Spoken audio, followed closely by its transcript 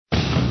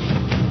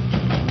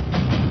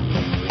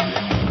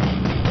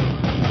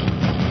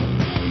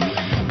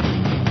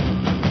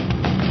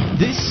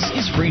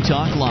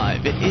Talk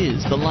Live. It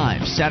is the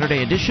live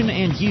Saturday edition,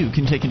 and you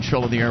can take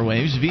control of the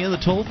airwaves via the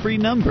toll-free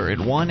number at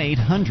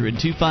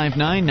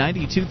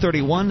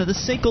 1-800-259-9231, the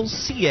SACL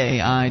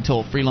CAI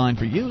toll-free line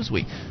for you as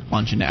we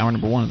launch into hour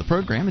number one of the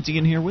program. It's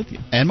Ian here with you.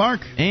 And Mark.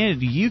 And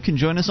you can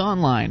join us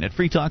online at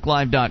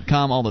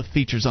freetalklive.com. All the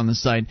features on the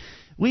site,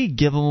 we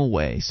give them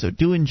away, so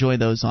do enjoy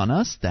those on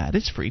us. That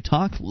is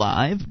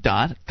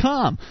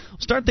freetalklive.com. We'll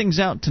start things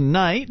out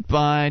tonight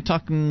by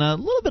talking a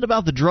little bit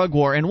about the drug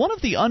war and one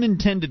of the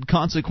unintended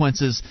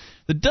consequences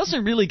that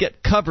doesn't really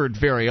get covered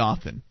very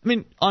often. I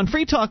mean, on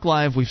Free Talk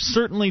Live, we've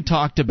certainly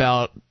talked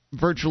about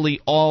virtually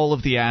all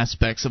of the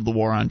aspects of the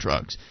war on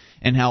drugs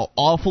and how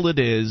awful it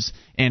is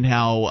and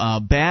how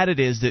bad it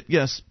is that,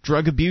 yes,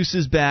 drug abuse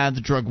is bad.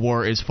 The drug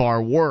war is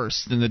far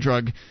worse than the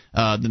drug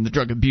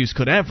abuse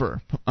could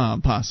ever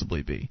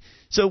possibly be.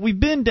 So we've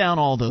been down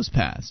all those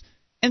paths.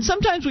 And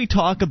sometimes we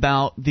talk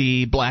about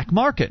the black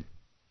market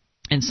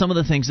and some of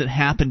the things that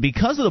happen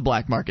because of the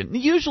black market. And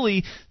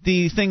usually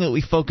the thing that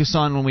we focus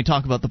on when we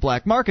talk about the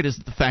black market is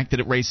the fact that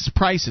it raises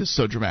prices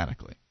so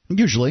dramatically.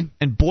 Usually.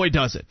 And boy,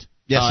 does it.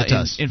 Yes, it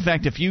does. In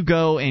fact, if you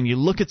go and you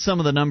look at some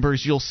of the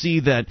numbers, you'll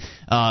see that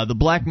the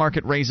black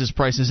market raises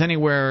prices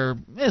anywhere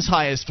as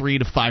high as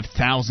 3,000 to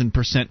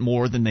 5,000%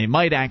 more than they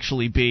might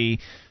actually be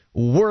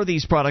were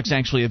these products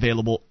actually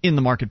available in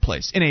the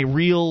marketplace, in a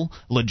real,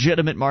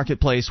 legitimate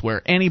marketplace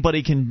where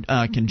anybody can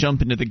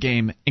jump into the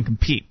game and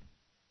compete.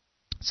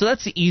 So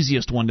that's the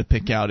easiest one to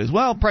pick out is,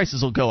 well,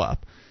 prices will go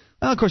up.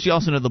 Well, of course, you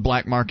also know the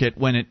black market,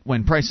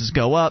 when prices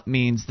go up,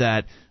 means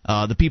that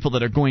the people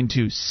that are going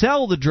to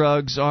sell the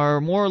drugs are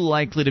more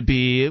likely to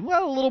be,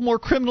 well, a little more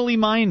criminally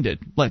minded,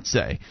 let's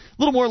say. A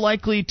little more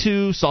likely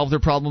to solve their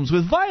problems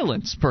with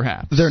violence,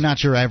 perhaps. They're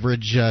not your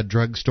average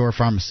drugstore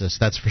pharmacist,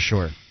 that's for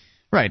sure.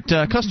 Right.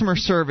 Customer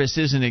service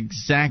isn't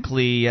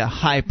exactly a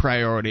high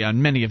priority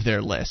on many of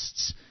their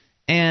lists.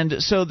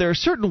 And so there are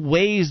certain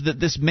ways that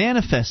this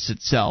manifests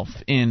itself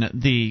in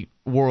the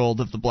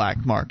world of the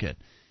black market.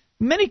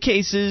 In many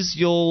cases,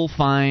 you'll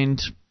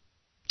find,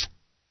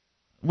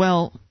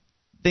 well,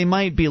 they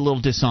might be a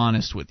little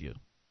dishonest with you.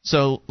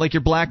 So, like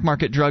your black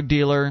market drug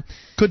dealer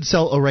could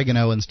sell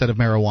oregano instead of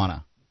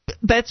marijuana.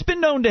 That's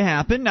been known to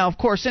happen. Now, of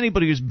course,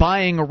 anybody who's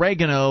buying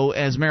oregano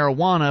as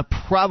marijuana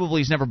probably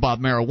has never bought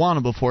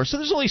marijuana before, so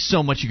there's only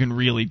so much you can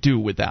really do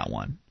with that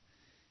one.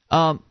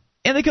 And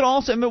they could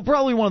also,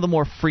 probably one of the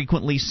more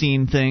frequently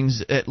seen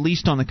things, at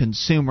least on the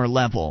consumer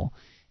level,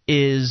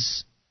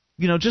 is,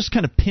 just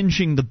kind of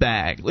pinching the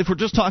bag. If we're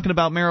just talking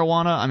about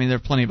marijuana, there are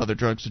plenty of other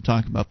drugs to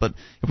talk about, but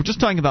if we're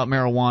just talking about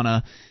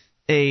marijuana,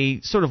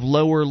 a sort of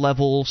lower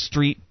level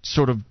street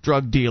sort of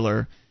drug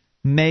dealer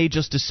may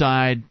just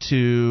decide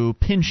to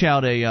pinch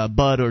out a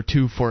bud or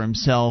two for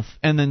himself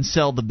and then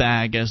sell the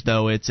bag as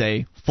though it's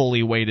a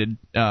fully weighted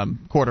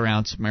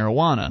quarter-ounce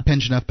marijuana.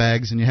 Pinch enough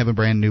bags and you have a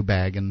brand-new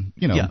bag and,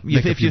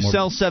 if you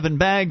sell 7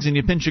 bags and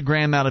you pinch a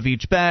gram out of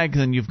each bag,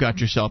 then you've got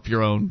yourself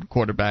your own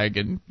quarter bag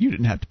and you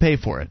didn't have to pay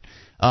for it.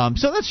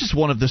 So that's just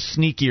one of the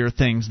sneakier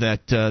things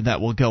that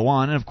will go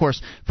on. And, of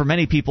course, for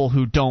many people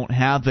who don't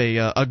have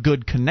a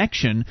good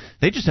connection,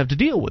 they just have to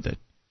deal with it.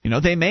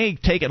 They may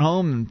take it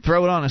home and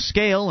throw it on a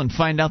scale and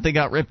find out they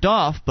got ripped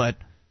off, but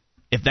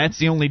if that's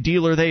the only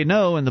dealer they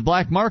know in the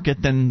black market,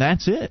 then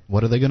that's it.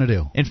 What are they going to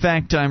do? In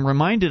fact, I'm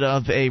reminded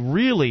of a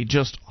really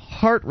just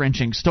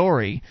heart-wrenching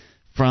story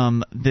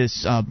from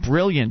this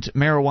brilliant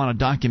marijuana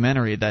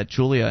documentary that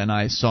Julia and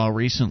I saw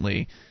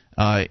recently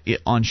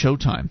on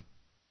Showtime,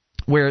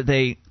 where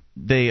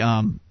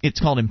it's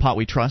called In Pot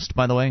We Trust,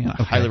 by the way.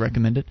 I highly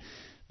recommend it.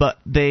 But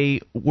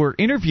they were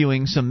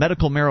interviewing some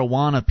medical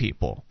marijuana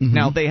people. Mm-hmm.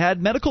 Now, they had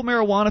medical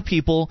marijuana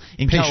people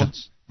in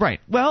patients.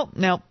 Right. Well,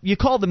 now, you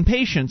call them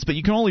patients, but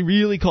you can only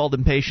really call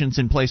them patients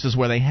in places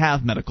where they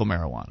have medical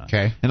marijuana.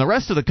 Okay. In the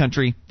rest of the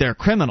country, they're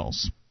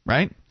criminals,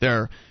 right?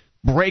 They're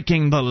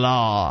breaking the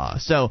law.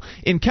 So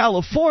in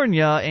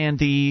California and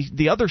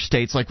the other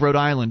states, like Rhode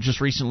Island,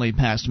 just recently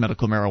passed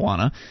medical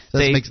marijuana.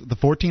 That makes the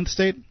 14th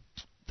state?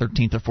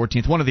 13th or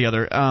 14th, one or the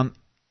other.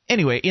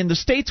 Anyway, in the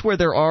states where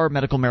there are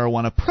medical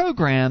marijuana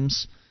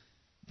programs,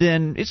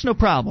 then it's no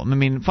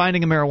problem.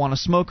 Finding a marijuana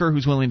smoker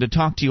who's willing to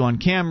talk to you on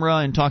camera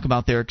and talk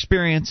about their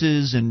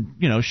experiences and,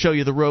 show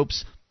you the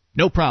ropes,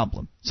 no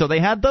problem. So they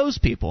had those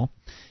people,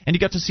 and you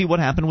got to see what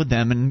happened with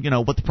them and,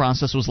 what the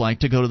process was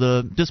like to go to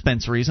the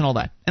dispensaries and all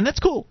that. And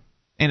that's cool.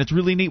 And it's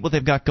really neat what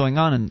they've got going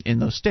on in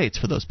those states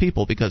for those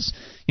people because,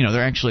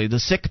 they're actually, the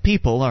sick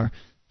people are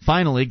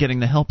finally getting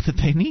the help that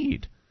they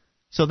need.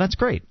 So that's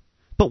great.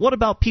 But what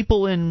about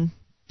people in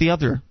the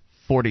other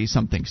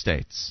 40-something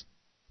states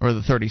or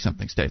the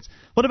 30-something states?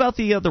 What about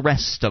the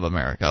rest of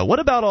America? What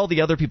about all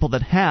the other people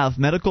that have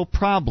medical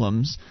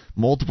problems,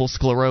 multiple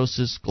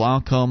sclerosis,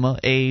 glaucoma,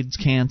 AIDS,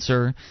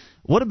 cancer?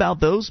 What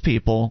about those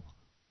people?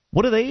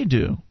 What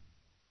do?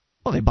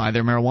 Well, they buy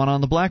their marijuana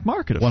on the black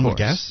market, of course. One would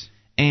guess.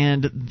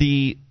 And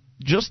the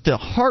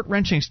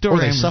heart-wrenching story...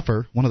 Or they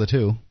suffer, one of the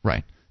two.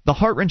 Right. The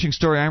heart-wrenching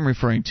story I'm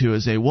referring to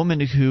is a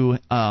woman who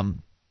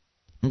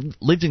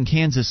lives in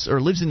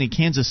the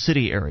Kansas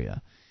City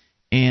area.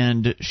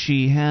 And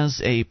she has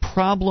a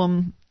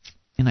problem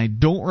and I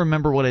don't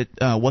remember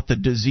what the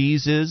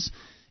disease is.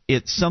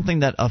 It's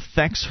something that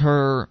affects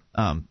her.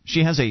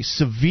 She has a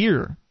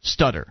severe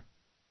stutter,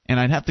 and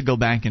I'd have to go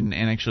back and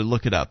actually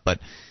look it up. But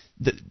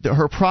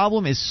her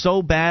problem is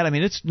so bad. I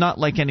mean, it's not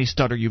like any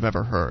stutter you've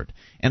ever heard.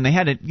 And they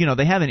have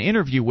an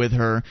interview with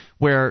her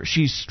where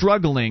she's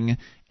struggling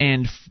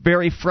and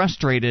very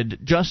frustrated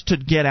just to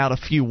get out a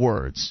few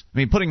words. I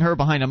mean, putting her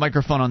behind a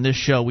microphone on this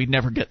show, we'd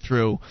never get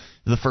through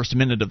the first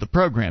minute of the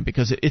program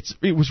because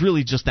it was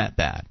really just that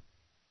bad.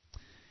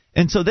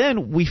 And so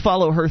then we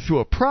follow her through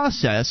a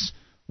process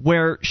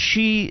where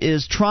she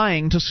is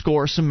trying to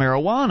score some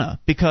marijuana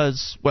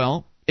because,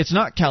 well, it's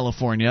not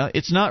California,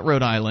 it's not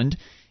Rhode Island,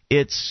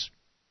 it's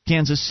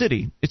Kansas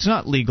City. It's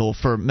not legal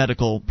for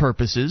medical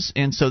purposes,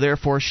 and so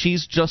therefore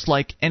she's just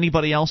like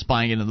anybody else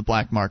buying it in the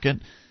black market.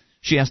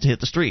 She has to hit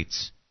the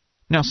streets.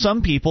 Now,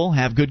 some people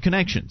have good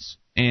connections,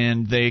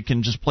 and they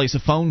can just place a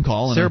phone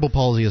call. Cerebral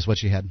palsy is what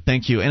she had.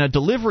 Thank you. And a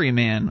delivery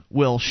man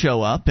will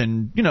show up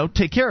and,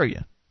 take care of you.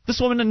 This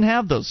woman didn't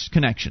have those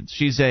connections.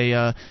 She's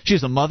a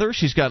mother.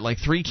 She's got like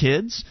 3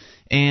 kids,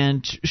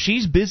 and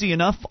she's busy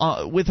enough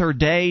with her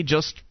day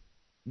just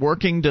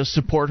working to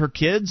support her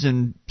kids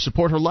and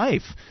support her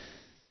life.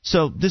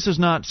 So this is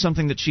not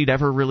something that she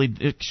never really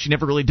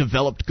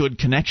developed good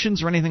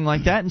connections or anything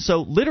like that. And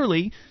so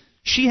literally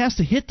she has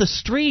to hit the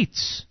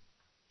streets.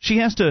 She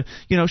has to,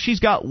 she's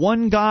got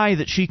one guy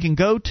that she can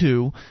go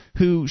to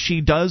who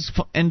she does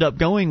end up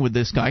going with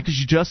this guy because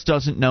she just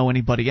doesn't know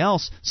anybody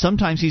else.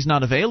 Sometimes he's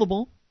not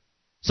available.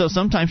 So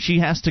sometimes she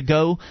has to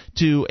go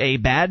to a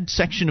bad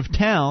section of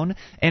town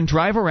and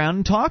drive around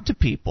and talk to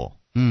people.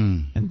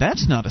 And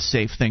that's not a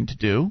safe thing to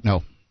do.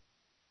 No.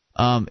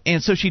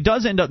 And so she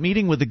does end up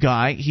meeting with the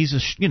guy. He's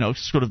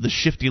sort of the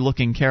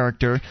shifty-looking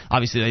character.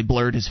 Obviously, they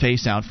blurred his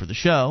face out for the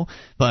show,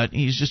 but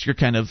he's just your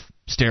kind of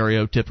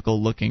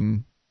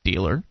stereotypical-looking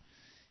dealer.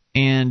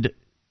 And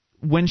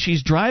when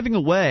she's driving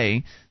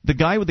away, the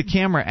guy with the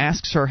camera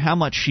asks her how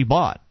much she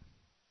bought.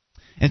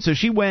 And so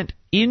she went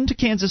into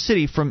Kansas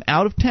City from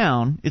out of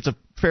town. It's a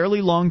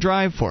fairly long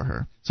drive for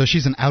her. So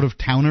she's an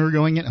out-of-towner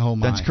going in? Oh,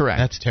 my. That's correct.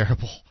 That's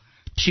terrible.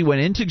 She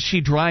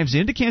drives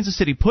into Kansas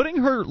City, putting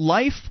her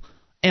life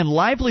and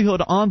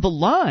livelihood on the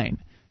line.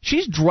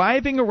 She's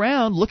driving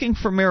around looking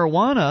for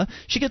marijuana.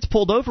 She gets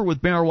pulled over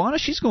with marijuana.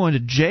 She's going to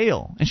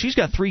jail, and she's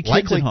got 3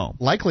 kids at home.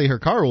 Likely her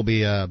car will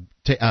be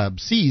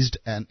seized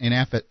in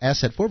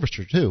asset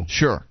forfeiture, too.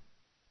 Sure.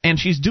 And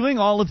she's doing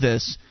all of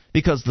this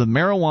because the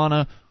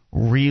marijuana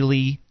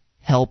really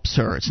helps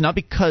her. It's not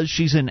because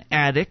she's an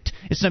addict.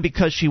 It's not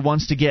because she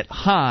wants to get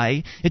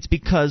high. It's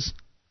because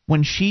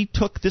when she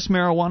took this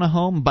marijuana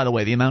home, by the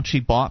way, the amount she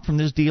bought from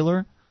this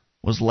dealer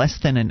was less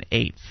than an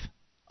eighth.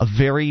 A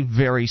very,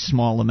 very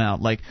small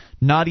amount, like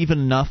not even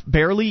enough,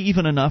 barely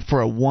even enough for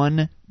a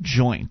 1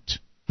 joint,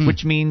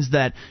 which means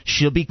that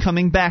she'll be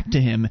coming back to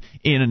him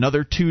in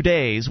another 2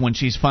 days when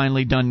she's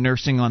finally done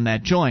nursing on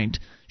that joint.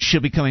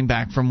 She'll be coming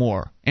back for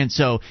more. And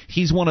so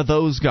he's one of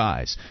those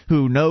guys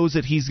who knows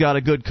that he's got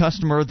a good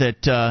customer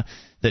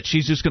that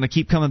she's just going to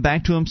keep coming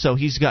back to him, so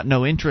he's got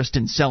no interest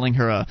in selling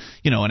her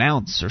an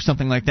ounce or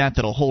something like that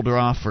that'll hold her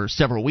off for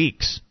several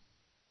weeks.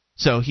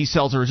 So he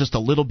sells her just a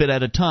little bit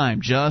at a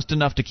time, just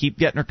enough to keep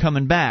getting her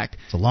coming back.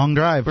 It's a long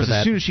drive for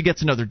that. As soon as she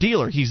gets another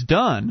dealer, he's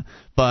done.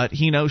 But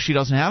he knows she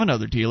doesn't have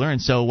another dealer, and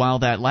so while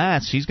that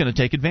lasts, he's going to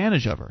take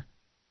advantage of her.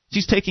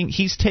 He's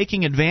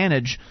taking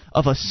advantage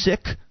of a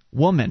sick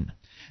woman.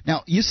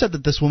 Now, you said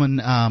that this woman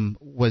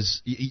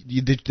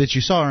that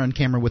you saw her on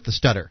camera with the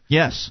stutter.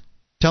 Yes.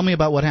 Tell me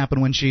about what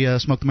happened when she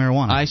smoked the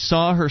marijuana. I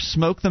saw her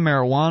smoke the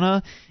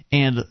marijuana,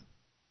 and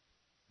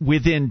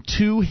within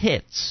 2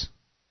 hits,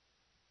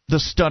 the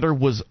stutter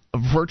was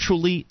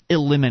virtually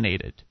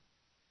eliminated.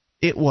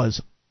 It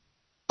was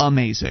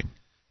amazing.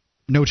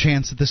 No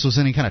chance that this was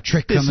any kind of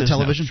trick on the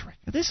television?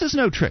 This is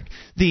no trick.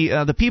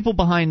 The people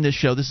behind this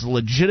show, this is a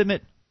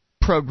legitimate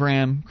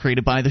program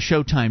created by the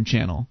Showtime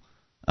channel.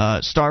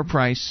 Star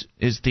Price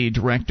is the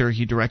director.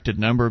 He directed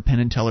a number of Penn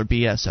and Teller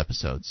BS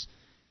episodes.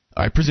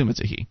 I presume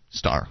it's a he.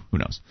 Star. Who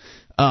knows?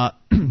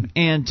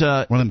 And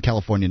one of them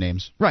California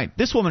names. Right.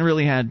 This woman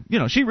really had,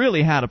 she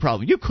really had a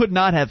problem. You could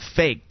not have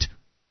faked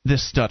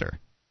this stutter.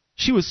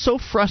 She was so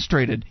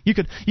frustrated. You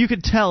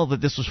could tell that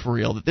this was for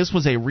real, that this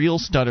was a real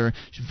stutter.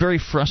 She's very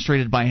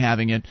frustrated by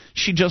having it.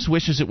 She just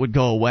wishes it would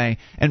go away.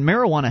 And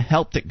marijuana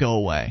helped it go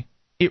away.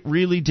 It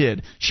really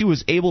did. She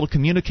was able to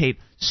communicate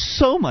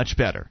so much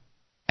better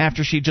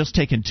after she'd just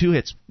taken 2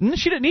 hits.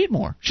 She didn't need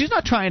more. She's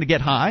not trying to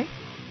get high.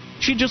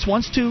 She just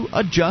wants to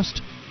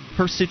adjust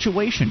her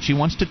situation. She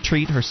wants to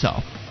treat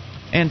herself.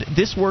 And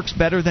this works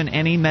better than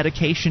any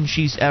medication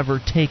she's ever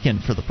taken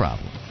for the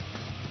problem.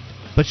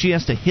 But she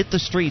has to hit the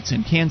streets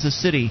in Kansas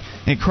City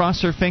and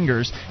cross her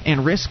fingers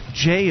and risk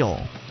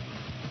jail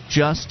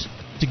just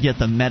to get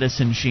the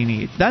medicine she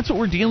needs. That's what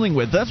we're dealing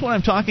with. That's what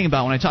I'm talking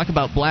about when I talk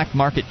about black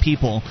market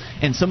people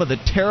and some of the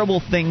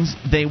terrible things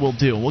they will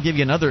do. We'll give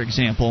you another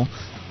example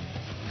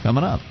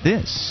coming up.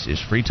 This is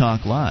Free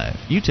Talk Live.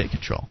 You take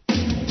control.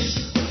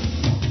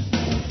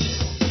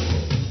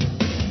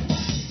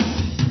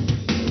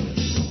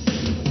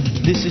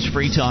 This is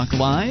Free Talk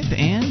Live,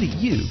 and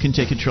you can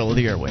take control of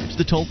the airwaves.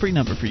 The toll-free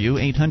number for you,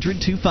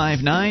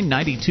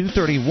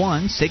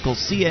 800-259-9231, SACL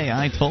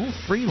CAI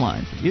toll-free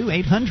line for you,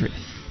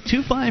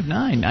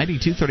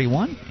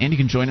 800-259-9231. And you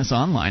can join us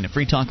online at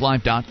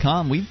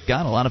freetalklive.com. We've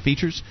got a lot of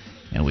features,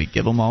 and we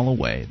give them all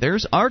away.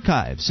 There's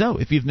archives. So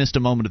if you've missed a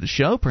moment of the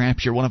show,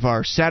 perhaps you're one of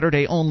our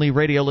Saturday-only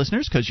radio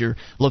listeners because your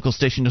local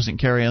station doesn't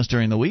carry us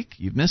during the week,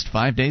 you've missed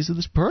 5 days of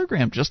this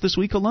program just this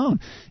week alone.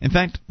 In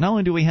fact, not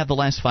only do we have the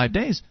last 5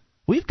 days,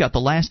 we've got the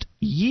last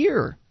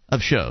year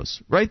of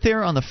shows right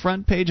there on the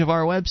front page of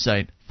our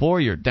website for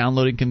your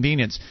downloading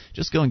convenience.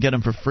 Just go and get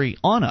them for free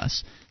on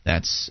us.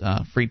 That's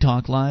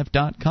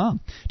freetalklive.com.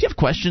 Do you have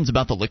questions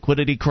about the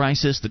liquidity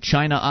crisis, the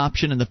China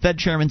option, and the Fed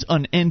chairman's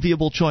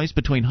unenviable choice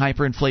between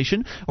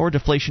hyperinflation or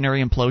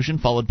deflationary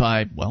implosion followed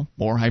by, well,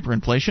 more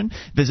hyperinflation?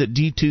 Visit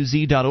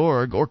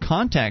d2z.org or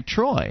contact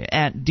Troy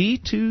at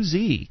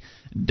d2z.org.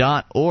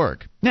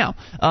 Now,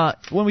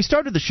 when we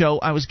started the show,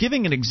 I was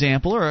giving an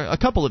example, or a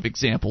couple of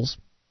examples,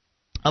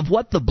 of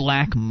what the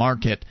black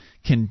market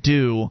can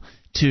do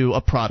to a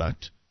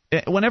product.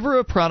 Whenever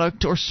a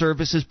product or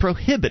service is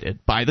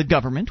prohibited by the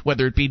government,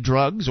 whether it be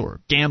drugs or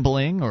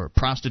gambling or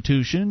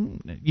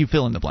prostitution, you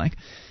fill in the blank,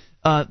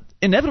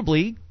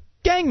 inevitably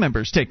gang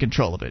members take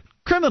control of it.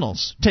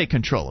 Criminals take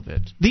control of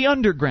it. The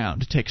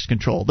underground takes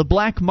control. The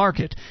black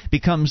market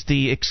becomes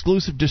the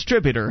exclusive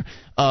distributor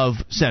of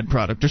said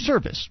product or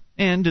service.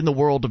 And in the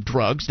world of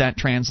drugs, that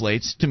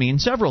translates to mean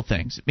several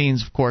things. It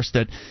means, of course,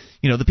 that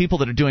the people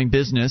that are doing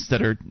business,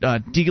 that are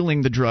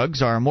dealing the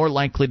drugs, are more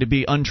likely to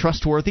be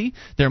untrustworthy.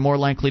 They're more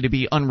likely to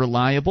be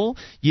unreliable.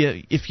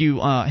 If you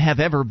have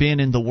ever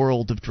been in the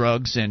world of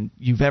drugs and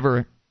you've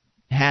ever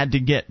had to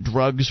get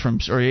drugs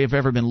from, or you've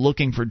ever been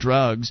looking for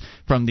drugs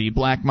from the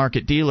black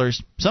market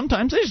dealers,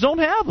 sometimes they just don't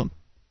have them.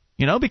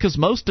 Because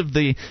most of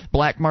the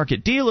black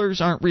market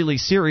dealers aren't really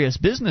serious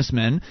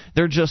businessmen.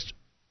 They're just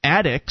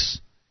addicts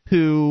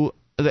who,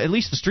 at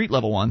least the street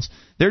level ones,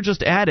 they're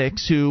just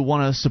addicts who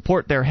want to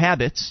support their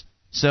habits.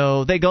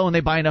 So they go and they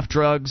buy enough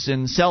drugs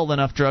and sell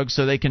enough drugs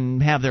so they can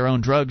have their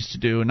own drugs to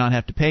do and not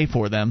have to pay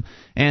for them.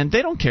 And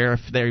they don't care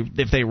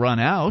if they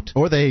run out.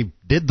 Or they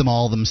did them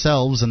all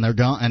themselves and they're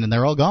gone, and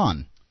they're all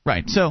gone.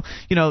 Right. So,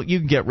 you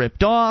can get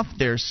ripped off.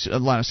 There's a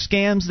lot of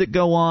scams that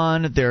go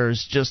on.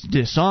 There's just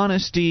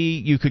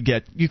dishonesty. You could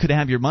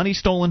have your money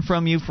stolen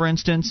from you, for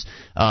instance.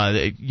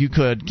 You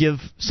could give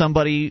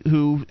somebody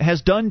who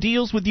has done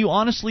deals with you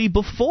honestly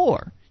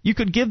before. You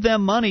could give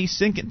them money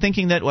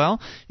thinking that,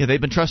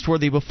 they've been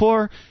trustworthy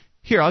before.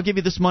 Here, I'll give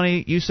you this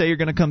money. You say you're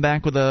going to come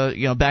back with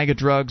a bag of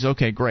drugs.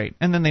 Okay, great.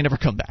 And then they never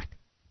come back.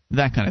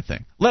 That kind of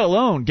thing. Let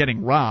alone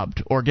getting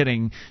robbed or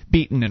getting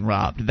beaten and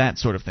robbed. That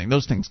sort of thing.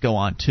 Those things go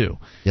on, too.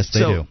 Yes, they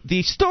do.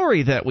 The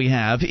story that we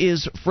have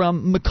is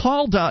from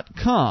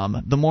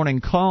McCall.com, the Morning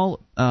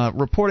Call,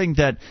 reporting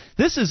that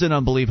this is an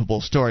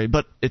unbelievable story,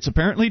 but it's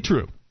apparently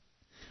true.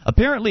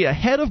 Apparently, a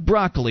head of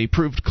broccoli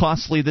proved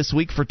costly this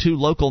week for two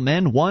local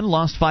men. One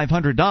lost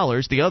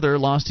 $500. The other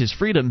lost his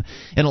freedom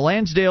in a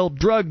Lansdale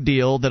drug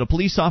deal that a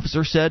police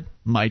officer said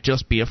might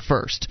just be a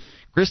first.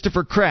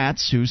 Christopher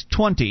Kratz, who's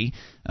 20,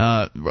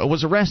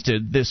 was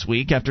arrested this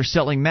week after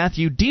selling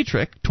Matthew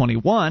Dietrich,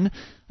 21,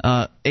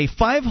 a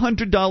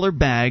 $500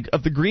 bag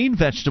of the green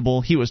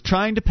vegetable he was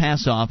trying to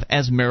pass off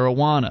as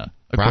marijuana,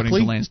 according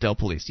to Lansdale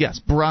police. Yes,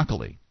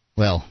 broccoli.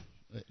 Well,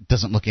 it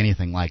doesn't look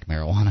anything like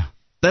marijuana.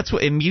 That's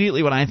what I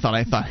thought.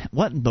 I thought,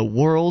 what in the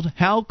world?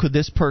 How could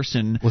this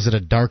person... Was it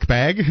a dark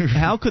bag?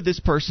 How could this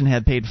person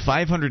have paid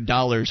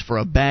 $500 for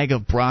a bag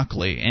of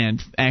broccoli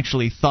and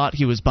actually thought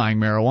he was buying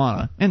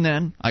marijuana? And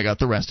then I got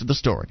the rest of the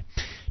story.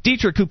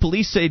 Dietrich, who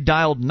police say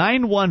dialed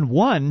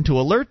 911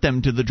 to alert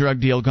them to the drug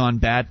deal gone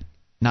bad.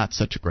 Not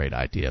such a great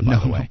idea, by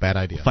the way. No, bad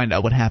idea. We'll find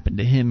out what happened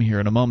to him here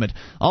in a moment.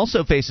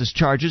 Also faces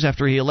charges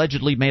after he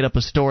allegedly made up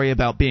a story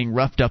about being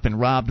roughed up and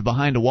robbed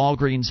behind a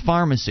Walgreens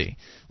pharmacy.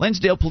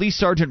 Lansdale Police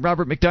Sergeant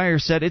Robert McDyer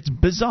said, "It's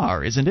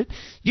bizarre, isn't it?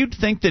 You'd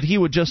think that he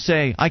would just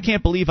say, 'I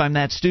can't believe I'm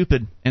that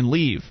stupid,' and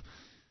leave."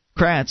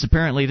 Kratz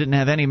apparently didn't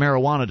have any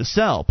marijuana to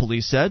sell,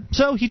 police said,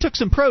 so he took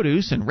some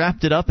produce and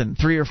wrapped it up in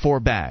 3 or 4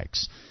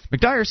 bags.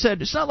 McDyer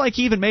said it's not like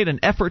he even made an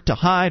effort to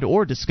hide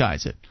or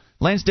disguise it.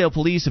 Lansdale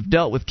police have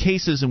dealt with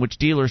cases in which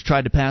dealers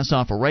tried to pass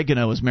off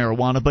oregano as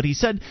marijuana, but he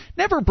said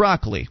never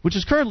broccoli, which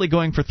is currently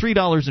going for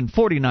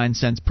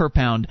 $3.49 per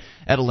pound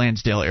at a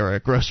Lansdale-area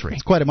grocery.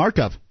 It's quite a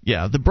markup.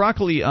 Yeah, the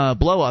broccoli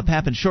blow-up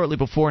happened shortly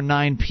before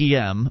 9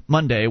 p.m.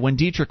 Monday when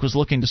Dietrich was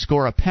looking to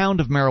score a pound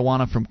of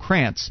marijuana from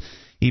Krantz.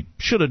 He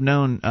should have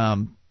known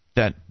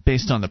that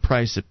based on the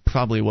price, it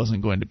probably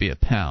wasn't going to be a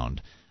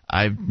pound.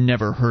 I've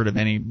never heard of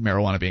any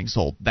marijuana being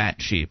sold that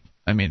cheap.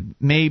 I mean,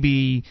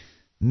 maybe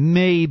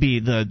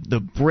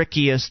the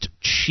brickiest,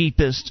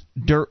 cheapest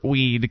dirt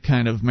weed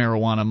kind of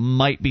marijuana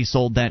might be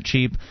sold that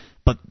cheap,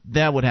 but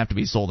that would have to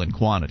be sold in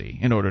quantity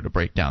in order to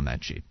break down that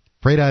cheap.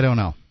 Afraid I don't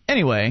know.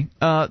 Anyway,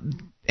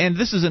 and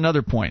this is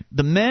another point.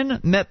 The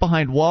men met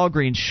behind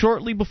Walgreens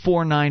shortly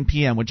before 9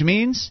 p.m., which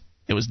means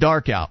it was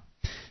dark out.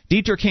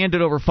 Dietrich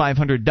handed over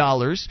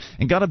 $500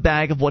 and got a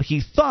bag of what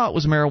he thought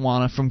was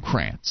marijuana from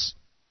Krantz.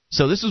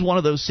 So this is one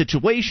of those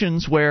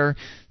situations where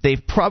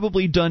they've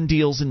probably done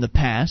deals in the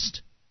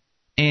past,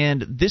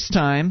 and this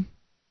time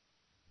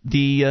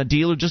the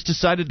dealer just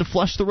decided to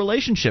flush the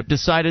relationship,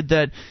 decided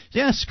that,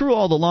 yeah, screw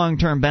all the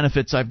long-term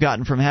benefits I've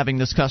gotten from having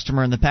this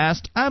customer in the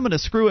past. I'm going to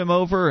screw him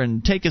over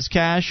and take his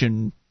cash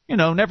and,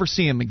 never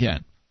see him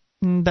again.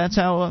 And that's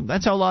how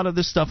a lot of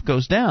this stuff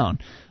goes down.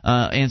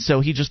 And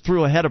so he just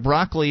threw a head of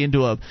broccoli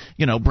into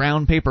a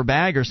brown paper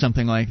bag or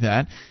something like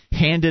that,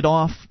 handed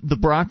off the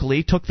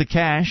broccoli, took the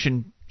cash,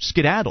 and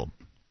skedaddled.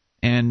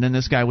 And then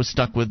this guy was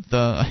stuck with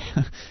a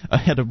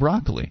head of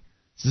broccoli.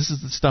 So this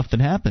is the stuff that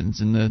happens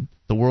in the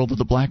world of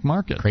the black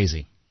market.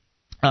 Crazy.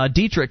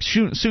 Dietrich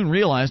soon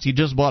realized he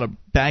just bought a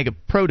bag of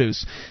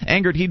produce.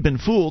 Angered he'd been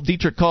fooled,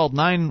 Dietrich called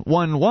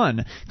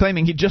 911,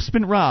 claiming he'd just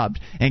been robbed,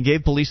 and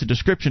gave police a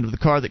description of the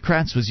car that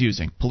Kratz was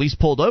using. Police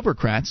pulled over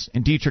Kratz,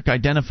 and Dietrich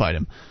identified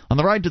him. On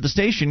the ride to the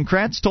station,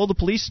 Kratz told the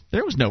police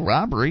there was no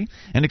robbery,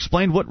 and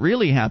explained what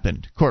really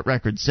happened, court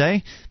records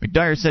say.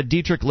 McDyer said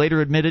Dietrich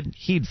later admitted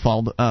he'd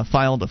filed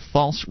a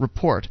false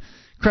report.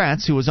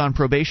 Kratz, who was on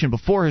probation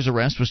before his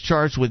arrest, was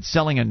charged with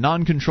selling a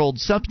non-controlled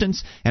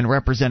substance and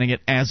representing it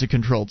as a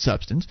controlled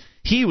substance.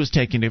 He was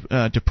taken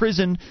to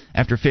prison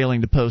after failing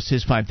to post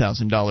his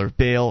 $5,000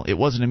 bail. It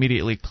wasn't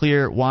immediately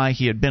clear why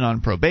he had been on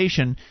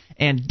probation.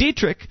 And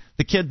Dietrich,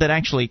 the kid that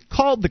actually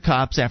called the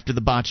cops after the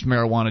botched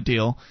marijuana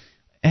deal,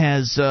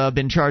 has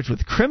been charged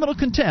with criminal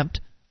contempt,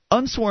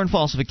 unsworn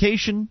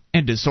falsification,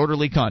 and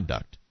disorderly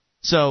conduct.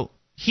 So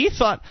he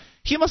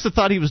must have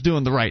thought he was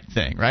doing the right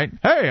thing, right?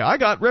 Hey, I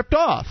got ripped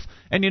off.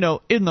 And,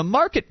 in the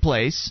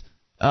marketplace,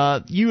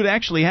 you would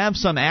actually have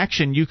some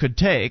action you could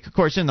take. Of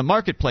course, in the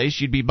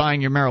marketplace, you'd be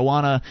buying your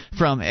marijuana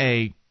from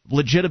a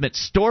legitimate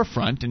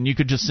storefront, and you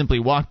could just simply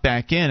walk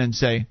back in and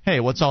say,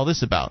 hey, what's all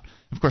this about?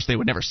 Of course, they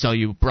would never sell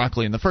you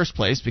broccoli in the first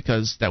place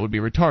because that would be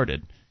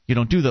retarded. You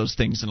don't do those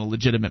things in a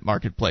legitimate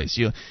marketplace.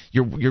 You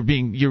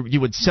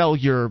would sell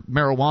your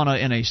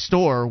marijuana in a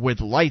store with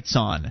lights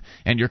on,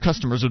 and your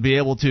customers would be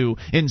able to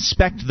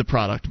inspect the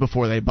product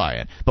before they buy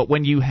it. But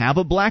when you have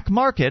a black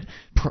market,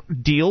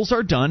 deals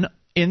are done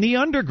in the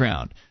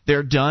underground.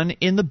 They're done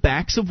in the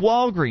backs of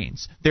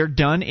Walgreens. They're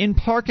done in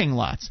parking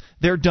lots.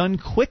 They're done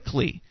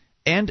quickly.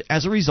 And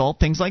as a result,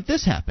 things like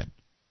this happen.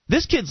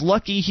 This kid's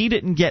lucky he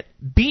didn't get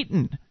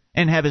beaten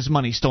and have his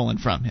money stolen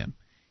from him.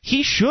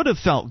 He should have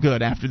felt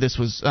good after this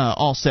was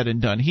all said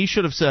and done. He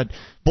should have said,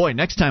 boy,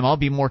 next time I'll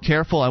be more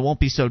careful, I won't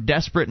be so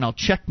desperate, and I'll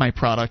check my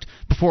product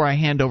before I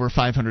hand over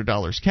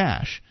 $500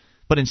 cash.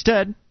 But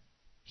instead,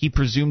 he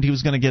presumed he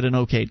was going to get an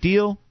okay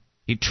deal,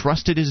 he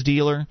trusted his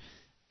dealer,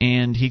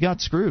 and he got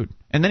screwed.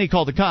 And then he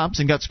called the cops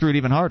and got screwed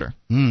even harder.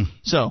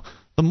 So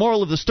the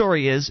moral of the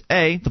story is,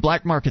 A, the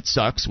black market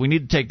sucks. We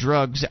need to take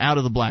drugs out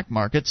of the black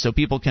market so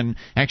people can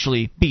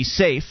actually be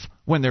safe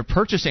when they're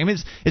purchasing. I mean,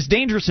 it's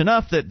dangerous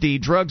enough that the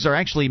drugs are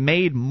actually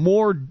made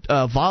more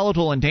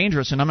volatile and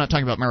dangerous, and I'm not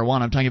talking about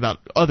marijuana, I'm talking about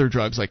other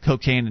drugs like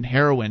cocaine and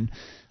heroin.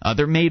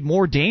 They're made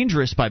more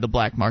dangerous by the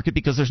black market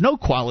because there's no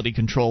quality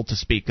control to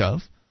speak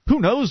of. Who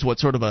knows what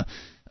sort of a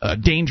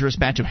dangerous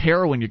batch of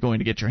heroin you're going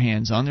to get your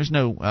hands on. There's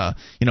no,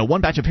 one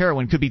batch of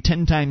heroin could be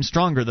 10 times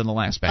stronger than the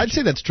last batch. I'd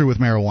say that's true with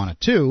marijuana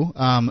too.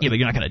 Yeah, but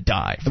you're not going to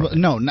die from it.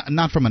 No,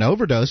 not from an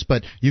overdose,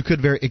 but it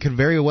could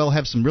very well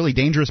have some really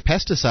dangerous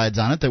pesticides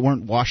on it that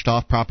weren't washed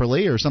off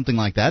properly or something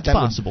like that. That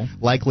possible.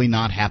 Would likely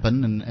not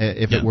happen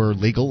if it were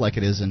legal like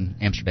it is in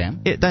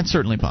Amsterdam. That's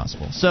certainly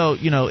possible. So,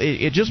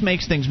 it just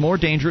makes things more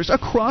dangerous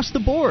across the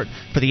board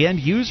for the end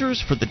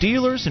users, for the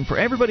dealers, and for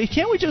everybody.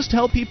 Can't we just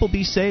help people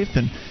be safe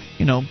and,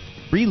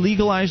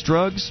 re-legalize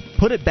drugs,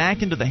 put it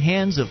back into the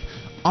hands of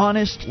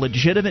honest,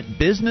 legitimate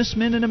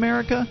businessmen in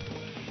America?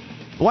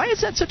 Why is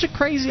that such a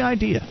crazy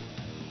idea?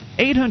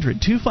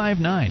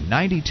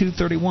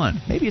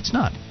 800-259-9231. Maybe it's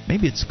not.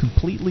 Maybe it's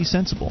completely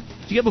sensible.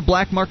 Do you have a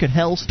black market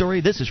hell story?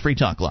 This is Free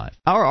Talk Live.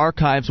 Our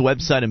archives,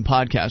 website, and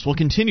podcast will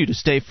continue to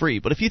stay free,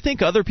 but if you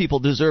think other people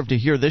deserve to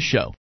hear this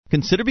show,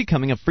 consider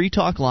becoming a Free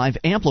Talk Live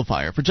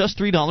amplifier for just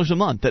 $3 a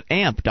month at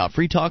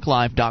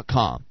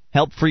amp.freetalklive.com.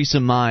 Help free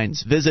some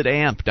minds. Visit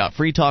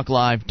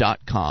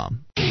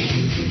amp.freetalklive.com.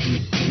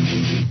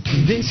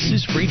 This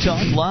is Free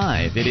Talk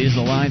Live. It is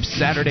a live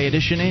Saturday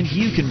edition, and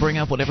you can bring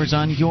up whatever's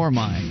on your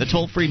mind. The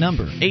toll-free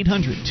number,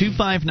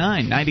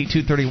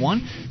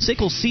 800-259-9231.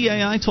 SICKLE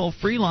CAI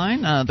toll-free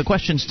line. The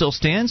question still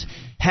stands.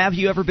 Have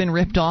you ever been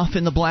ripped off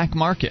in the black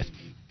market?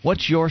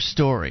 What's your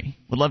story?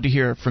 Would love to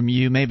hear from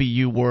you. Maybe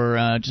you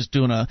were just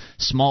doing a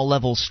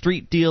small-level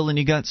street deal and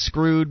you got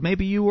screwed.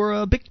 Maybe you were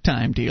a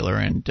big-time dealer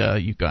and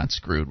you got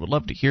screwed. Would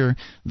love to hear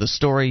the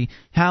story.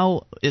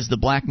 How was the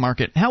black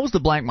market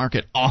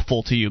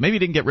awful to you? Maybe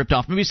you didn't get ripped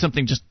off. Maybe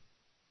something just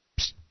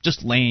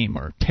lame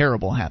or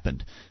terrible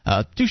happened.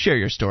 Do share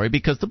your story,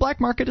 because the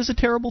black market is a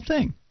terrible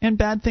thing, and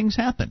bad things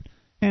happen,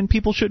 and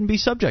people shouldn't be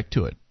subject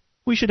to it.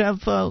 We should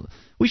have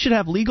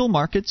legal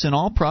markets in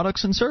all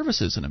products and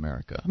services in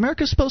America.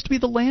 America's supposed to be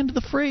the land of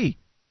the free.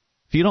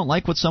 If you don't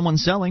like what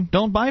someone's selling,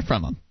 don't buy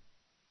from them.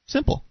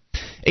 Simple.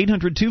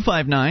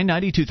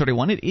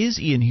 800-259-9231. It is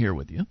Ian here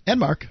with you. And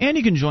Mark. And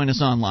you can join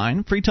us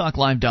online.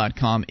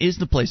 freetalklive.com is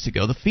the place to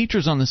go. The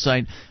features on the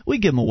site, we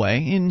give them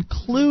away,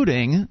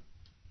 including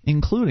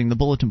the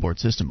bulletin board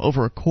system.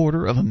 Over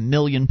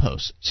 250,000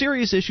 posts.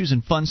 Serious issues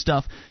and fun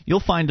stuff. You'll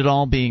find it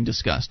all being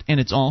discussed. And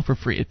it's all for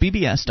free at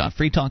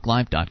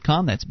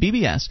bbs.freetalklive.com. That's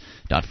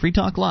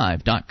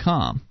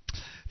bbs.freetalklive.com.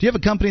 Do you have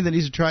a company that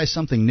needs to try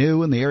something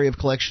new in the area of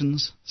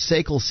collections?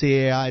 SACL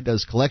CAI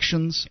does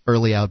collections,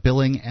 early out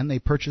billing, and they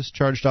purchase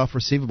charged-off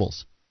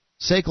receivables.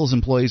 SACL's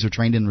employees are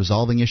trained in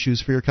resolving issues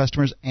for your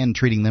customers and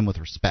treating them with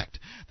respect.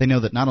 They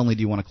know that not only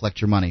do you want to collect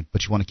your money,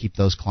 but you want to keep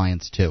those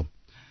clients too.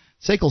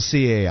 SACL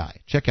CAI.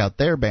 Check out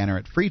their banner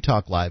at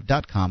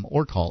freetalklive.com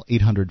or call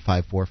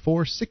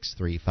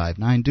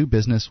 800-544-6359. Do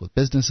business with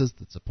businesses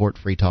that support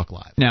Free Talk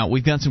Live. Now,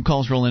 we've got some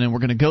calls rolling in. We're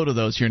going to go to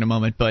those here in a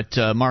moment. But,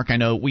 Mark, I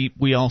know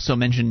we also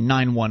mentioned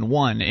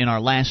 911 in our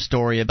last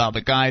story about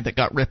the guy that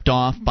got ripped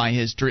off by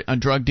his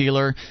drug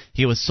dealer.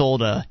 He was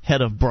sold a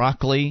head of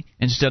broccoli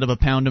instead of a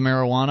pound of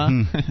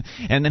marijuana.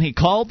 And then he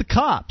called the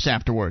cops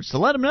afterwards to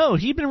let them know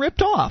he'd been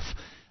ripped off.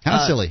 Kind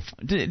of silly.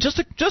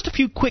 Just a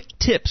few quick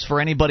tips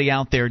for anybody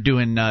out there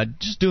doing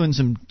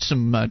some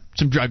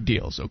drug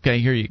deals. Okay,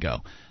 here you go.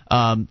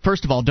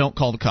 First of all, don't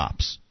call the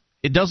cops.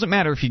 It doesn't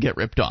matter if you get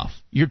ripped off.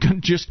 You're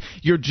just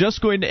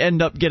going to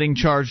end up getting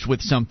charged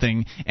with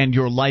something, and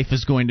your life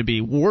is going to be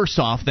worse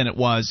off than it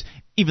was,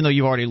 even though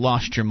you've already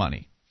lost your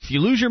money. If you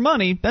lose your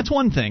money, that's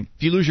one thing.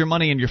 If you lose your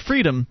money and your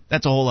freedom,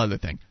 that's a whole other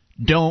thing.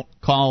 Don't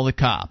call the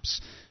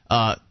cops.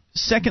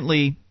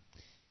 Secondly,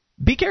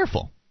 be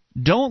careful.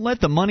 Don't let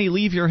the money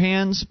leave your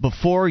hands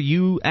before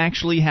you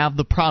actually have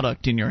the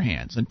product in your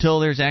hands.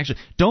 Until there's actually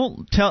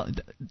don't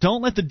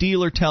let the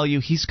dealer tell you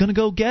he's going to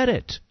go get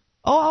it.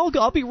 Oh,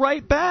 I'll be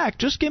right back.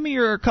 Just give me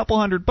your couple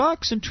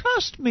 $100 and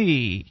trust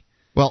me.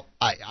 Well,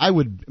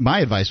 my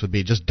advice would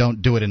be just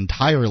don't do it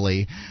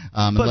entirely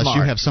unless Mark,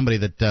 you have somebody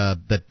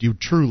that you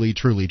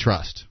truly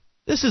trust.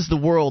 This is the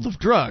world of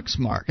drugs,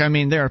 Mark. I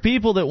mean, there are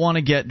people that want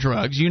to get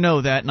drugs. You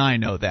know that, and I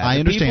know that. I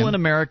understand. People in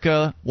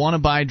America want to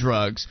buy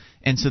drugs,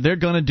 and so they're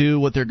going to do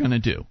what they're going to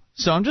do.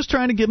 So I'm just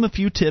trying to give them a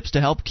few tips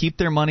to help keep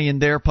their money in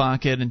their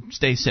pocket and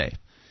stay safe.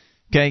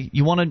 Okay?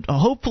 You want to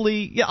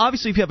hopefully,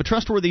 obviously if you have a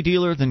trustworthy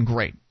dealer, then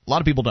great. A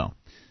lot of people don't.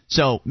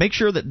 So make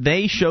sure that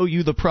they show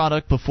you the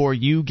product before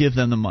you give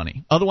them the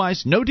money.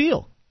 Otherwise, no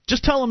deal.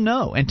 Just tell them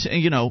no and,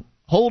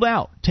 hold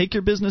out. Take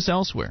your business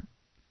elsewhere.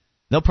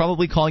 They'll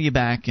probably call you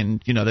back,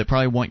 and they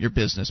probably want your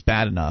business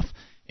bad enough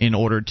in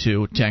order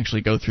to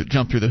actually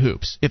jump through the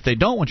hoops. If they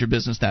don't want your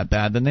business that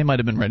bad, then they might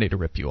have been ready to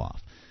rip you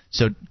off.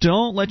 So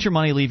don't let your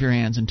money leave your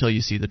hands until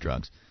you see the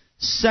drugs.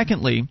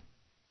 Secondly,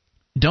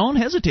 don't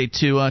hesitate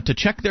to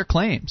check their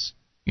claims.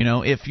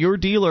 If your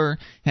dealer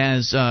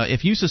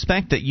if you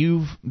suspect that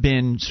you've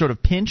been sort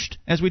of pinched,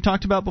 as we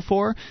talked about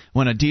before,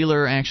 when a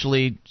dealer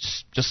actually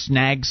just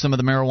snags some of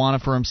the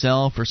marijuana for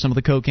himself or some of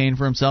the cocaine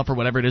for himself or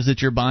whatever it is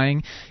that you're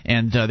buying,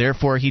 and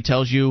therefore he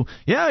tells you,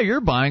 yeah,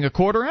 you're buying a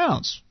quarter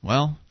ounce.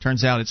 Well,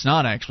 turns out it's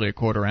not actually a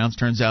quarter ounce.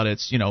 Turns out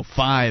it's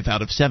 5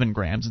 out of 7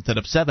 grams instead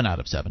of 7 out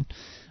of 7.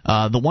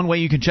 The one way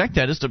you can check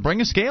that is to bring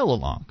a scale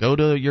along. Go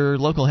to your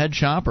local head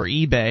shop or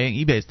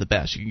eBay. eBay's the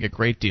best. You can get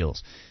great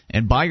deals.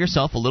 And buy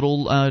yourself a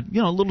little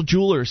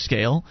jeweler's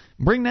scale.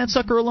 Bring that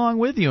sucker along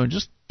with you and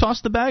just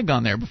toss the bag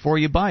on there before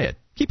you buy it.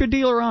 Keep your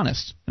dealer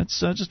honest. That's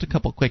just a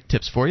couple quick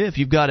tips for you. If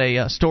you've got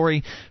a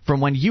story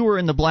from when you were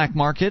in the black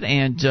market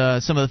and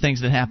some of the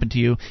things that happened to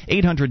you,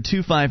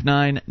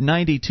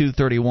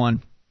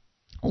 800-259-9231.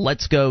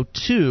 Let's go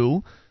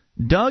to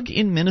Doug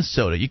in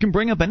Minnesota. You can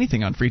bring up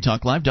anything on Free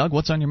Talk Live. Doug,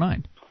 what's on your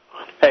mind?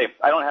 Hey,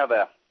 I don't have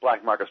a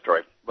black market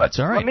story. But, that's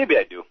all right. Well, maybe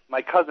I do.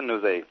 My cousin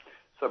was a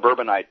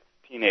suburbanite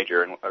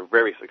teenager and a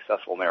very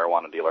successful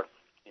marijuana dealer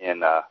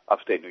in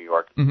upstate New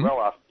York. Mm-hmm.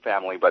 Well-off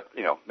family, but,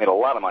 made a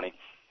lot of money.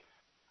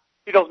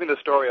 He tells me the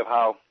story of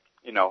how,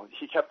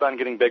 he kept on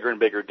getting bigger and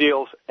bigger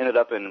deals, ended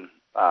up in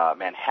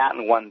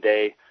Manhattan one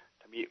day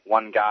to meet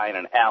one guy in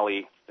an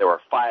alley. There were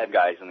 5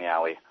 guys in the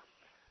alley.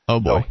 Oh,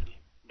 boy. So,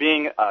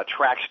 being a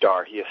track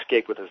star, he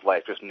escaped with his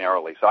life just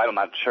narrowly. So I'm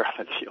not sure of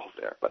the deal's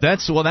there. But that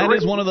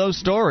is one of those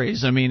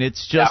stories. I mean,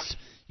 it's just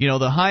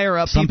the higher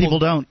up people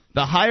don't.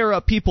 The higher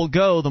up people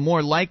go, the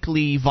more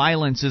likely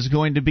violence is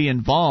going to be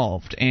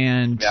involved.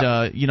 And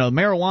the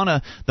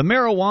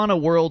marijuana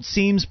world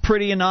seems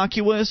pretty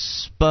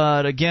innocuous,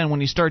 but again,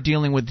 when you start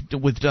dealing with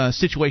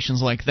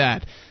situations like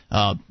that,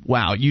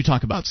 wow, you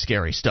talk about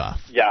scary stuff.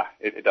 Yeah,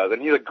 it does.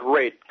 And he's a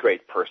great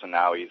person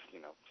now. He's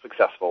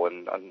successful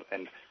and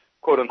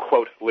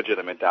quote-unquote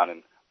legitimate down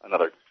in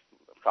another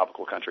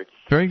tropical country.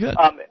 Very good.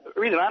 The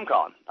reason I'm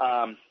calling,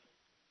 I'm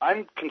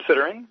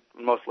considering,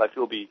 most likely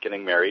will be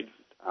getting married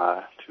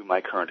to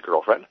my current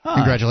girlfriend. Huh.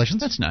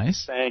 Congratulations. That's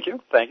nice. Thank you.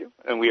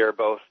 And we are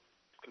both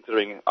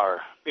considering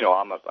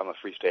I'm a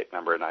Free State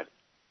member, and I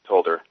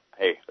told her,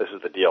 hey, this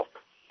is the deal.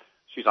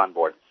 She's on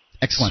board.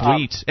 Excellent.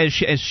 Sweet. Is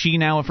she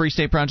now a Free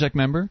State Project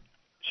member?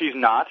 She's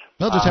not.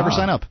 Well, just have her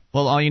sign up.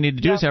 Well, all you need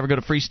to do is have her go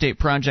to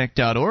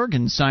freestateproject.org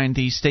and sign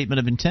the statement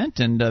of intent,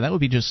 and that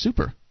would be just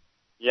super.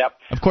 Yep.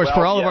 Of course,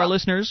 for all of our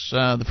listeners,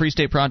 the Free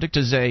State Project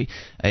is a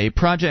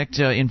project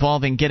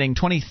involving getting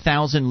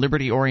 20,000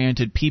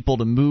 liberty-oriented people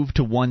to move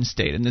to one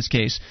state. In this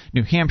case,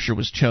 New Hampshire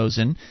was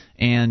chosen.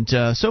 And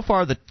so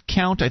far, the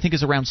count, I think,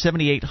 is around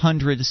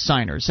 7,800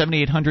 signers.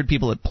 7,800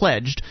 people have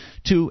pledged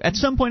to, at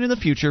some point in the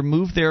future,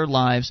 move their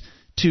lives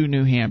to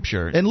New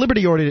Hampshire. And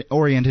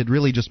liberty-oriented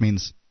really just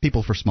means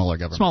people for smaller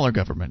government. Smaller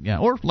government, yeah.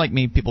 Or, like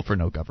me, people for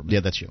no government. Yeah,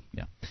 that's you.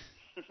 Yeah.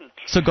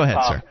 So go ahead,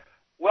 sir.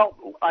 Well,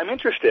 I'm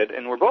interested,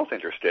 and we're both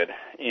interested,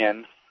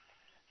 in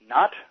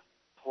not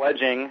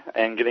pledging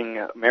and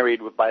getting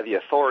married by the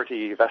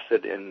authority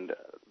vested in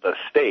the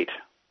state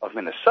of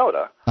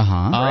Minnesota,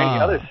 or any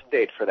other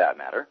state for that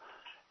matter.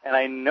 And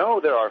I know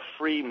there are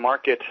free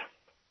market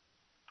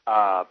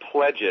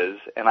pledges,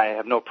 and I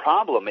have no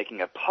problem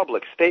making a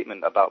public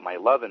statement about my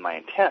love and my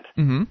intent.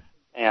 Mm-hmm.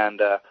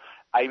 And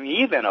I'm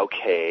even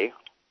okay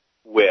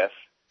with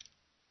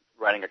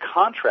writing a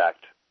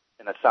contract.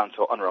 And that sounds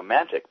so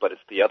unromantic, but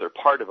it's the other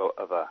part of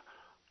a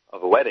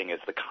wedding is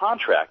the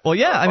contract. Well,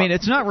 yeah, I mean,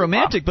 it's not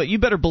romantic, but you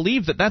better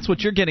believe that that's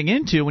what you're getting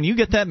into when you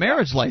get that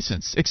marriage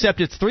license,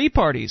 except it's three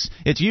parties.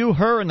 It's you,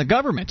 her, and the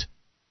government.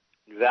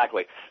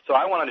 Exactly. So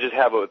I want to just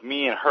have it with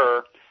me and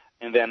her,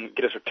 and then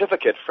get a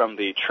certificate from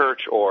the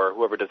church or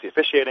whoever does the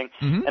officiating,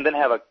 and then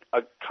have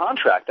a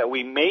contract that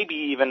we maybe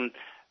even,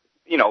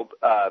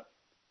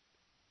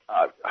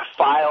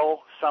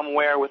 file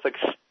somewhere with a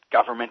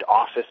government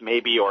office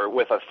maybe, or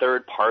with a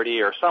third party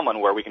or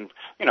someone where we can,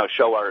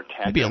 show our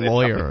intent. Maybe a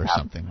lawyer or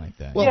something like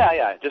that. Well,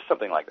 yeah, just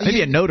something like that.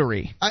 Maybe a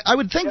notary. I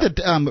would think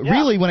that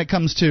really when it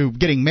comes to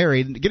getting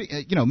married,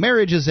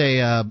 marriage is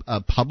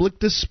a public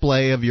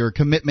display of your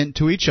commitment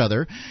to each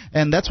other,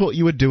 and that's what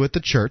you would do at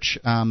the church.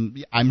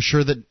 I'm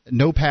sure that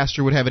no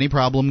pastor would have any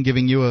problem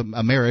giving you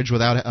a marriage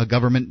without a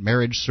government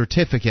marriage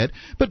certificate,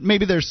 but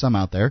maybe there's some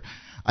out there.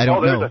 I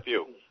don't know. There's a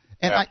few.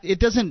 And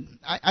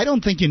I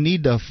don't think you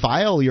need to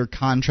file your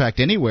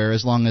contract anywhere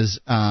as long as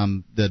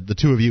the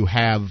two of you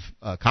have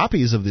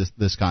copies of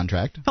this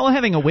contract. Well,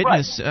 having a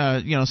witness,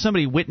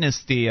 somebody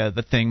witness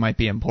the thing might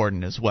be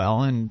important as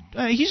well. And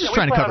he's just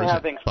trying to cover his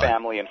having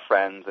family and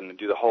friends and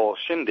do the whole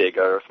shindig,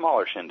 or a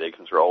smaller shindig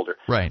since we're older.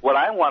 Right. What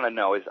I want to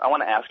know is, I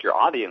want to ask your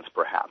audience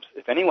perhaps,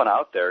 if anyone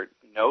out there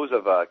knows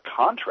of a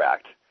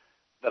contract,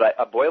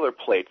 a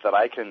boilerplate that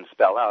I can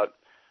spell out,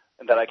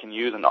 and that I can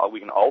use and we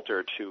can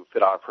alter to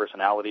fit our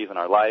personalities and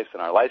our lives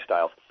and our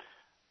lifestyles.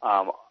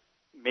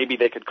 Maybe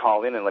they could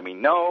call in and let me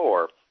know,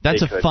 or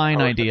that's a fine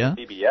idea.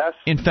 BBS.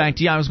 In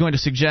fact, I was going to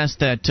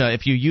suggest that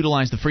if you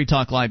utilize the Free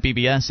Talk Live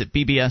BBS at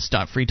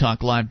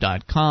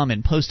bbs.freetalklive.com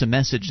and post a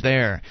message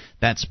there,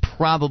 that's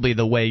probably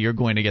the way you're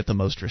going to get the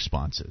most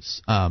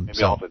responses.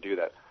 Maybe I'll also do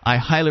that. I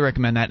highly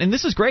recommend that. And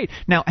this is great.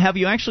 Now, have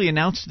you actually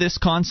announced this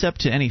concept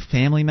to any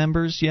family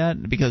members yet?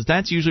 Because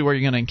that's usually where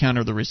you're going to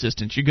encounter the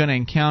resistance. You're going to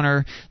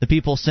encounter the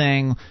people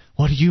saying,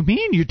 "What do you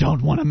mean you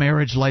don't want a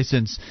marriage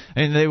license?"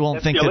 And they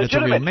won't think that it's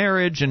a real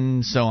marriage,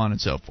 and so on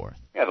and so forth.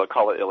 Yeah, they'll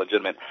call it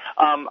illegitimate.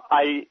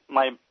 My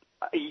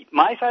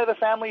side of the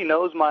family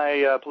knows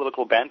my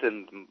political bent,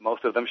 and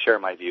most of them share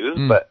my views.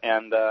 But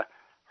her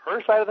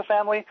side of the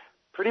family,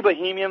 pretty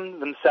bohemian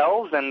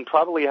themselves, and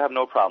probably have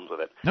no problems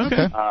with it.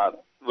 Okay.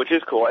 Which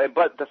is cool.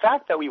 But the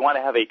fact that we want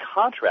to have a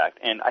contract,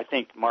 and I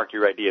think, Mark,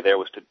 your idea there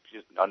was to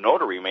just a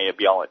notary may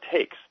be all it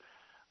takes,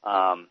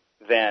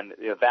 then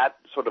that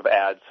sort of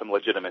adds some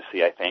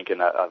legitimacy, I think,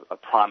 and a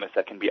promise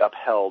that can be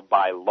upheld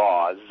by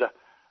laws,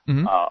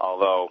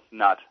 although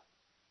not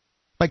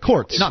by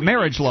courts. Not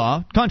marriage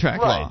law,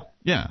 contract law.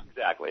 Yeah.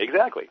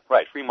 Exactly.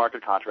 Right. Free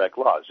market contract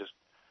laws, just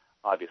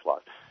obvious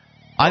laws.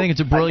 I think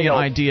it's a brilliant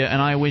idea, and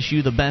I wish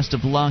you the best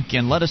of luck.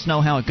 And let us know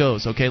how it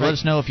goes, okay? Let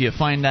us know if you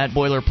find that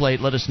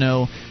boilerplate. Let us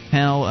know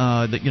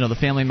how the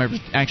family members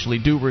actually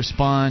do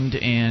respond,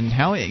 and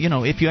how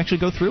if you actually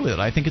go through with it.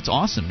 I think it's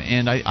awesome,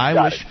 and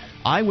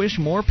I wish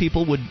more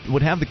people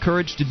would have the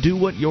courage to do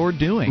what you're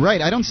doing. Right.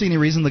 I don't see any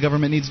reason the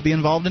government needs to be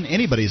involved in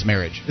anybody's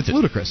marriage. It's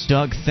ludicrous.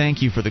 Doug,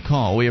 thank you for the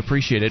call. We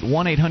appreciate it.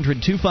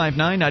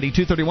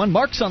 1-800-259-9231.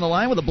 Mark's on the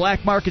line with a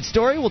black market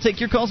story. We'll take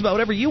your calls about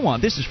whatever you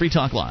want. This is Free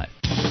Talk Live.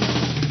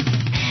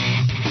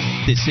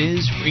 This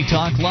is Free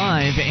Talk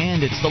Live,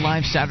 and it's the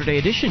live Saturday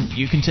edition.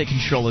 You can take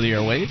control of the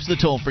airwaves. The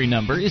toll-free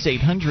number is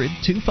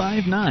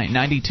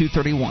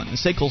 800-259-9231. The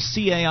SACL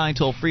CAI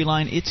toll-free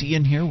line. It's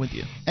Ian here with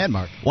you. And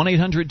Mark.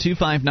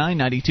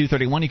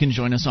 1-800-259-9231. You can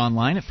join us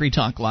online at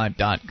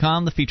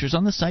freetalklive.com. The feature's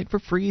on the site for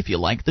free. If you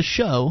like the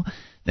show,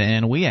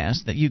 then we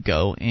ask that you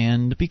go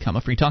and become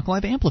a Free Talk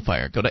Live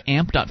amplifier. Go to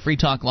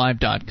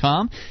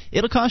amp.freetalklive.com.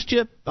 It'll cost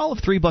you all of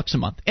 $3 a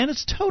month, and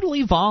it's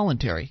totally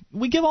voluntary.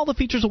 We give all the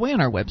features away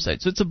on our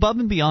website, so it's above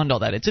and beyond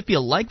all that. It's if you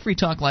like Free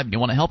Talk Live and you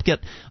want to help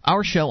get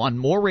our show on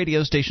more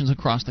radio stations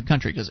across the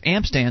country, because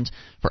AMP stands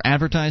for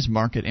Advertise,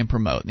 Market, and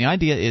Promote. And the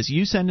idea is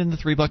you send in the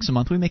 $3 a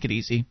month. We make it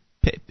easy.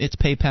 It's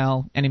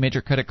PayPal, any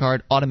major credit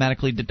card,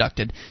 automatically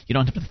deducted. You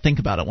don't have to think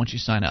about it once you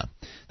sign up.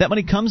 That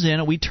money comes in,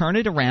 and we turn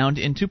it around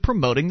into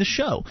promoting the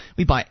show.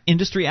 We buy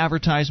industry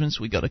advertisements.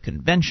 We go to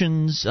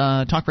conventions,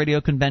 talk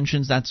radio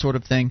conventions, that sort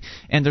of thing.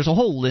 And there's a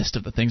whole list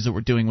of the things that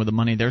we're doing with the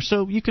money there.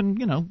 So you can,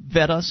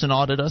 vet us and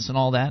audit us and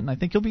all that. And I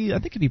think you'll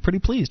be pretty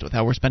pleased with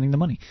how we're spending the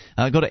money.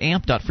 Go to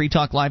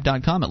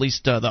amp.freetalklive.com. At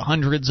least the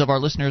hundreds of our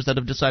listeners that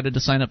have decided to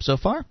sign up so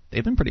far,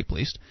 they've been pretty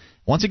pleased.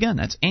 Once again,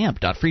 that's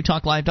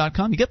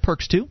amp.freetalklive.com. You get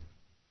perks too,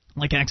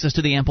 like access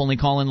to the AMP-only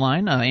call-in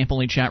line,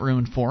 AMP-only chat room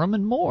and forum,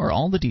 and more.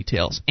 All the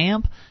details.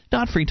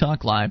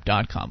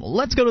 amp.freetalklive.com. Well,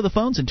 let's go to the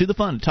phones and to the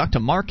phone to talk to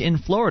Mark in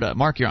Florida.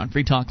 Mark, you're on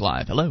Free Talk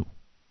Live. Hello.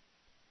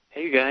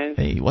 Hey, guys.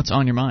 Hey, what's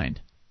on your mind?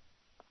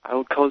 I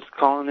was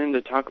calling in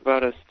to talk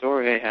about a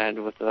story I had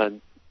with a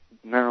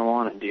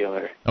marijuana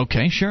dealer.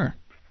 Okay, sure.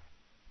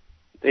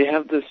 They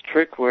have this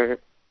trick where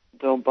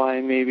they'll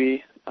buy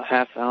maybe a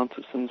half ounce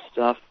of some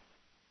stuff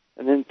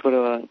and then put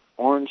an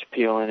orange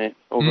peel in it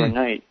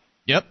overnight.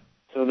 Yep.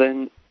 So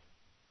then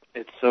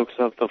it soaks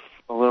up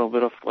a little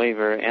bit of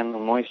flavor and the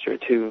moisture,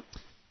 too. So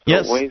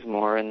yes. It weighs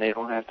more, and they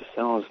don't have to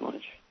sell as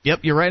much.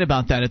 Yep, you're right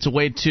about that. It's a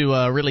way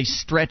to really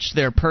stretch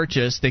their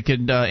purchase. They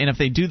could, and if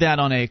they do that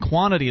on a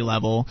quantity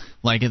level,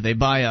 like if they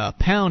buy a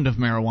pound of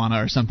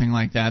marijuana or something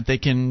like that, they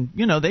can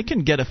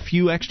get a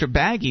few extra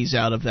baggies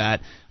out of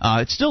that.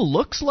 It still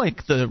looks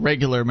like the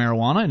regular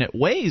marijuana, and it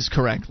weighs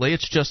correctly.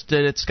 It's just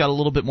that it's got a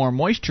little bit more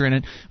moisture in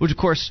it, which of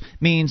course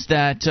means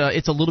that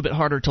it's a little bit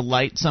harder to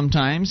light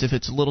sometimes. If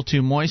it's a little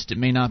too moist, it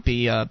may not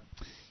be.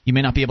 You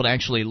may not be able to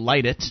actually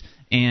light it.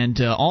 And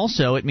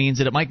also, it means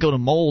that it might go to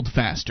mold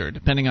faster,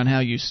 depending on how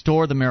you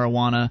store the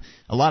marijuana.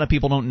 A lot of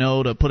people don't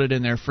know to put it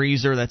in their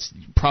freezer. That's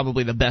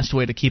probably the best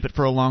way to keep it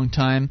for a long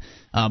time.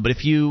 But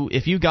if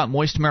you got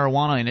moist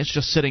marijuana and it's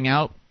just sitting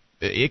out,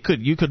 you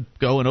could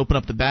go and open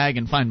up the bag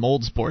and find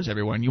mold spores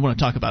everywhere. And you want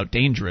to talk about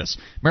dangerous.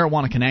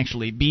 Marijuana can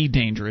actually be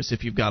dangerous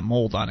if you've got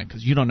mold on it,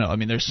 because you don't know. I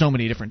mean, there's so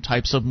many different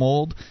types of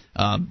mold.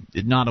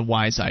 It's not a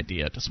wise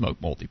idea to smoke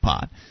moldy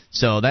pot.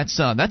 So that's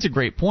a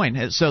great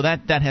point. So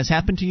that has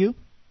happened to you?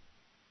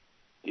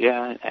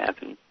 Yeah, it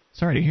happened.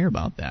 Sorry to hear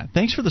about that.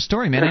 Thanks for the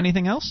story, man.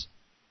 Anything else?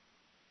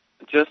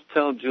 Just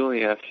tell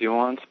Julia if she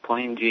wants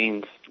plain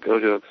jeans, go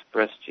to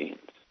Express Jeans.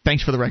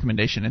 Thanks for the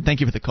recommendation, and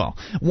thank you for the call.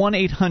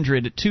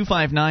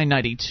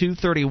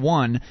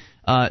 1-800-259-9231.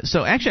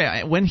 So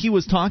actually, when he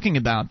was talking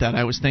about that,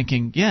 I was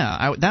thinking,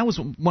 that was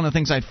one of the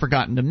things I'd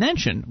forgotten to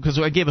mention, because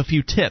I gave a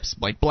few tips,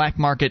 like black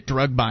market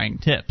drug buying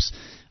tips.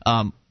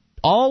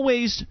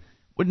 Always...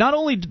 Not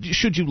only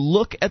should you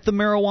look at the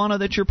marijuana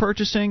that you're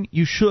purchasing,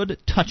 you should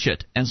touch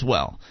it as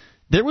well.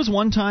 There was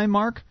one time,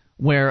 Mark,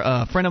 where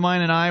a friend of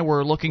mine and I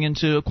were looking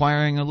into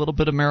acquiring a little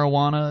bit of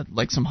marijuana,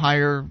 like some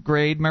higher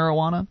grade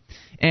marijuana.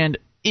 And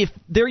if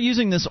they're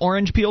using this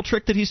orange peel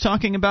trick that he's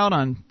talking about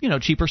on,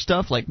 cheaper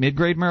stuff like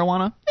mid-grade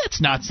marijuana,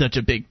 it's not such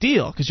a big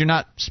deal because you're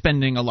not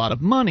spending a lot of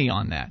money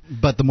on that.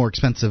 But the more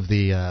expensive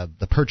the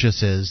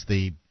purchase is,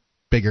 the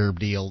bigger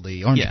deal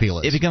the orange peel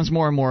is. It becomes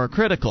more and more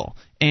critical.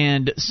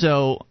 And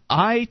so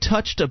I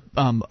touched a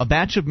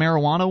batch of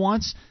marijuana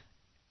once.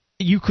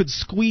 You could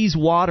squeeze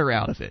water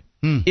out of it.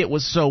 It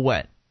was so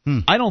wet.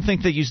 I don't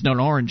think they used an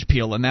orange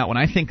peel in that one.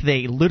 I think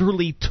they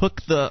literally took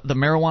the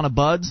marijuana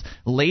buds,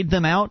 laid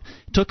them out,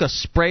 took a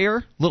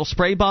little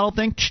spray bottle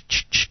thing,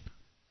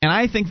 and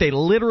I think they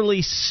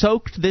literally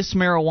soaked this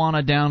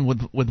marijuana down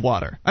with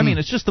water. I mean,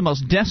 it's just the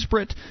most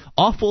desperate,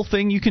 awful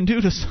thing you can do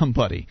to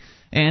somebody.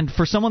 And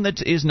for someone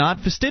that is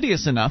not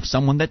fastidious enough,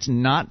 someone that's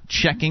not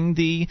checking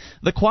the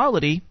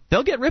quality,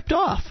 they'll get ripped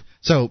off.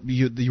 So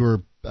you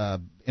were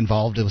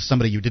involved with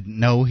somebody you didn't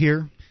know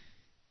here?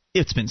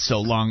 It's been so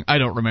long, I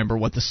don't remember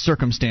what the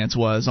circumstance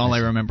was. All I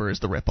remember is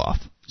the ripoff.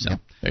 So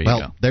there you go.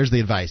 Well, there's the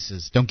advice: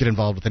 is don't get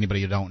involved with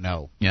anybody you don't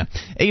know. Yeah.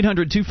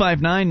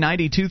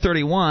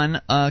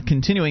 800-259-9231.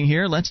 Continuing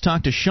here, let's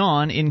talk to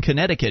Sean in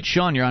Connecticut.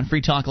 Sean, you're on Free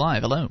Talk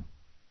Live. Hello.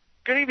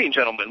 Good evening,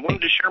 gentlemen.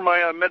 Wanted to share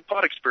my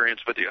MedPod experience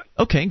with you.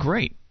 Okay,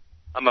 great.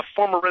 I'm a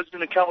former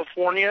resident of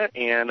California,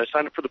 and I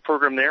signed up for the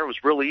program there. It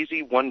was real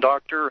easy. One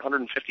doctor,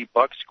 $150,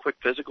 quick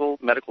physical,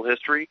 medical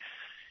history,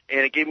 and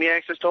it gave me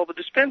access to all the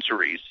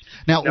dispensaries.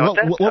 Now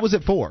what was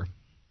it for?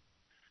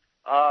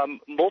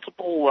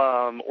 Multiple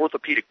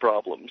orthopedic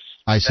problems.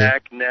 I see.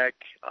 Back, neck,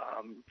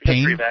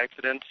 history of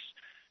accidents,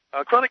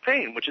 chronic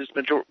pain, which is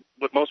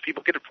what most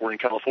people get it for in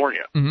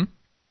California. Mm-hmm.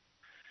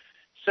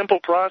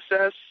 Simple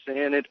process,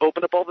 and it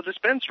opened up all the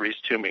dispensaries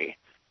to me.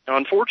 Now,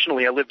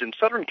 unfortunately, I lived in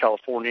Southern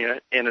California,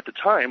 and at the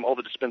time, all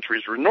the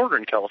dispensaries were in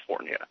Northern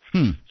California.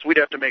 So we'd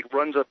have to make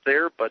runs up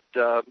there, but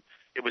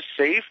it was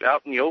safe,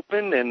 out in the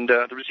open, and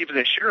there was even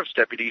a sheriff's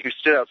deputy who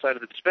stood outside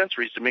of the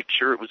dispensaries to make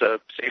sure it was a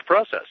safe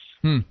process.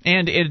 And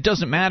it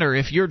doesn't matter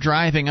if you're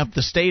driving up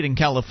the state in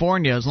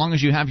California, as long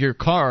as you have your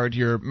card,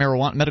 your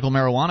medical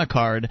marijuana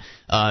card,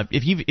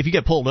 if you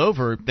get pulled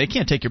over, they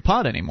can't take your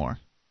pot anymore.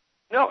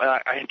 No,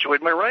 I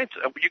enjoyed my rights.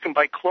 You can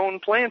buy clone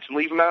plants and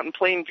leave them out in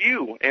plain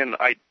view, and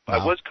I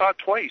was caught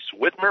twice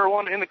with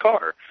marijuana in the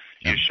car.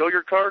 You show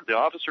your card, the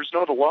officers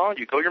know the law,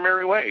 you go your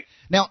merry way.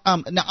 Now,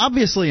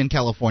 obviously in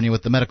California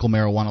with the medical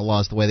marijuana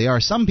laws the way they are,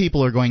 some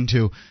people are going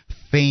to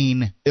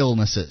feign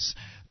illnesses.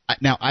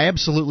 Now, I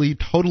absolutely,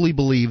 totally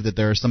believe that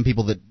there are some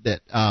people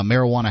that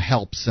marijuana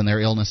helps in their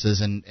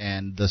illnesses,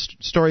 and the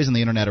stories on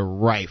the internet are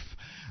rife.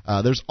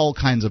 There's all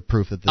kinds of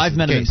proof that this is the case. I've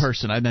met them in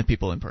person. I've met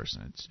people in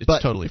person.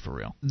 It's totally for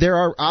real. There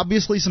are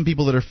obviously some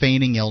people that are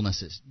feigning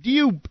illnesses. Do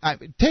you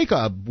take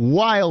a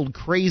wild,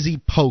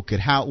 crazy poke at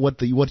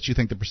what you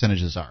think the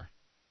percentages are?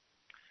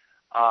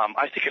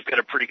 I think I've got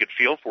a pretty good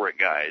feel for it,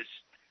 guys.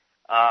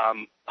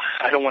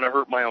 I don't want to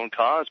hurt my own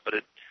cause, but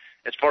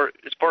as far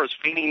as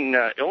feigning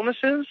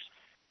illnesses,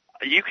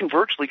 you can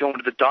virtually go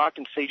into the doc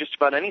and say just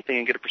about anything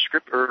and get a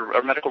prescription or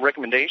a medical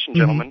recommendation,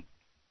 gentlemen,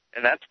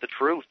 and that's the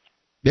truth.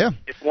 Yeah.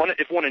 If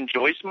one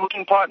enjoys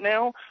smoking pot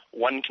now,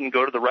 one can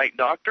go to the right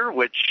doctor,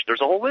 which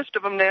there's a whole list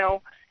of them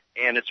now,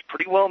 and it's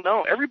pretty well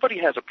known. Everybody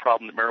has a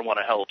problem that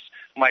marijuana helps.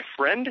 My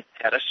friend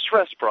had a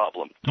stress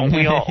problem. Don't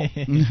we all?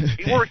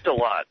 He worked a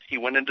lot. He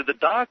went into the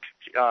doc.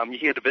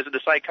 He had to visit a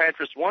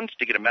psychiatrist once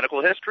to get a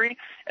medical history,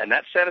 and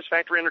that's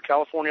satisfactory under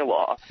California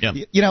law. Yep.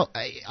 You know,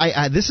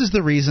 I this is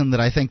the reason that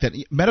I think that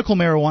medical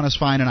marijuana is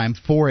fine, and I'm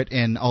for it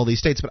in all these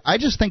states, but I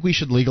just think we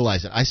should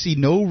legalize it. I see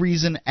no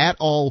reason at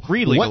all.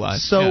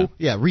 Re-legalize.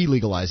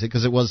 Re-legalize it,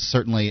 because it was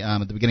certainly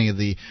at the beginning of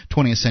the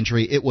 20th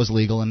century, it was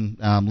legal and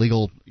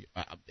legal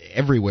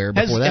everywhere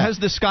before that. Has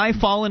the sky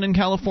fallen in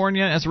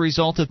California as a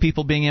result of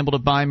people being able to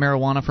buy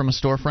marijuana from a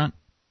storefront?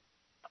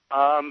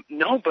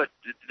 No, but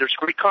there's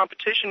great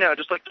competition now,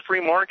 just like the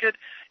free market.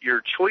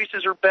 Your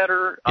choices are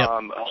better. Yep.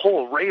 A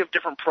whole array of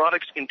different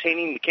products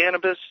containing the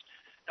cannabis.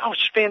 Oh, it's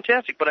just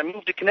fantastic. But I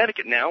moved to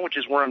Connecticut now, which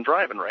is where I'm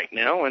driving right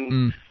now,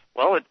 and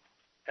well, it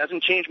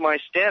hasn't changed my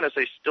status.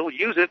 I still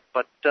use it,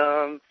 but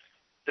the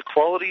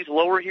quality's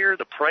lower here,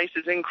 the price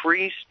is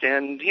increased,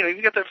 and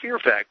you got that fear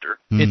factor.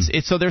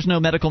 So there's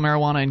no medical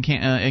marijuana in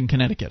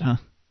Connecticut, huh?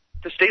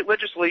 The state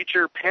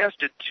legislature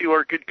passed it to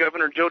our good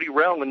Governor Jody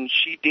Rell, and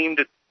she deemed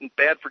it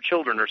bad for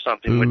children or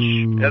something, which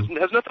has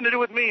nothing to do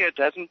with me. It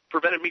hasn't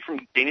prevented me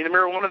from gaining the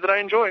marijuana that I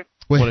enjoy.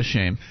 What a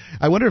shame.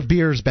 I wonder if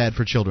beer is bad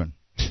for children.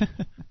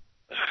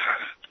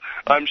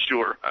 I'm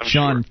sure.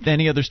 Sean,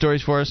 any other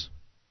stories for us?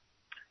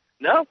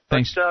 No,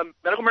 thanks. But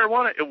medical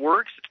marijuana, it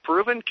works. It's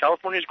proven.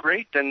 California's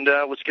great, and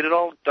let's get it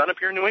all done up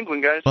here in New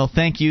England, guys. Well,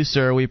 thank you,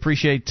 sir. We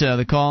appreciate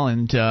the call,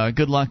 and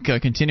good luck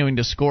continuing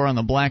to score on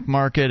the black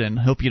market, and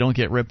hope you don't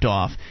get ripped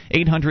off.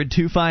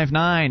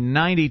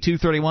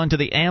 800-259-9231 to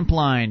the AMP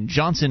line.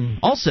 Johnson,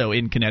 also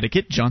in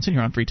Connecticut. Johnson,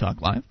 you're on Free Talk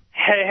Live.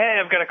 Hey,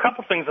 I've got a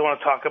couple things I want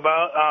to talk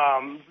about.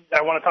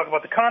 I want to talk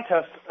about the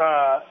contest,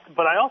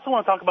 but I also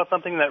want to talk about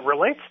something that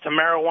relates to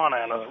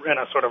marijuana in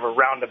a sort of a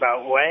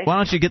roundabout way. Why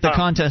don't you get the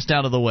contest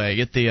out of the way,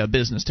 get the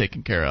business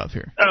taken care of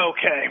here.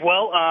 Okay,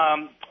 well,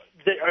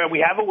 we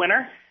have a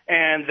winner,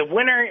 and the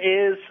winner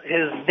his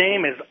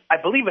name is, I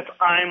believe it's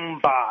I'm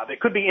Bob.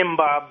 It could be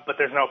Bob, but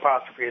there's no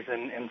apostrophes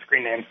in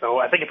screen name, so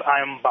I think it's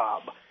I'm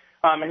Bob.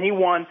 And he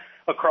won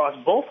across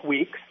both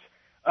weeks.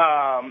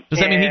 Does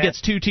that mean he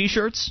gets 2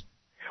 T-shirts?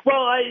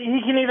 Well,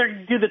 he can either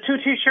do the 2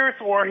 T-shirts,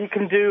 or he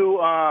can do.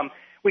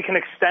 We can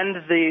extend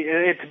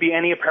it to be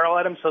any apparel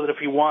item, so that if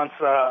he wants,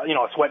 a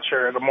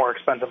sweatshirt, a more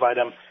expensive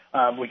item,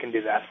 we can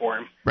do that for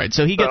him. Right.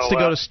 So he gets to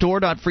go to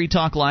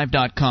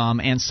store.freetalklive.com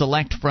and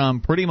select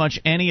from pretty much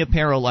any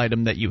apparel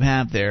item that you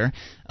have there.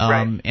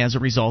 As a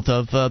result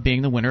of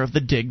being the winner of the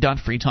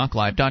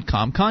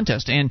dig.freetalklive.com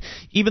contest. And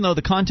even though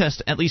the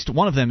contest, at least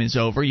one of them is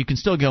over, you can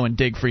still go and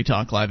dig Free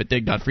Talk Live at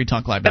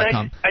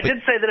dig.freetalklive.com. I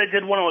did say that I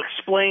did want to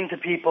explain to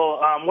people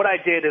what I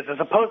did is, as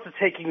opposed to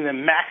taking the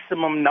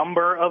maximum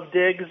number of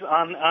digs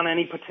on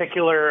any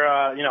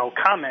particular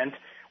comment,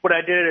 what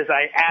I did is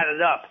I added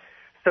up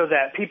so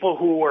that people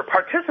who were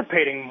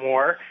participating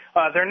more,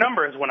 their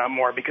numbers went up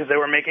more because they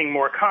were making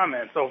more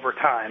comments over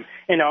time.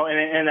 And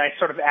I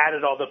sort of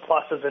added all the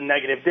pluses and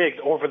negative digs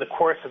over the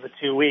course of the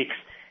 2 weeks.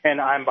 And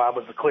I'm Bob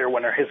was the clear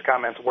winner. His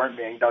comments weren't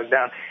being dug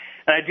down.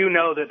 And I do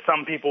know that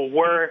some people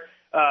were,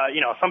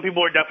 some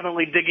people were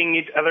definitely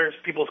digging other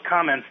people's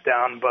comments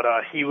down. But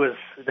he was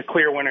the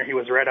clear winner. He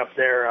was right up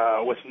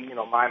there with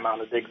my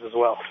amount of digs as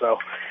well. So.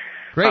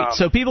 Great.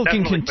 So people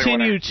can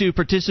continue to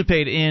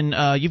participate in,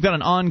 you've got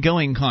an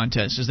ongoing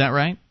contest, is that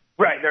right?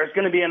 Right. There's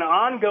going to be an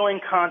ongoing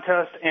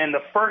contest, and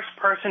the first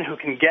person who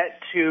can get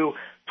to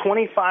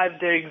 25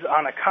 digs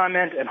on a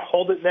comment and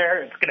hold it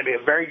there, it's going to be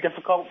a very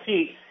difficult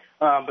feat,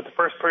 but the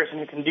first person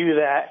who can do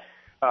that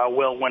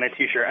will win a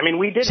T-shirt. I mean,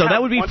 we did. So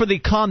that would be for the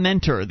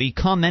commenter. The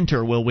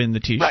commenter will win the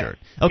T-shirt.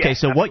 Right. Okay,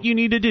 so what you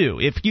need to do,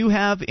 if you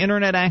have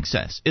Internet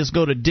access, is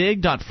go to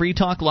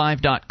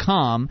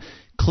dig.freetalklive.com,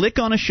 click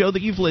on a show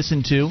that you've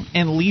listened to,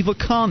 and leave a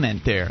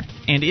comment there.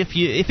 And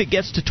if it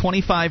gets to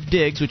 25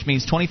 digs, which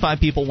means 25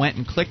 people went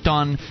and clicked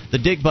on the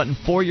dig button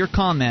for your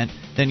comment,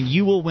 then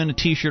you will win a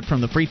T-shirt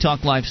from the Free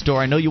Talk Live store.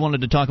 I know you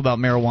wanted to talk about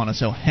marijuana,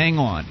 so hang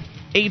on.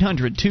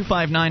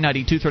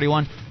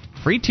 800-259-9231.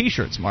 Free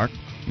T-shirts, Mark.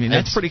 I mean,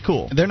 that's pretty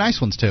cool. They're nice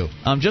ones, too.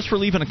 Just for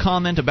leaving a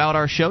comment about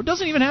our show.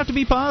 Doesn't even have to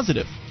be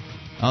positive,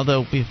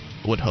 although we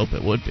would hope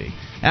it would be.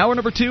 Hour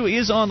number 2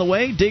 is on the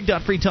way.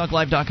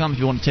 Dig.freetalklive.com if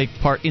you want to take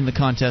part in the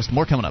contest.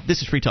 More coming up.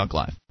 This is Free Talk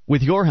Live.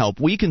 With your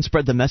help, we can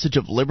spread the message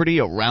of liberty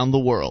around the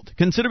world.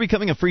 Consider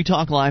becoming a Free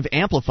Talk Live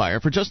amplifier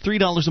for just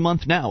 $3 a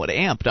month now at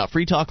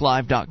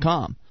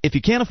amp.freetalklive.com. If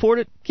you can't afford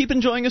it, keep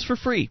enjoying us for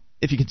free.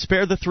 If you can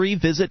spare the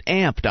 $3, visit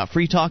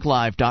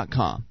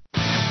amp.freetalklive.com.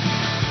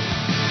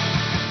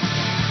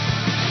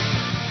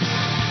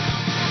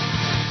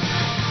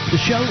 The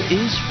show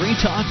is Free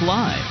Talk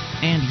Live,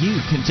 and you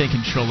can take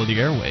control of the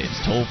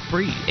airwaves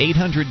toll-free.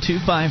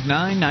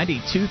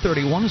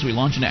 800-259-9231 as we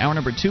launch into hour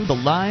number 2, the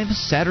live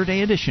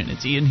Saturday edition.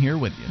 It's Ian here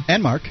with you.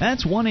 And Mark.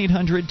 That's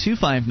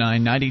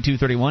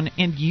 1-800-259-9231,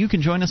 and you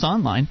can join us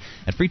online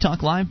at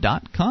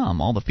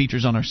freetalklive.com. All the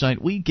features on our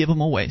site, we give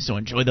them away, so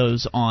enjoy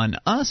those on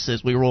us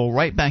as we roll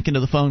right back into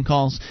the phone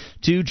calls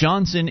to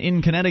Johnson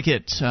in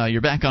Connecticut.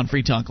 You're back on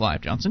Free Talk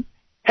Live, Johnson.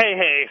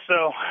 Hey.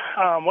 So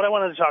what I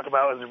wanted to talk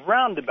about is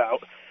roundabout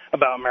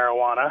about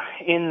marijuana,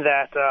 in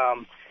that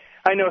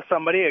I know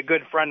somebody, a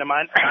good friend of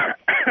mine,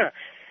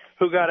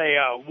 who got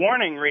a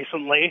warning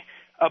recently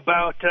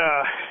about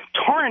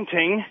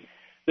torrenting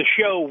the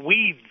show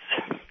Weeds.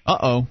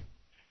 Uh-oh.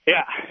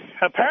 Yeah.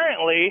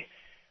 Apparently,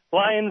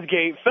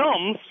 Lionsgate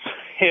Films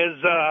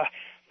is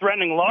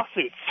threatening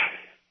lawsuits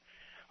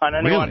on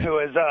anyone who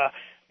is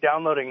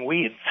downloading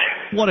Weeds.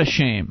 What a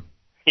shame.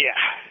 Yeah.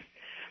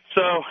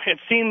 So it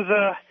seems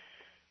a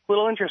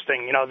little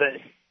interesting, you know, that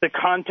the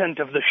content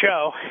of the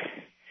show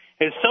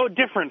is so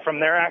different from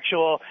their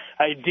actual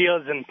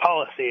ideas and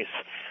policies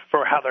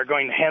for how they're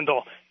going to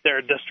handle their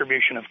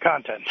distribution of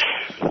content.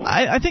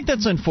 I think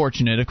that's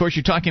unfortunate. Of course,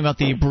 you're talking about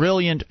the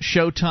brilliant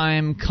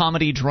Showtime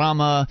comedy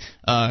drama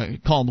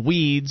called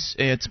Weeds.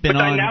 It's been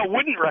on. I now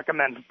wouldn't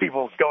recommend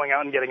people going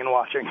out and getting and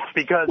watching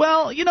because.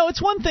 Well, you know,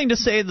 it's one thing to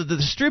say that the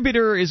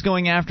distributor is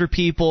going after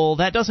people.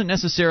 That doesn't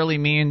necessarily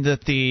mean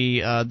that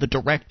the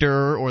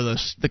director or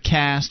the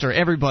cast or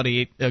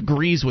everybody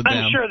agrees with them.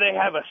 I'm sure they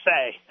have a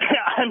say.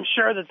 I'm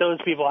sure that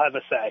those people have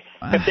a say.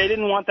 If they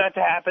didn't want that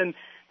to happen,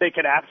 they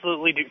could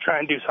absolutely try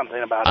and do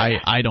something about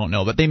it. I don't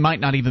know, but they might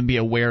not even be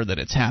aware that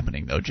it's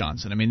happening, though,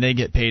 Johnson. I mean, they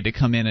get paid to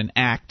come in and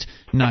act,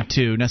 not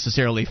to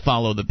necessarily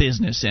follow the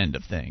business end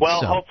of things.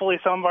 Well,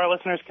 hopefully some of our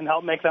listeners can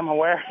help make them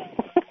aware.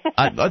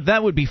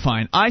 That would be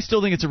fine. I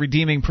still think it's a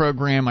redeeming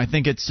program. I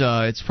think it's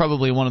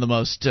probably one of the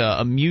most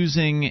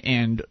amusing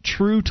and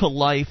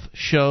true-to-life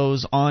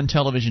shows on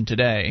television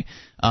today.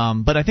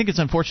 But I think it's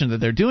unfortunate that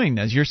they're doing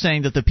this. You're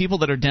saying that the people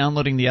that are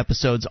downloading the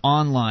episodes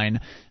online,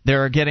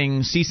 they're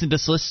getting cease and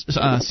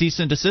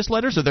desist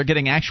letters, or they're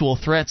getting actual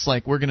threats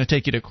like, we're going to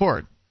take you to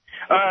court?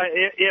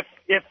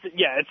 It's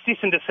cease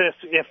and desist.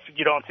 If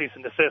you don't cease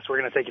and desist, we're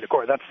going to take you to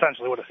court. That's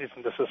essentially what a cease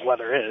and desist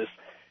letter is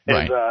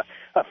right. A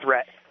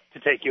threat to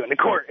take you into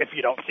court if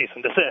you don't cease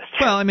and desist.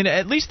 Well, I mean,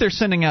 at least they're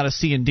sending out a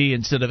C&D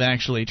instead of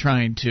actually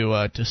trying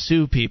to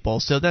sue people.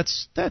 So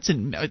it's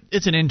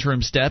an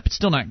interim step. It's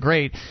still not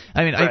great.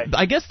 I mean, right.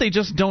 I guess they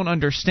just don't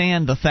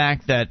understand the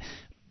fact that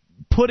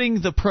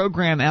putting the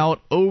program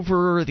out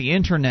over the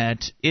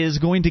internet is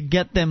going to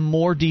get them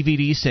more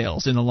DVD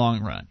sales in the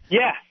long run.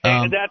 Yeah,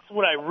 and that's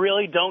what I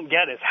really don't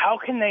get is how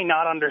can they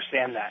not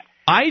understand that?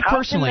 I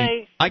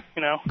personally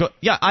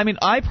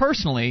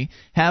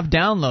have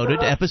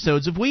downloaded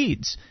episodes of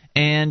Weeds,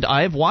 and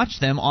I've watched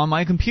them on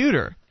my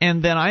computer.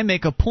 And then I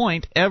make a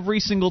point every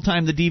single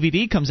time the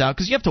DVD comes out,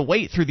 because you have to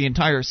wait through the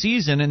entire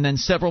season and then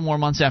several more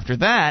months after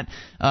that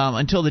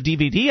until the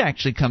DVD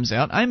actually comes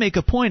out. I make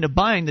a point of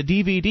buying the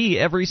DVD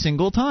every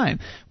single time.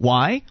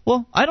 Why?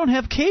 Well, I don't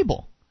have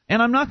cable,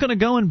 and I'm not going to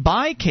go and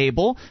buy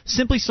cable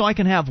simply so I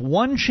can have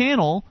one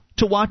channel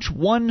to watch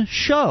one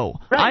show.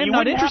 Right, I'm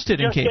not interested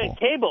in cable. Get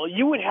cable.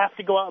 You would have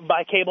to go out and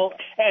buy cable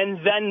and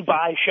then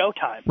buy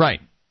Showtime.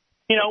 Right.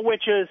 You know,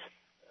 which is,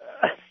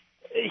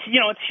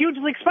 it's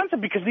hugely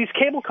expensive because these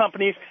cable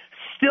companies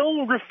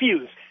still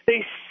refuse.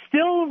 They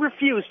still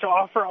refuse to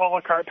offer a la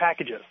carte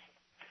packages.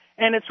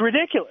 And it's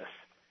ridiculous.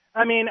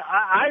 I mean,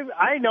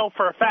 I know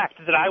for a fact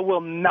that I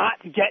will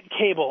not get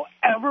cable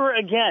ever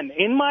again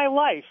in my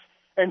life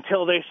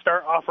until they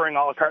start offering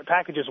a la carte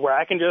packages where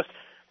I can just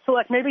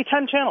select maybe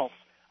 10 channels.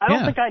 I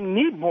don't think I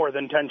need more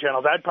than 10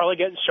 channels. I'd probably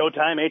get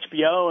Showtime,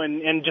 HBO,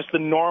 and just the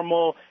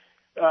normal,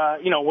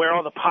 where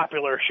all the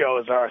popular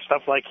shows are,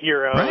 stuff like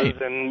Heroes,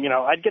 right. And,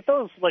 I'd get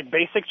those, like,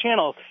 basic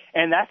channels,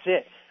 and that's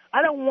it.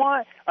 I don't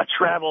want a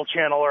travel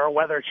channel or a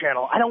weather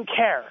channel. I don't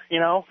care,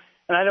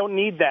 and I don't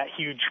need that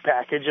huge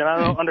package, and I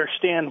don't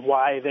understand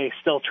why they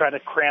still try to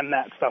cram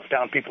that stuff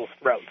down people's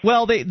throats.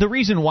 Well, the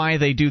reason why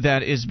they do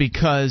that is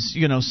because,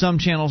 some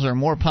channels are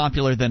more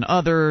popular than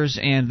others,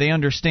 and they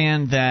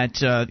understand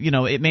that,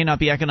 it may not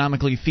be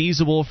economically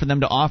feasible for them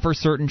to offer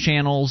certain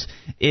channels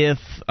if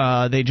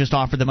they just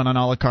offer them on an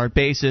a la carte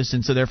basis,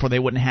 and so therefore they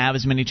wouldn't have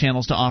as many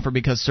channels to offer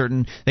because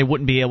they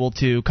wouldn't be able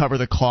to cover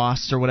the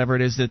costs or whatever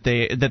it is that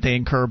they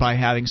incur by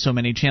having so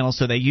many channels,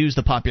 so they use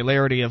the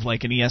popularity of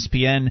like an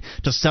ESPN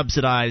to subsidize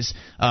subsidize,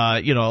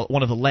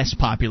 one of the less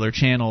popular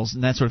channels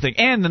and that sort of thing.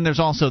 And then there's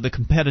also the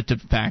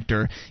competitive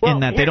factor in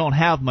that they don't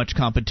have much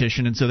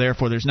competition, and so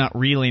therefore there's not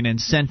really an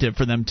incentive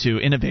for them to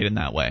innovate in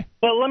that way.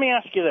 Well, let me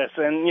ask you this,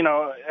 and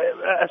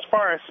as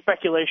far as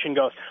speculation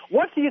goes,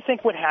 what do you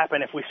think would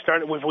happen if we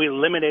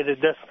eliminated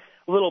this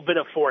little bit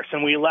of force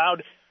and we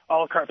allowed a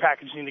la carte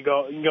packaging to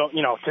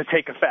to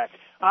take effect?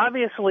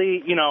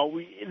 Obviously,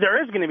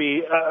 there is going to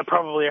be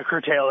probably a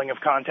curtailing of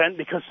content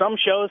because some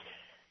shows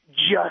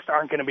just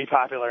aren't going to be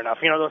popular enough.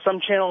 Some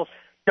channels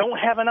don't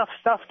have enough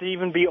stuff to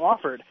even be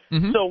offered.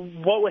 Mm-hmm. So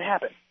what would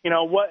happen?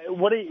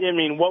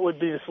 What would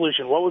be the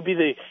solution? What would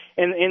be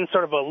in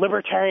sort of a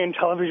libertarian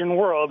television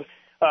world?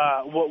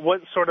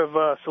 What sort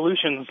of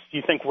solutions do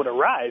you think would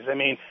arise?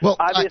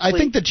 I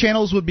think the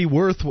channels would be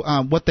worth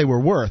what they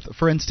were worth.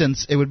 For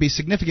instance, it would be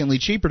significantly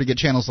cheaper to get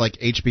channels like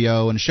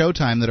HBO and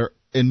Showtime that are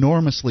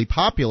enormously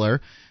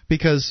popular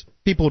because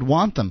people would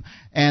want them.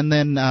 And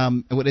then,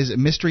 what is it,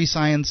 Mystery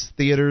Science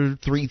Theater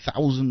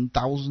 3000?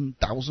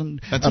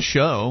 That's a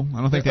show.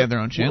 I don't think they have their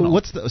own channel.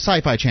 What's the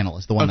Sci-Fi Channel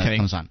is the one that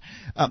comes on.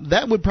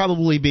 That would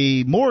probably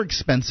be more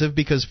expensive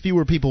because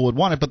fewer people would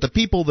want it, but the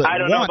people that I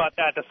don't know about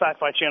that. The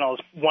Sci-Fi Channel is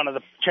one of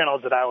the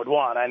channels that I would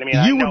want.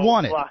 You would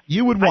want it.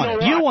 You would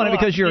want it. You want it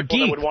because you're a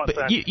geek.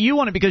 You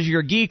want it because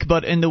you're a geek,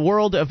 but in the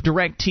world of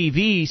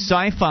DirecTV,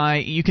 Sci-Fi,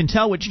 you can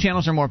tell which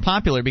channels are more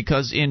popular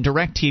because in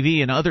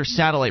DirecTV and other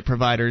satellite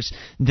providers,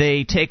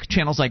 they take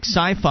channels like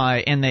Sci-Fi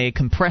and they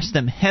compress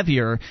them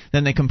heavier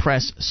than they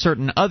compress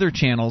certain other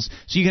channels,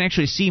 so you can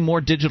actually see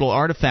more digital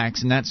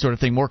artifacts and that sort of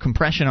thing, more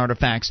compression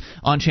artifacts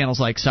on channels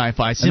like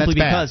Sci-Fi, simply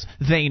because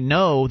they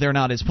know they're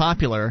not as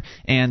popular,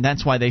 and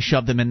that's why they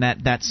shove them in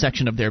that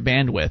section of their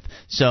bandwidth.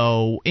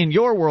 So in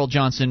your world,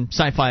 Johnson,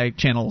 Sci-Fi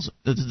channels,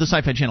 the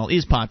Sci-Fi Channel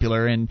is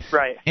popular, and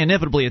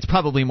inevitably it's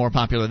probably more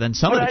popular than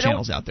some of the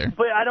channels out there.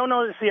 But I don't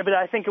know. But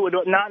I think it would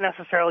not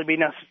necessarily be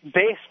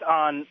based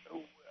on.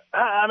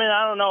 I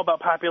don't know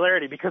about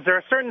popularity because there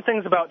are certain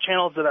things about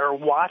channels that are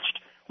watched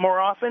more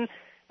often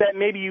that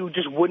maybe you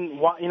just wouldn't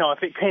watch.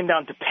 If it came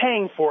down to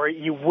paying for it,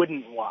 you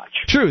wouldn't watch.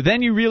 True.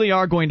 Then you really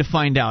are going to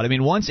find out.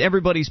 Once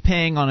everybody's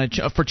paying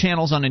for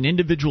channels on an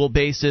individual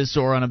basis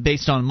or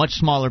based on much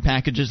smaller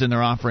packages than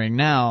they're offering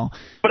now.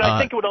 But I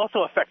think it would also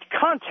affect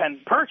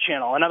content per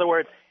channel. In other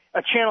words,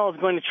 a channel is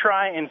going to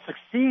try and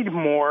succeed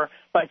more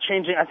by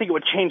changing. I think it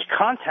would change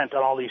content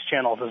on all these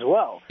channels as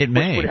well. It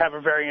may. Which would have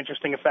a very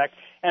interesting effect.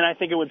 And I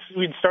think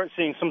we'd start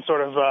seeing some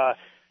sort of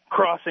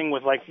crossing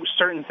with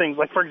certain things,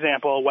 like for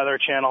example, a weather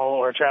channel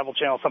or a travel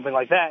channel, something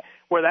like that,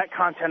 where that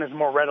content is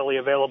more readily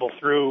available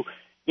through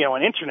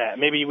an internet.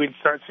 Maybe we'd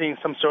start seeing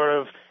some sort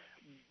of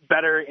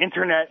better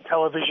internet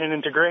television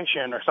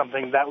integration or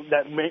something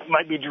that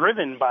might be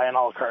driven by an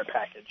a la carte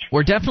package.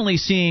 We're definitely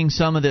seeing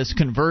some of this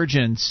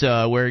convergence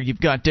where you've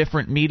got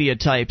different media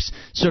types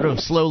sort of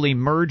slowly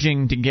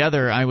merging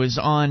together. I was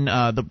on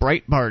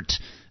Breitbart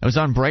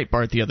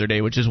the other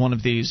day, which is one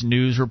of these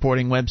news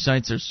reporting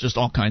websites. There's just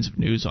all kinds of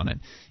news on it.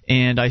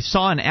 And I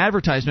saw an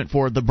advertisement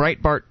for the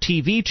Breitbart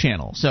TV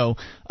channel. So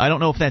I don't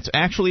know if that's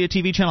actually a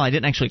TV channel. I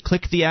didn't actually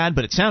click the ad,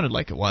 but it sounded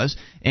like it was.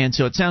 And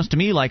so it sounds to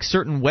me like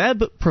certain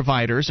web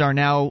providers are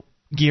now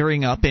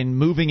gearing up and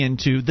moving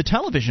into the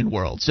television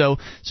world. So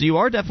you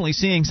are definitely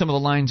seeing some of the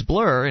lines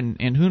blur,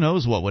 and who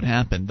knows what would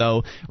happen.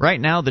 Though right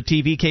now the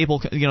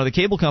the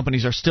cable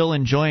companies are still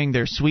enjoying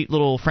their sweet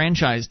little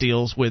franchise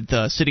deals with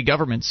city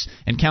governments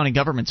and county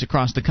governments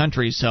across the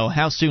country. So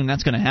how soon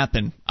that's going to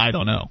happen, I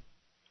don't know.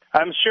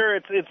 I'm sure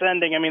it's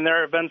ending.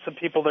 There have been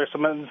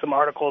some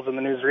articles in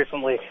the news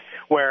recently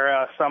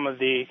where some of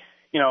the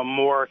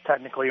more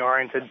technically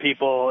oriented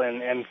people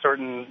and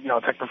certain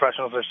tech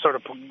professionals are sort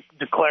of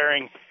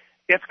declaring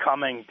it's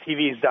coming.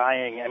 TV's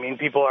dying.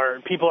 People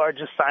are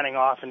just signing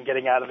off and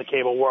getting out of the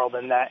cable world,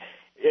 and that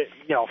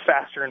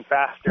faster and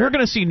faster. We're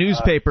going to see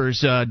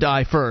newspapers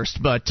die first,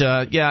 but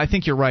I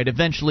think you're right.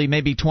 Eventually,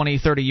 maybe 20,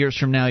 30 years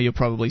from now, you'll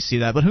probably see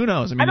that. But who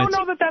knows? I don't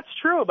know that that's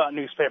true about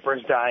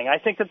newspapers dying. I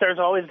think that there's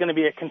always going to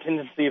be a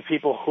contingency of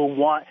people who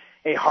want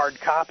a hard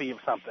copy of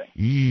something.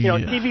 Yeah.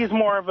 TV is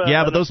more of a...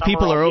 Yeah, but those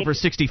people are over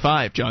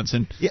 65,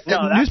 Johnson. Yeah,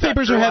 no,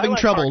 newspapers are having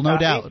trouble, no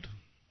doubt.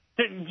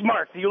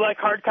 Mark, do you like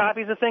hard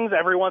copies of things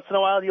every once in a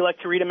while? Do you like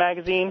to read a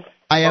magazine?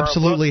 I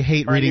absolutely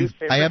hate reading.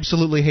 I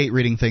absolutely hate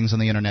reading things on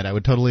the internet. I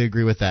would totally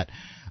agree with that.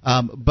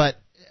 But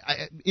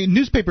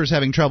newspapers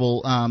having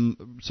trouble,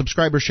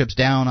 subscribership's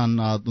down on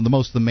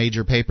most of the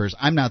major papers.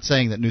 I'm not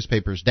saying that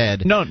newspapers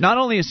dead. No, not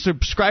only is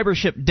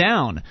subscribership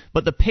down,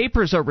 but the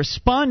papers are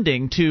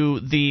responding to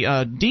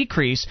the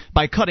decrease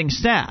by cutting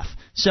staff.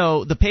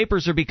 So the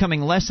papers are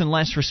becoming less and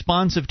less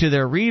responsive to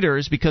their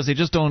readers because they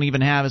just don't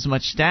even have as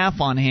much staff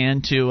on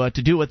hand to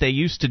do what they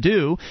used to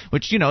do.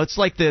 Which it's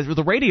like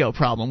the radio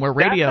problem where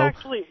radio. That's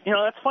actually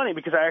that's funny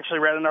because I actually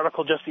read an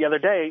article just the other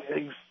day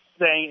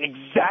saying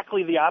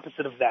exactly the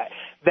opposite of that.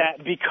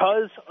 That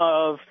because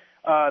of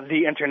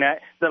the internet,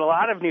 that a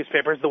lot of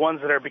newspapers, the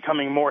ones that are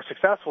becoming more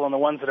successful and the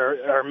ones that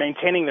are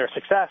maintaining their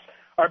success,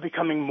 are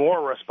becoming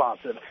more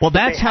responsive. Well,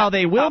 that's how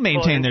they will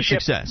maintain their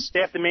success. They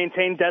have to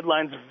maintain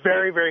deadlines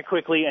very, very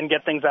quickly and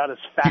get things out as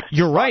fast.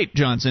 You're right,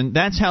 Johnson.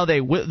 That's how they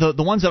the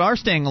ones that are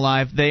staying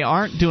alive, they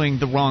aren't doing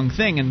the wrong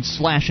thing and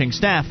slashing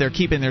staff. They're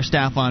keeping their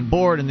staff on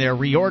board, and they're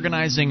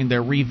reorganizing and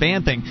they're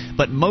revamping.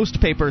 But most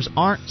papers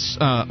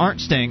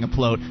aren't staying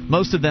afloat.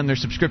 Most of them, their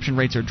subscription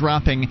rates are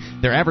dropping,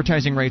 their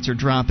advertising rates are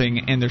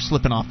dropping, and they're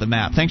slipping off the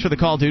map. Thanks for the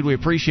call, dude. We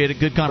appreciate it.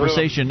 Good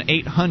conversation.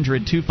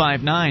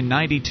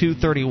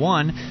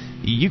 800-259-9231.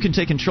 You can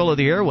take control of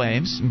the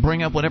airwaves and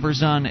bring up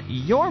whatever's on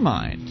your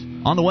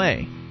mind. On the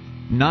way,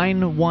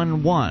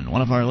 911.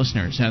 One of our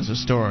listeners has a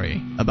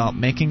story about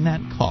making that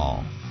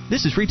call.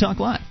 This is Free Talk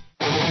Live.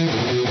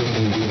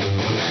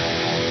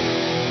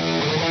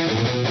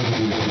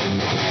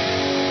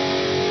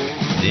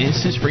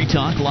 This is Free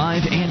Talk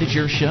Live, and it's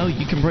your show.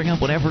 You can bring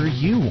up whatever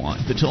you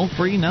want. The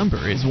toll-free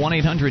number is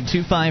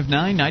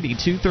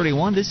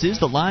 1-800-259-9231. This is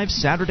the live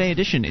Saturday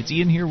edition. It's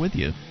Ian here with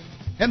you.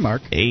 And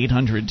Mark.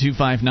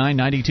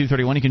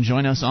 800-259-9231. You can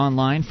join us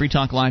online.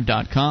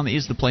 freetalklive.com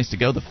is the place to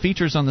go. The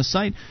features on the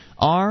site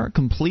are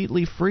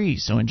completely free,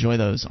 so enjoy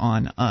those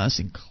on us,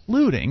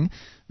 including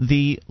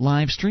the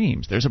live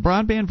streams. There's a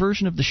broadband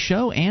version of the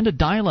show and a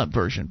dial-up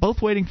version, both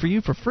waiting for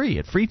you for free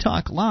at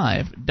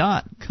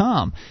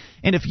freetalklive.com.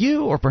 And if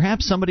you, or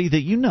perhaps somebody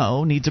that you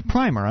know, needs a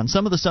primer on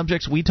some of the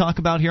subjects we talk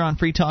about here on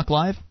Free Talk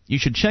Live, you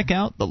should check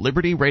out the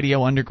Liberty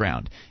Radio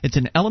Underground. It's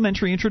an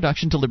elementary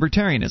introduction to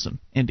libertarianism,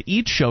 and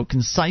each show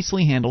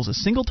concisely handles a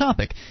single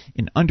topic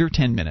in under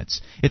 10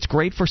 minutes. It's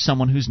great for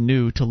someone who's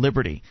new to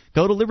liberty.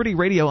 Go to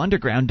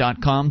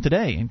libertyradiounderground.com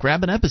today and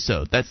grab an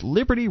episode. That's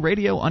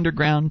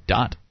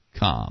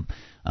libertyradiounderground.com.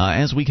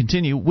 As we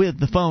continue with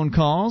the phone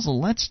calls,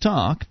 let's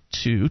talk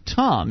to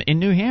Tom in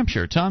New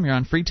Hampshire. Tom, you're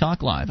on Free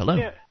Talk Live. Hello.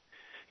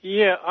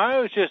 Yeah, I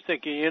was just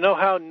thinking, you know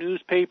how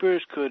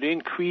newspapers could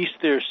increase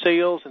their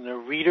sales and their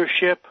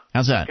readership?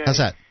 How's that? Okay. How's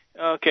that?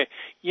 Okay.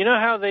 You know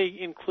how they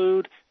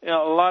include, a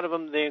lot of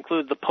them, they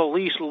include the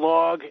police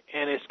log,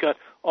 and it's got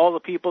all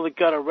the people that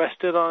got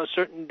arrested on a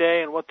certain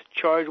day and what the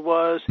charge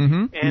was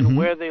and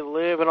where they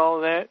live and all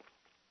of that?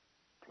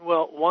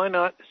 Well, why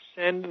not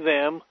send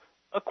them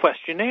a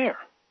questionnaire?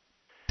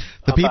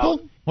 The people?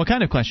 What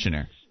kind of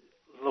questionnaire?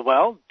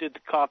 Well, did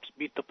the cops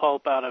beat the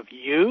pulp out of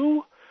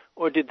you?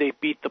 Or did they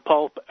beat the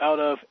pulp out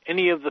of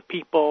any of the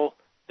people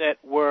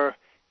that were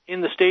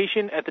in the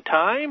station at the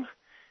time?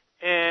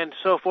 And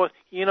so forth.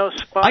 You know,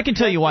 I can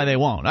tell you why they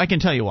won't. I can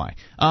tell you why.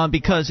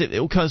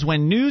 Because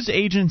when news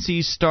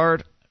agencies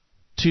start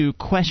to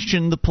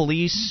question the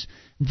police,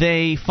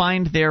 they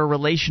find their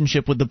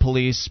relationship with the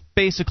police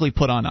basically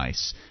put on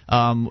ice.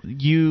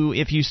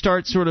 If you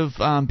start sort of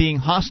being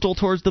hostile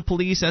towards the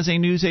police as a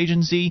news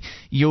agency,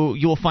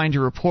 you'll find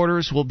your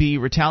reporters will be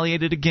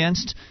retaliated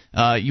against.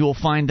 You will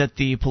find that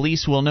the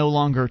police will no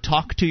longer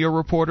talk to your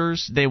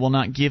reporters. They will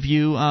not give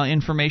you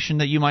information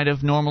that you might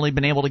have normally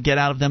been able to get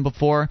out of them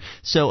before.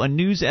 So a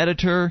news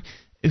editor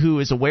who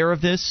is aware of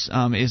this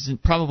is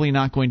probably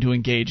not going to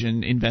engage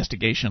in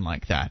investigation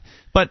like that.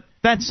 But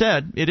that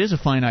said, it is a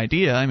fine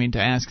idea. I mean,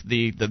 to ask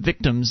the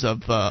victims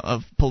of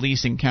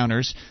police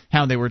encounters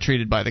how they were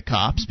treated by the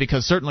cops,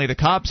 because certainly the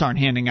cops aren't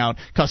handing out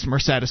customer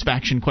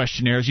satisfaction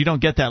questionnaires. You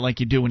don't get that like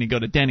you do when you go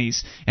to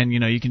Denny's, and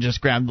you can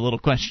just grab the little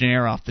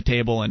questionnaire off the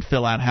table and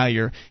fill out how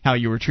you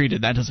were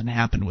treated. That doesn't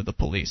happen with the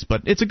police.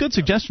 But it's a good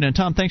suggestion, and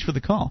Tom, thanks for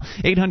the call.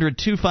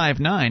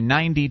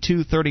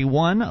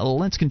 800-259-9231.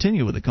 Let's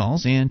continue with the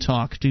calls and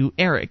talk to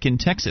Eric in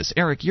Texas.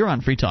 Eric, you're on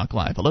Free Talk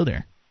Live. Hello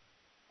there.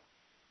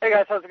 Hey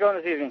guys, how's it going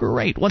this evening?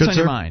 Great. What's on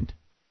your mind?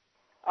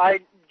 I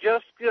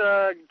just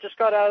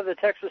got out of the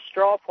Texas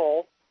straw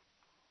poll.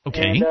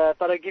 Okay. And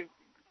thought I'd give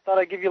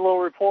you a little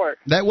report.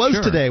 That was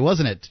today,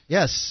 wasn't it?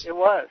 Yes. It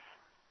was.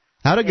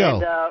 How'd it go?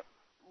 And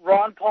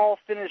Ron Paul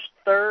finished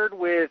third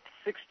with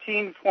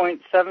 16.7%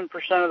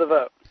 of the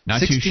vote.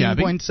 Not too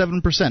shabby.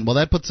 16.7%. Well,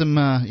 that puts him,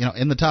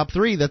 in the top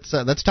three.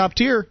 That's top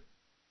tier.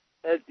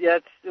 Yeah,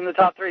 it's in the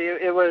top three.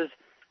 It was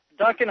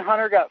Duncan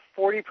Hunter got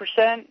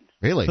 40%.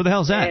 Really? Who the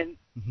hell's that? And,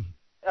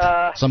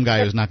 some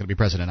guy who's not going to be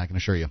president, I can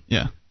assure you.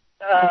 Yeah.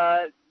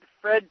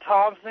 Fred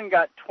Thompson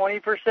got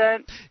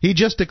 20%. He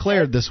just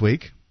declared this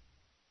week.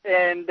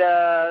 And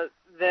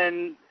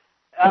then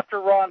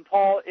after Ron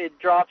Paul, it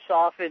drops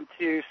off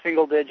into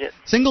single digits.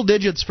 Single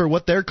digits for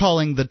what they're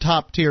calling the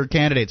top-tier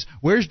candidates.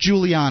 Where's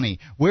Giuliani?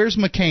 Where's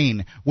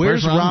McCain?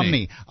 Where's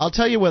Romney? I'll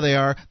tell you where they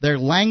are. They're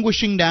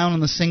languishing down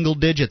in the single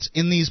digits.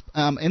 In these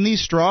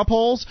straw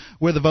polls,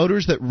 where the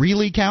voters that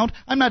really count,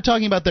 I'm not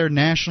talking about their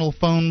national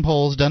phone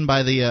polls done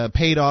by the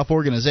paid-off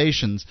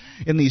organizations.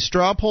 In these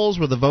straw polls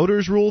where the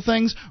voters rule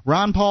things,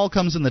 Ron Paul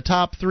comes in the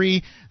top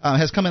three,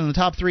 has come in the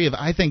top three of,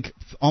 I think,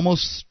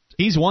 almost...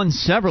 He's won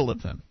several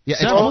of them. Yeah,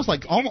 it's almost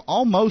like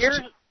almost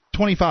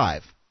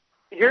 25.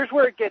 Here's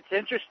where it gets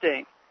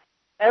interesting.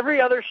 Every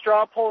other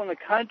straw poll in the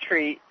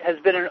country has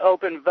been an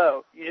open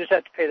vote. You just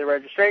have to pay the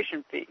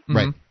registration fee.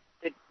 Right.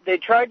 They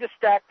tried to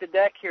stack the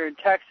deck here in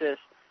Texas.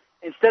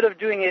 Instead of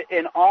doing it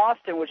in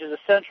Austin, which is a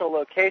central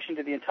location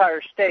to the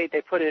entire state,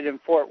 they put it in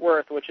Fort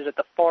Worth, which is at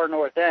the far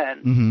north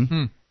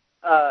end.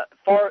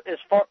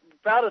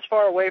 about as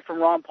far away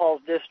from Ron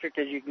Paul's district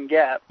as you can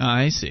get.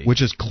 I see.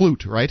 Which is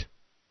Clute, right?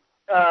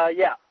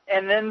 Yeah.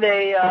 And then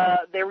they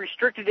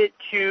restricted it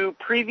to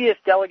previous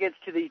delegates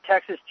to the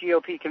Texas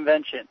GOP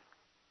convention.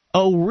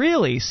 Oh,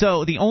 really?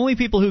 So the only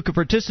people who could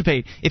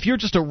participate, if you're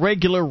just a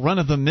regular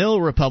run-of-the-mill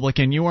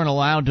Republican, you weren't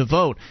allowed to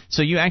vote.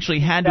 So you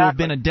actually had to have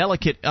been a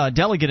delegate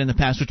in the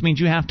past, which means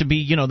you have to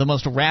be, the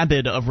most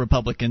rabid of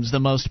Republicans, the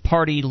most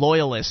party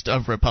loyalist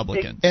of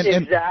Republicans.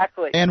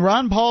 Exactly. And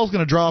Ron Paul's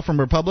going to draw from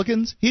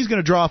Republicans. He's going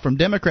to draw from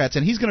Democrats,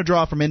 and he's going to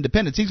draw from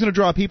independents. He's going to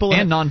draw people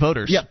and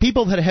non-voters. Yeah,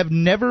 people that have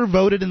never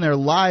voted in their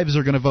lives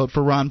are going to vote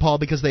for Ron Paul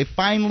because they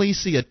finally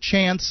see a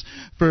chance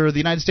for the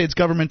United States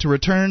government to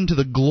return to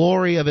the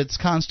glory of its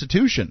Constitution.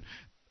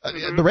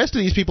 The rest of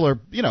these people are,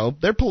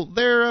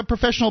 they're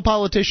professional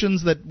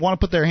politicians that want to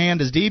put their hand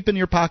as deep in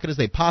your pocket as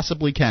they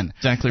possibly can.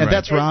 Exactly right. And right.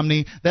 that's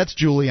Romney, that's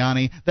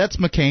Giuliani, that's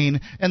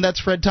McCain, and that's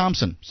Fred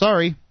Thompson.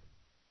 Sorry.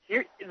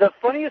 The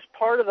funniest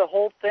part of the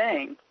whole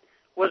thing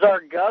was our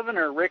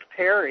governor, Rick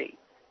Perry,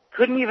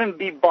 couldn't even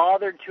be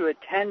bothered to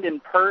attend in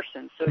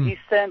person, so he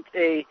sent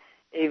a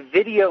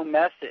video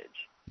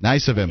message.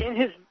 Nice of him.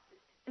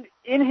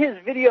 In his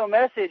video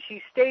message,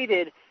 he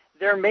stated,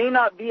 "There may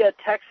not be a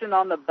Texan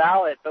on the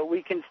ballot, but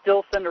we can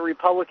still send a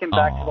Republican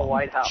back to the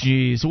White House."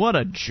 Jeez, what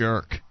a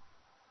jerk.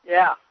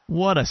 Yeah.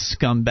 What a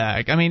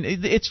scumbag. I mean,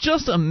 it's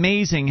just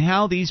amazing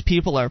how these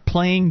people are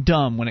playing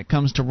dumb when it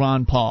comes to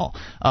Ron Paul.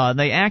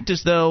 They act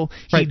as though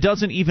he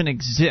doesn't even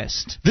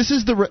exist. This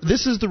is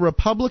the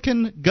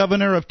Republican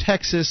governor of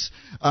Texas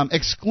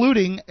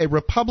excluding a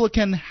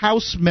Republican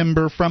House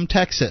member from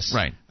Texas.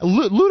 Right.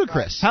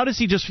 Ludicrous. How does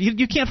he just...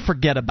 You can't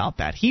forget about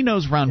that. He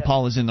knows Ron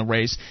Paul is in the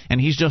race,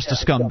 and he's just a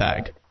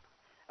scumbag.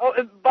 Oh,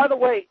 by the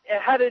way,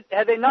 had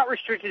they not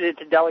restricted it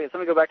to delegates,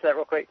 let me go back to that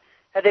real quick.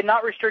 Had they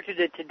not restricted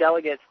it to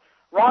delegates,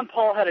 Ron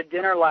Paul had a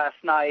dinner last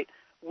night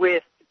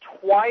with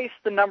twice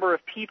the number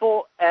of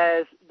people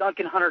as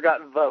Duncan Hunter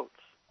got votes.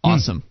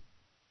 Awesome.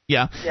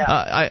 Yeah.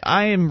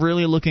 I am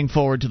really looking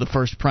forward to the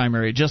first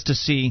primary just to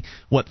see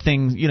what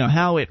things,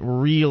 how it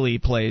really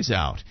plays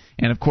out.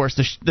 And, of course,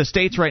 the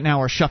states right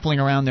now are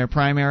shuffling around their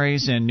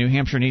primaries, and New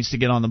Hampshire needs to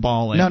get on the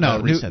ball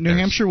and reset New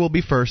Hampshire will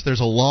be first. There's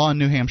a law in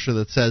New Hampshire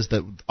that says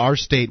that our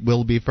state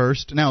will be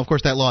first. Now, of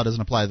course, that law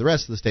doesn't apply to the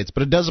rest of the states,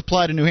 but it does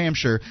apply to New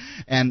Hampshire.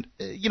 And,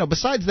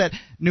 besides that,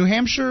 New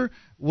Hampshire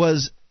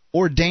was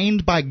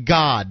ordained by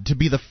God to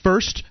be the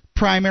first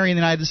primary in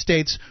the United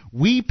States.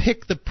 We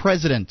pick the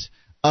president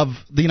of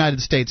the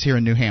United States here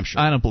in New Hampshire.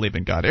 I don't believe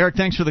in God. Eric,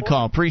 thanks for the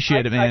call.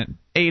 Appreciate it, man.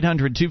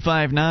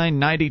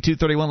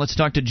 800-259-9231. Let's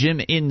talk to Jim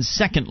in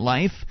Second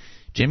Life.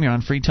 Jim, you're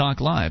on Free Talk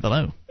Live.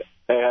 Hello.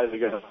 Hey, how's it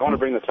going? I want to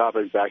bring the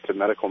topic back to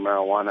medical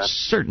marijuana.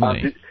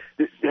 Certainly.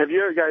 Have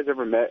you guys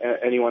ever met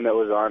anyone that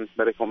was on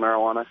medical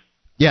marijuana?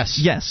 Yes.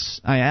 Yes,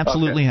 I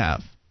absolutely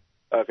have.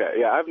 Okay,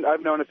 yeah,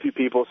 I've known a few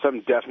people.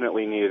 Some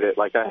definitely needed it.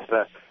 Like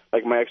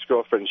my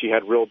ex-girlfriend, she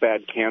had real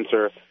bad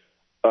cancer.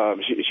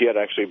 She had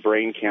actually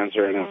brain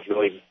cancer, and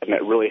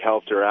it really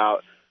helped her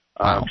out.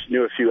 Wow. She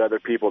knew a few other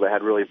people that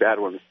had really bad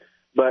ones.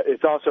 But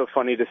it's also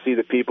funny to see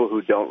the people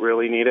who don't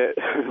really need it,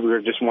 who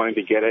are just wanting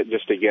to get it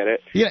just to get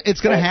it. Yeah,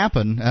 it's going to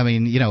happen. I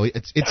mean,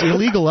 it's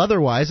illegal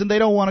otherwise, and they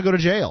don't want to go to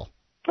jail.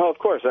 Oh, of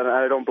course, and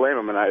I don't blame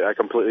them, and I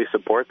completely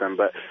support them.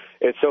 But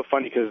it's so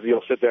funny because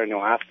you'll sit there and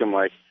you'll ask them,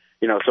 like,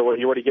 so what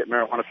do you get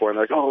marijuana for? And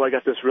they're like, oh, I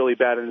got this really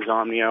bad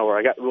insomnia, or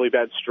I got really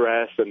bad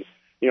stress, and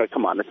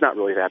come on, it's not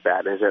really that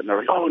bad, is it? And they're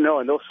like, oh, no,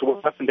 and they'll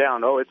swap up and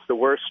down. Oh, it's the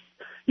worst.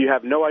 You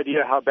have no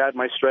idea how bad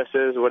my stress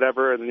is or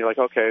whatever. And you're like,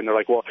 okay. And they're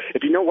like, well,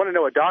 if you want to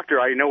know a doctor,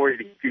 I know where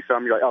to get you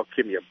some. You're like, oh,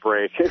 give me a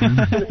break.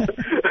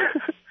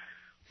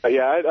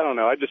 Yeah, I don't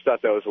know. I just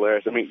thought that was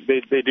hilarious. I mean,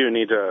 they do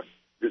need to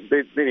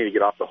they need to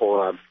get off the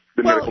whole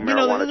medical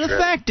marijuana the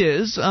fact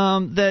is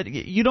that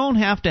you don't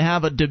have to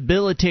have a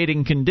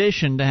debilitating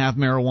condition to have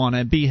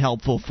marijuana be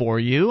helpful for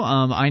you.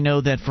 I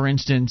know that, for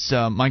instance,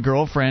 my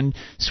girlfriend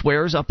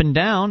swears up and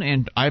down,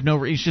 and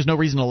she has no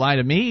reason to lie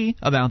to me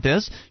about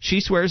this. She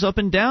swears up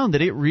and down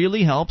that it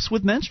really helps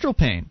with menstrual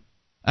pain.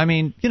 I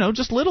mean,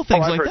 just little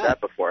things like that. I've heard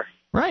that before.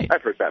 Right.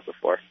 I've heard that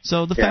before.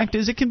 So the fact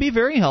is it can be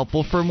very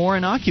helpful for more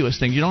innocuous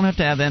things. You don't have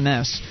to have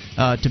MS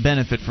to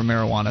benefit from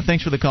marijuana.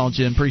 Thanks for the call,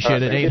 Jim.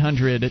 Appreciate it.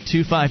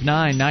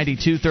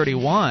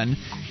 800-259-9231.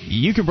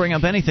 You can bring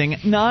up anything.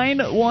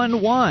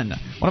 911.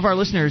 One of our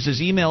listeners has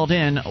emailed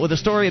in with a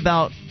story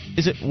about,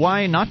 is it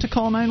why not to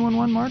call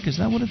 911, Mark? Is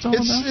that what it's all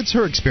about? It's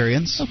her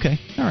experience. Okay.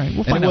 All right.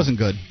 We'll find out. And it wasn't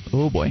good.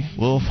 Oh, boy.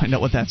 We'll find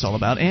out what that's all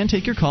about and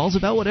take your calls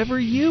about whatever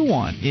you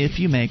want if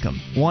you make them.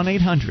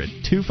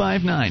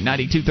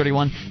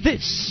 1-800-259-9231.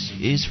 This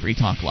is Free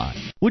Talk Live.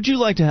 Would you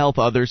like to help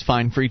others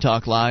find Free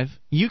Talk Live?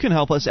 You can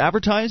help us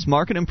advertise,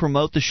 market, and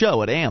promote the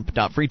show at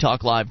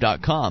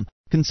amp.freetalklive.com.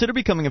 Consider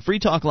becoming a Free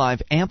Talk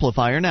Live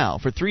amplifier now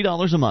for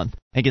 $3 a month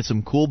and get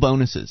some cool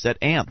bonuses at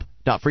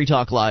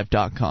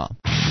amp.freetalklive.com.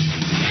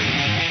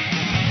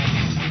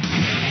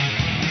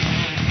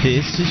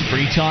 This is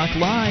Free Talk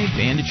Live,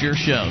 and it's your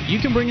show.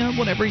 You can bring up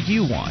whatever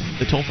you want.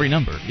 The toll-free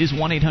number is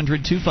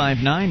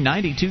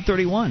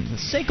 1-800-259-9231. The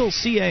SACL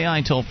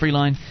CAI toll-free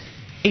line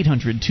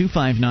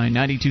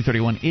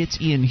 800-259-9231. It's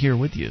Ian here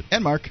with you.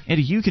 And Mark. And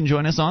you can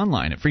join us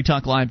online at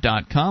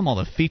freetalklive.com. All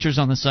the features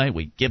on the site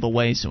we give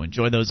away, so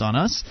enjoy those on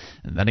us.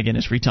 And that, again,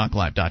 is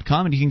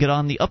freetalklive.com. And you can get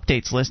on the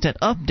updates list at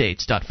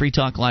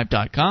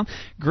updates.freetalklive.com.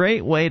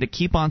 Great way to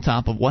keep on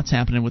top of what's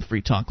happening with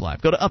Free Talk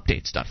Live. Go to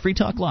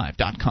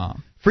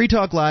updates.freetalklive.com. Free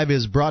Talk Live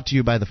is brought to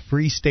you by the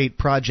Free State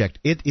Project.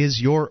 It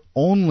is your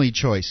only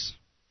choice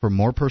for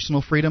more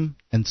personal freedom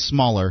and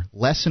smaller,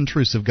 less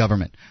intrusive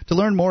government. To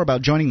learn more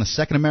about joining the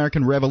Second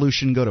American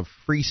Revolution, go to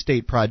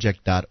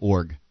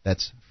freestateproject.org.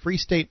 That's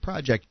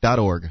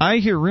freestateproject.org. I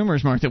hear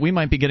rumors, Mark, that we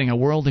might be getting a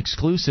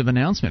world-exclusive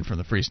announcement from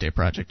the Free State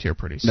Project here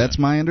pretty soon. That's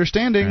my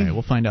understanding. All right,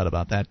 we'll find out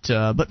about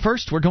that. But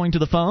first, we're going to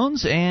the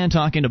phones and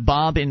talking to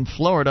Bob in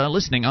Florida,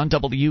 listening on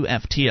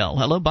WFTL.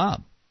 Hello,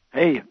 Bob.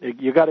 Hey,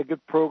 you got a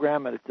good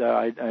program, and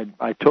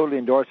I totally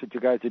endorse what you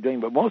guys are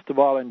doing, but most of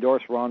all, I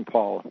endorse Ron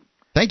Paul.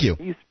 Thank you.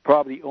 He's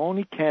probably the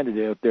only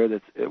candidate out there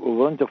that's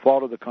willing to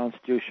follow the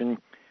Constitution,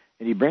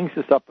 and he brings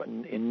this up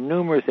in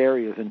numerous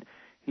areas. And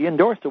he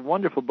endorsed a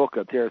wonderful book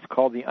out there. It's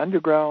called The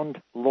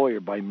Underground Lawyer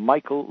by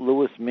Michael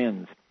Lewis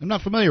Mins. I'm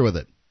not familiar with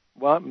it.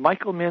 Well,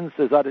 Michael Mins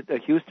is out of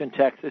Houston,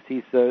 Texas.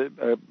 He's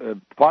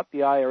fought the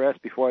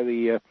IRS before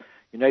the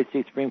United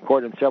States Supreme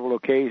Court on several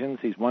occasions.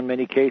 He's won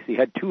many cases. He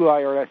had 2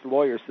 IRS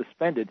lawyers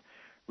suspended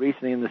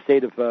recently in the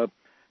state of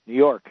New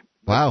York.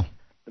 Wow.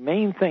 The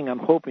main thing I'm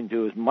hoping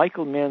to is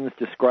Michael Mins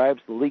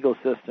describes the legal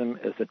system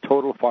as a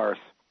total farce.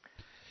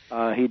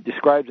 He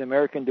describes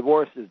American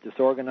divorce as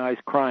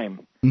disorganized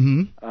crime.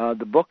 Mm-hmm.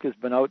 The book has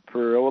been out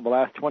for the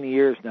last 20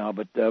 years now,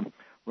 but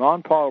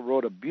Ron Paul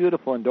wrote a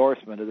beautiful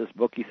endorsement of this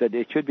book. He said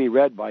it should be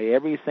read by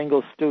every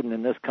single student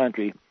in this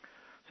country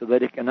so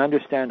that it can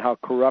understand how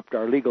corrupt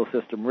our legal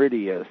system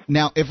really is.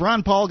 Now, if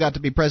Ron Paul got to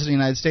be president of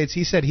the United States,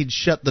 he said he'd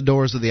shut the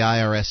doors of the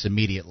IRS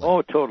immediately.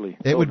 Oh, totally.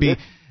 It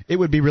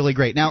would be really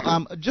great.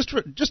 Now,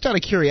 just out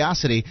of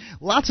curiosity,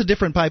 lots of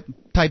different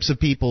types of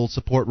people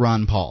support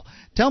Ron Paul.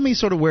 Tell me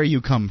sort of where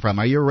you come from.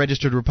 Are you a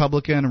registered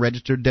Republican, a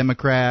registered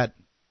Democrat?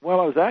 Well,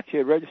 I was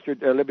actually a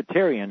registered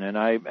Libertarian, and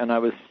I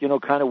was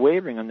kind of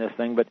wavering on this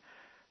thing, but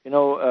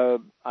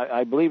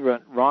I believe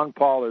Ron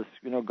Paul has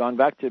gone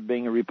back to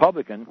being a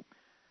Republican,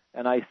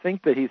 and I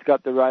think that he's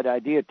got the right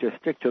idea to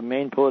stick to a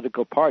main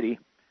political party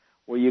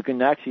where you can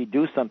actually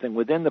do something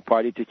within the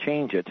party to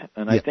change it.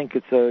 And I think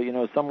it's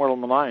somewhere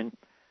along the line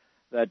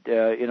that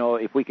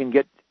if we can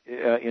get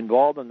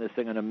involved in this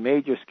thing on a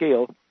major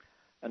scale,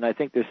 and I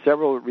think there's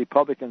several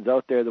Republicans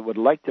out there that would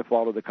like to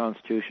follow the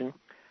Constitution,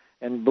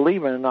 and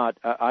believe it or not,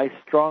 I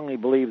strongly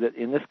believe that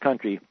in this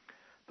country,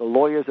 the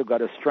lawyers have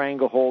got a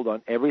stranglehold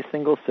on every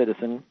single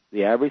citizen,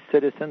 the average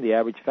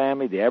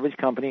family, the average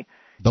company.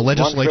 The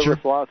legislature.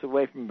 One loss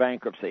away from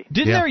bankruptcy.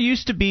 Didn't there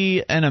used to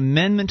be an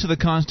amendment to the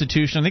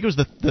Constitution? I think it was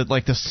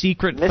the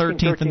secret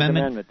 13th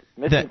Amendment.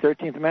 Missing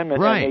 13th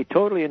Amendment. Right. And they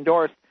totally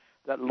endorsed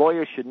that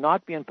lawyers should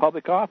not be in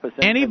public office.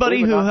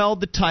 Anybody who held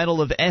the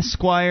title of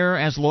Esquire,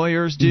 as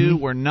lawyers do,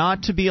 were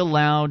not to be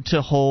allowed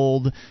to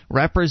hold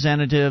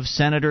representative,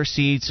 senator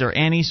seats, or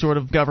any sort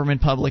of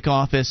government public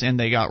office, and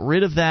they got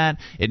rid of that.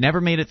 It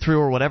never made it through,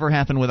 or whatever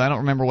happened with. I don't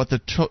remember what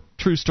the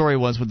true story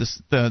was with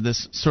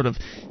this sort of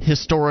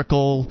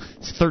historical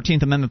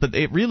 13th Amendment, but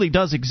it really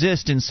does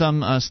exist in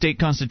some state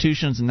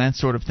constitutions and that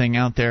sort of thing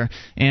out there.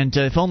 And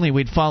if only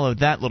we'd followed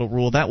that little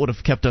rule, that would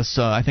have kept us,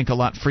 I think, a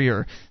lot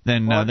freer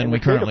than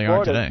we currently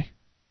are today.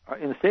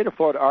 In the state of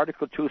Florida,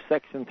 Article 2,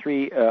 Section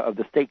 3 of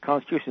the state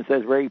constitution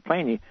says very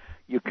plainly,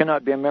 you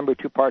cannot be a member of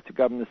 2 parts of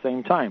government at the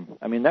same time.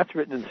 I mean, that's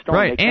written in stone.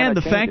 Right, and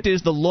the fact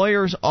is the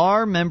lawyers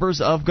are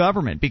members of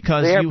government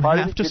because you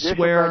have to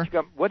swear.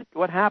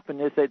 What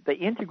happened is that they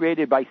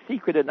integrated by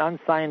secret and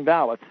unsigned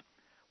ballots.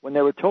 When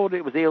they were told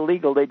it was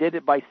illegal, they did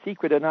it by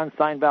secret and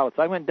unsigned ballots.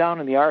 I went down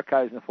in the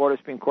archives in the Florida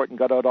Supreme Court and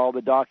got out all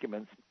the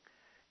documents.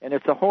 And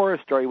it's a horror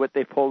story what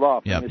they pulled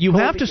off. Yeah. You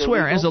have to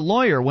swear as a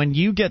lawyer when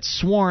you get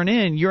sworn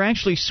in. You're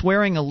actually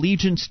swearing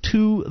allegiance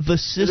to the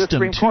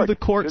system, to the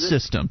court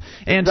system,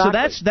 and so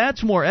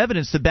that's more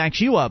evidence that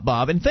backs you up,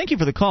 Bob. And thank you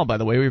for the call, by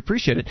the way. We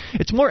appreciate it.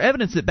 It's more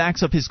evidence that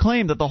backs up his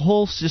claim that the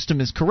whole system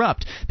is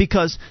corrupt.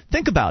 Because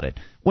think about it.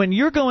 When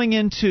you're going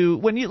into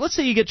let's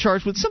say you get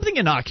charged with something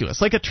innocuous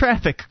like a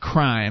traffic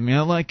crime,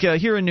 like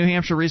here in New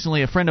Hampshire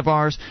recently, a friend of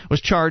ours was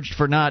charged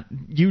for not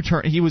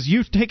U-turn. He was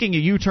taking a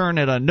U-turn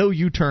at a no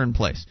U-turn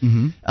place.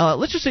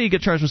 Let's just say you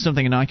get charged with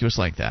something innocuous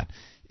like that.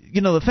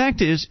 The fact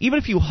is, even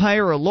if you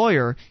hire a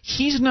lawyer,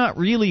 he's not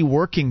really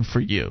working for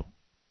you.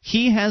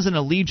 He has an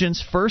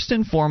allegiance first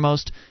and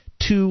foremost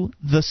to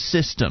the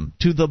system,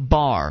 to the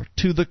bar,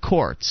 to the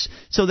courts.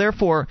 So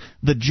therefore,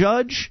 the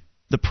judge,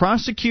 the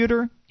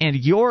prosecutor, and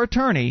your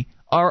attorney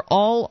are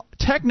all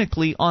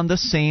technically on the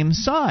same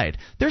side.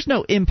 There's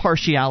no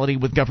impartiality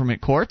with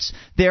government courts.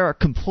 They are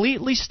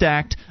completely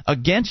stacked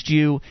against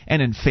you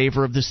and in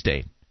favor of the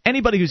state.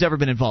 Anybody who's ever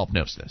been involved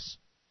knows this.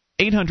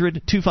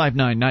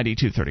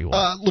 800-259-9231.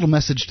 A little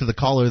message to the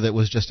caller that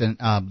was just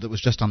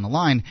on the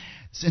line.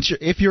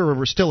 If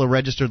you're still a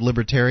registered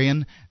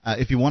libertarian,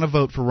 if you want to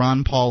vote for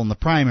Ron Paul in the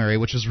primary,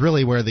 which is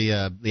really where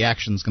the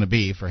action's going to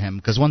be for him,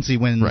 because once he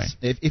wins, right.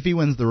 if he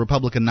wins the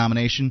Republican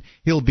nomination,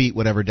 he'll beat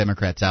whatever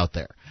Democrat's out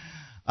there.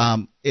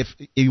 If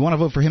you want to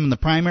vote for him in the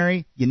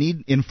primary,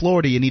 in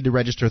Florida you need to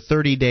register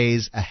 30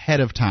 days ahead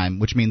of time,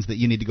 which means that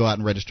you need to go out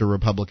and register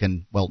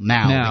Republican. Well,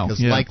 now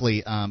because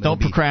likely don't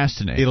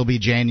procrastinate. It'll be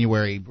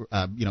January,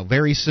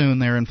 very soon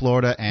there in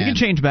Florida. And you can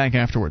change back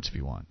afterwards if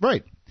you want.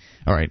 Right.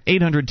 All right,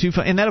 800-259,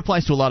 and that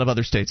applies to a lot of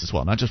other states as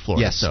well, not just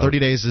Florida. Yes, so 30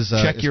 days is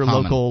check your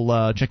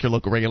common. check your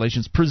local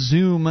regulations.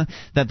 Presume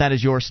that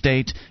is your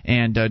state,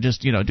 and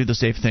just do the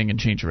safe thing and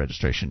change your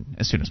registration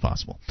as soon as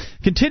possible.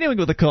 Continuing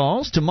with the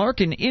calls to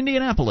Mark in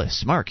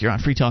Indianapolis. Mark, you're on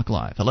Free Talk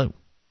Live. Hello.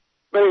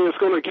 Hey, what's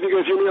going on? Can you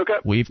guys hear me? Okay.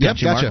 We've got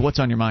you, gotcha. Mark. What's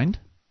on your mind?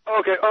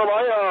 Okay.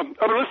 I've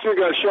been listening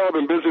to you guys' show. I've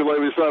been busy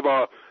lately, so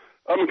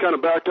I've been kind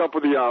of backed up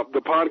with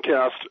the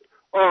podcast.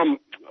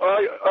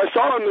 I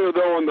saw on there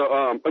though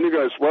on you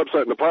guys'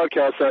 website and the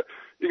podcast that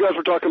you guys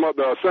were talking about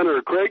the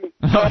Senator Craig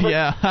topic. Oh,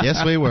 yeah.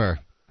 Yes, we were.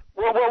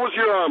 Well, what was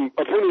your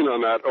opinion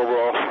on that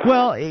overall?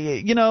 Well,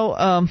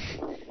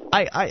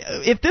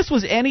 if this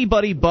was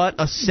anybody but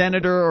a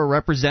senator or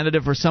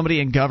representative or somebody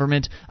in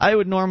government, I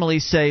would normally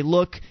say,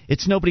 look,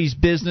 it's nobody's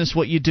business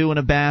what you do in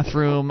a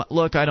bathroom.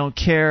 Look, I don't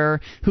care.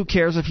 Who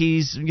cares if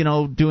he's,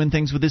 doing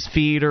things with his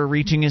feet or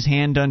reaching his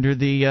hand under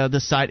the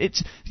side?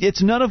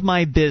 It's none of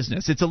my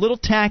business. It's a little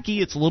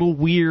tacky. It's a little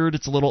weird.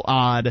 It's a little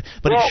odd.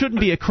 But it shouldn't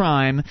be a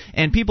crime.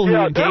 And people who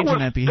engage in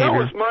that behavior. That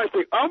was my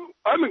thing.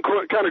 I've been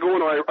kind of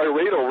going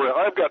irate over it.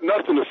 I've got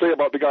nothing to say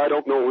about the guy. I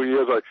don't know who he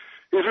is.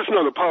 He's just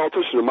another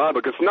politician in my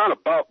book. It's not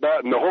about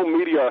that. And the whole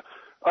media,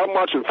 I'm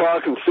watching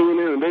Fox and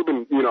CNN, and they've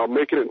been,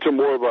 making it into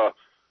more of a,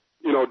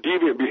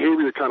 deviant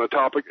behavior kind of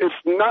topic. It's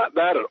not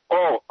that at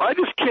all. I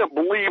just can't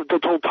believe the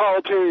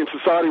totalitarian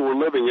society we're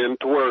living in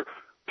to where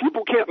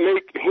people can't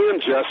make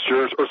hand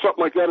gestures or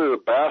something like that in a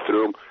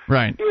bathroom.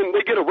 Right. And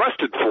they get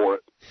arrested for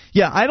it.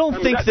 Yeah, I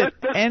don't think that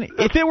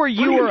if it were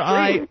you or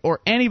I or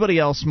anybody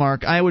else,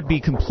 Mark, I would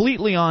be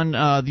completely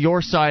on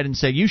your side and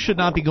say you should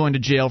not be going to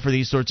jail for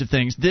these sorts of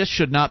things. This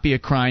should not be a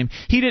crime.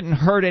 He didn't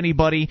hurt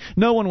anybody.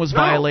 No one was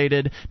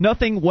violated.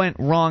 Nothing went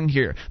wrong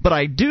here. But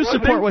I do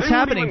support what's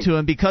happening to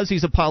him because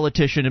he's a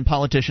politician and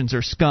politicians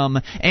are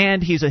scum,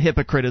 and he's a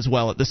hypocrite as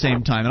well at the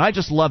same time. And I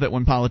just love it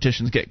when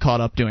politicians get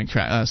caught up doing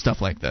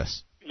stuff like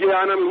this.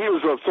 Yeah, and I mean, he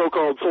was a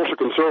so-called social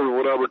conservative or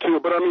whatever, too.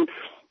 But, I mean,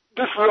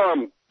 this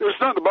is it's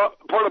not the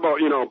part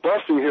about,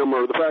 busting him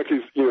or the fact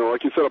he's,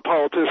 like you said, a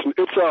politician.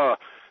 It's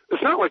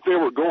not like they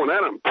were going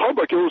at him in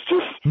public. It was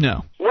just,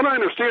 when I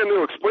understand they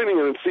were explaining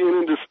it and seeing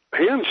in just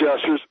hand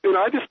gestures, and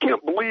I just can't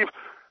believe,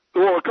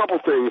 a couple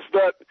things,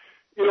 that,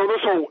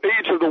 this whole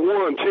age of the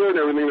war on terror and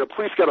everything, the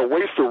police got to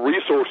waste their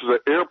resources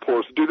at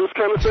airports to do this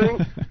kind of thing.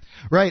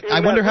 Right. And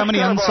I wonder how many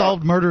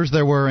unsolved murders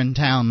there were in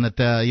town that,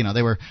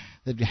 they were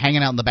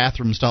hanging out in the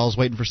bathroom stalls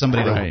waiting for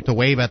somebody to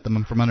wave at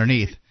them from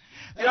underneath.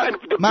 Yeah, and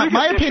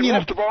my opinion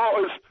of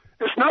all is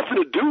it's nothing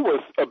to do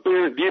with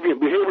aberrant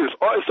deviant behaviors.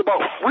 It's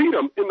about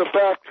freedom in the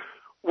fact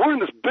we're in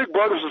this big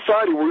brother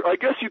society where I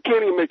guess you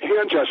can't even make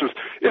hand gestures.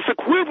 It's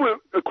equivalent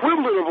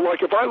of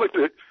like if I looked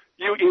at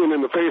you, Ian,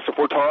 in the face if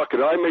we're talking,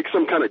 I make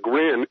some kind of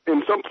grin,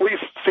 and some police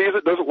sees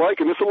it, doesn't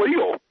like it, and it's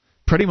illegal.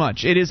 Pretty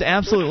much. It is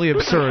absolutely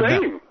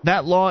absurd.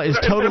 That law is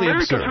totally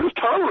absurd. Who's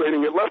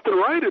tolerating it left and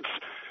right? It's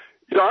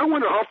I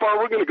wonder how far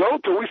we're going to go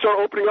until we start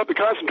opening up the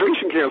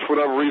concentration camps for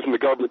whatever reason the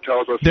government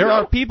tells us. There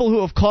are people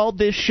who have called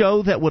this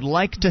show that would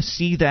like to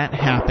see that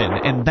happen,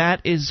 and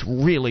that is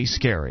really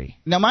scary.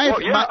 Now, my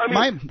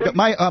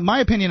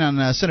opinion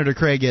on Senator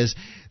Craig is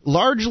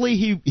largely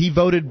he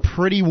voted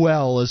pretty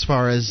well as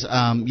far as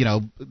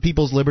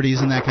people's liberties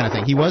and that kind of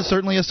thing. He was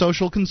certainly a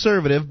social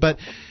conservative, but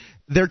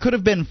there could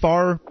have been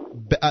far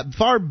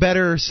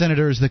better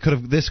senators that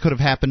this could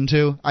have happened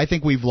to. I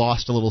think we've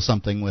lost a little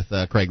something with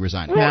Craig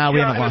resigning. We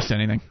haven't lost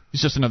anything.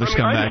 He's just another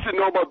scumbag. I just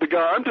didn't know about the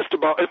guy. I'm just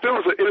about, if there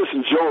was an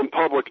innocent Joe in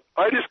public,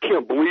 I just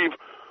can't believe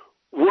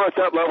we're at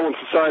that level in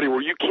society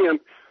where you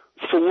can't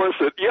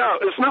solicit. Yeah,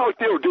 it's not like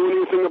they were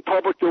doing anything in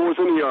public. There was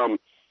any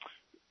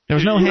there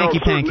was no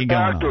hanky-panky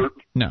going on.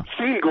 No.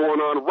 Scene going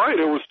on. Right.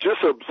 It was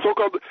just a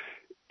so-called.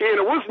 And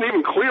it wasn't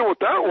even clear what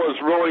that was,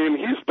 really, and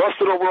he's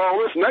busted over all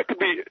this, and that could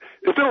be,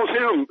 if it was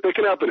him, it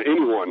could happen to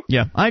anyone.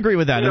 Yeah, I agree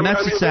with that, and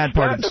that's the sad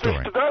part of the story.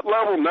 If it's to that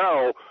level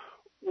now,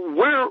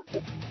 where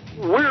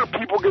are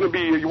people going to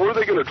be, where are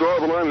they going to draw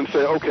the line and say,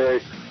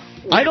 okay...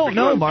 I don't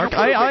know, Mark.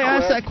 I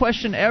ask that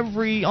question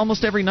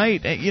almost every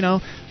night.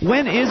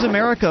 When is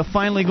America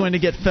finally going to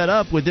get fed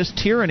up with this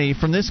tyranny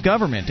from this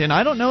government? And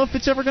I don't know if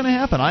it's ever going to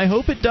happen. I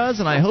hope it does,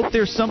 and I hope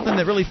there's something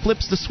that really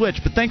flips the switch.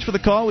 But thanks for the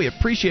call. We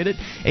appreciate it.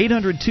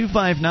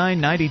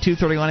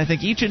 800-259-9231. I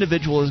think each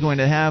individual is going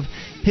to have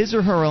his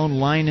or her own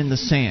line in the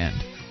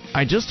sand.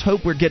 I just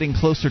hope we're getting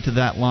closer to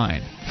that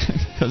line,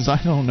 because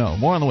I don't know.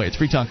 More on the way. It's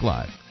Free Talk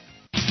Live.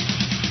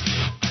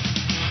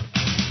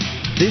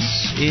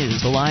 This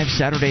is the live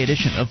Saturday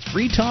edition of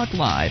Free Talk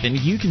Live, and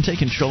you can take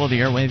control of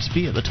the airwaves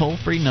via the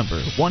toll-free number,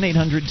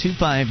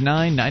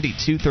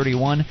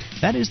 1-800-259-9231.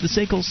 That is the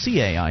SACL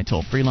CAI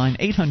toll-free line,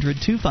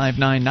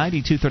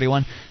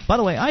 800-259-9231. By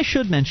the way, I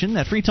should mention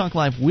that Free Talk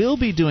Live will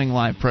be doing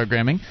live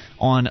programming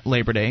on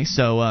Labor Day,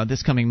 so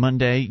this coming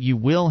Monday you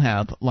will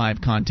have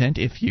live content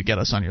if you get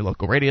us on your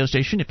local radio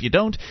station. If you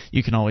don't,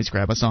 you can always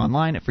grab us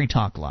online at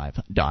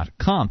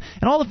freetalklive.com.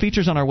 And all the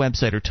features on our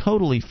website are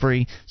totally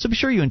free, so be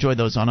sure you enjoy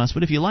those on us.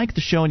 But if you like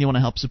the show and you want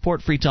to help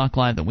support Free Talk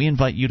Live, then we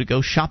invite you to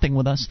go shopping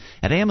with us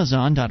at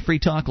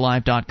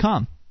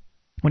amazon.freetalklive.com.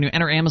 When you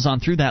enter Amazon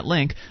through that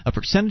link, a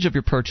percentage of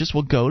your purchase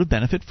will go to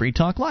benefit Free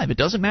Talk Live. It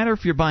doesn't matter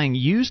if you're buying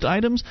used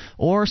items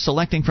or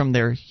selecting from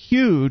their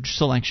huge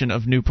selection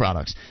of new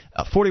products.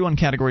 41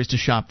 categories to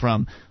shop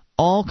from.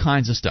 All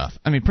kinds of stuff.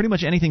 I mean, pretty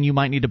much anything you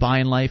might need to buy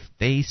in life,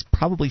 they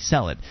probably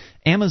sell it.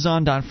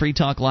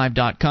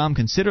 Amazon.freetalklive.com.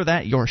 Consider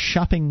that your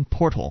shopping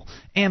portal.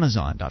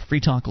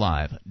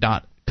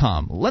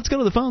 Amazon.freetalklive.com. Let's go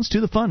to the phones,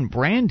 to the fun.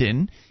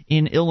 Brandon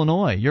in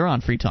Illinois. You're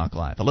on Free Talk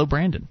Live. Hello,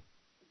 Brandon.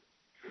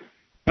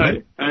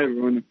 Hi,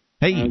 everyone.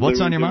 Hey, what's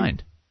on your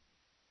mind?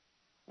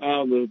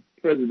 The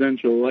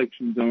presidential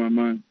election's on my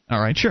mind.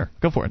 All right, sure.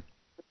 Go for it.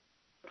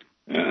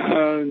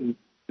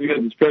 We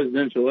got this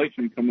presidential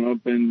election coming up,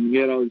 and you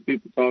get all these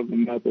people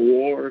talking about the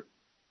war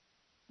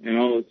and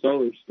all this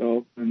other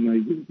stuff,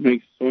 and it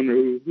makes us wonder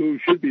who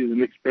should be the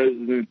next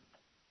president.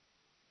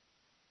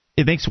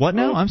 It makes what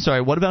now? I'm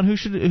sorry. What about who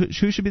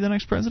should be the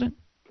next president?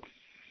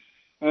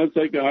 It's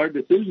like a hard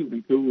decision,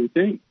 like who we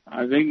think.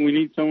 I think we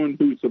need someone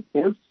who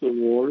supports the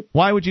war.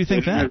 Why would you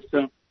think that?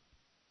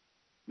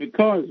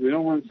 Because we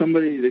don't want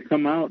somebody to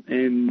come out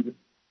and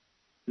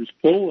just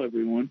pull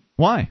everyone.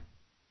 Why?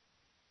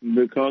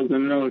 Because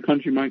then another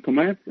country might come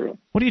after us.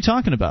 What are you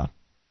talking about?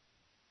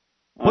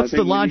 What's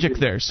the logic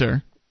there,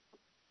 sir?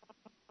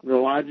 The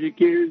logic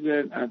here is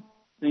that I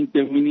think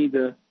that we need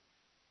to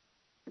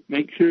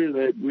make sure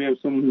that we have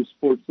someone who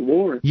supports the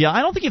war. Yeah,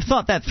 I don't think you've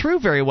thought that through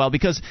very well,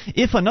 because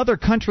if another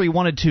country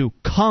wanted to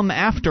come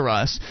after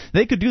us,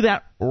 they could do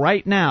that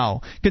right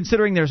now,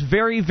 considering there's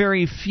very,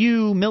 very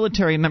few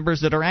military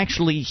members that are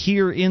actually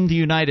here in the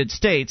United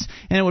States,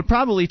 and it would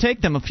probably take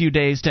them a few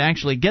days to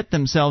actually get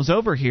themselves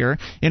over here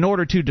in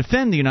order to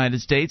defend the United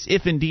States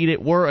if indeed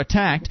it were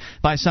attacked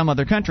by some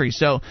other country.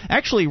 So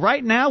actually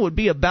right now would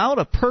be about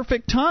a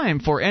perfect time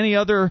for any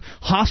other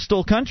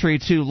hostile country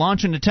to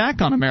launch an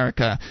attack on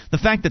America. The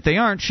fact that they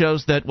aren't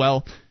shows that,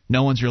 well,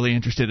 no one's really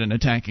interested in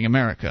attacking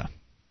America.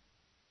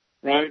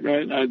 Right,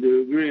 I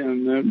do agree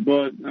on that,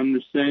 but I'm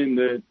just saying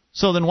that.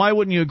 So then why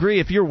wouldn't you agree,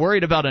 if you're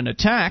worried about an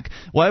attack,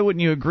 why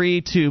wouldn't you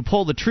agree to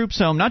pull the troops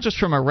home, not just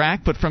from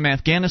Iraq, but from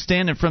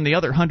Afghanistan and from the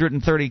other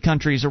 130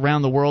 countries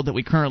around the world that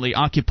we currently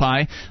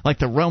occupy, like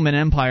the Roman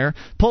Empire,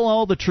 pull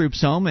all the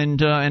troops home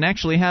and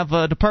actually have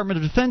a Department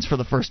of Defense for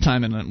the first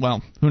time in,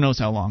 well, who knows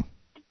how long.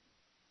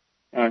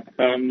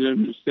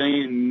 I'm just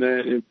saying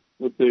that if,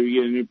 let's say we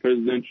get a new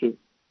president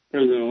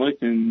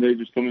election, they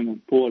just come in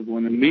and pull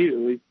everyone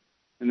immediately,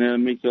 and that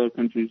makes other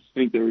countries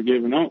think they were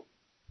giving up.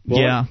 But,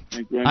 yeah,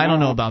 right I don't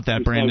now, know about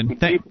that, Brandon.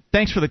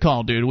 Thanks for the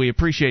call, dude. We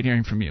appreciate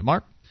hearing from you.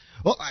 Mark?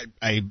 Well,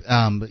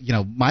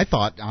 my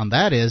thought on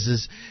that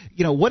is,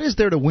 what is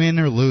there to win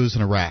or lose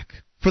in Iraq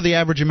for the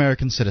average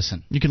American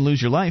citizen? You can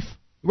lose your life.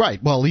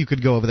 Right. Well, you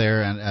could go over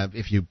there, and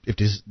if you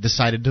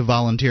decided to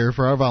volunteer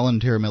for our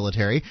volunteer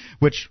military,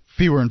 which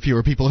fewer and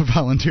fewer people are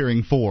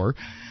volunteering for,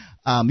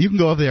 you can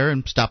go over there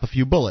and stop a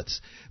few bullets.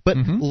 But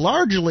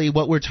largely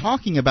what we're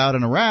talking about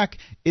in Iraq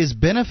is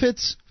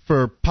benefits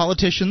for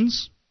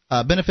politicians,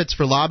 benefits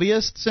for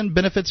lobbyists, and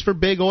benefits for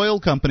big oil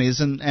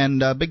companies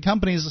and big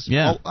companies.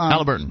 Yeah,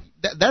 Halliburton.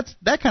 That's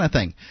that kind of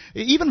thing.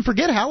 Even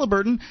forget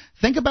Halliburton.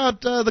 Think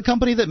about the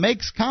company that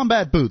makes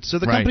combat boots, or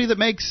the company that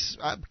makes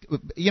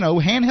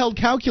handheld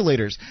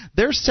calculators.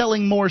 They're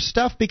selling more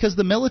stuff because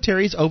the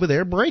military's over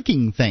there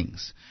breaking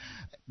things.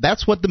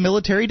 That's what the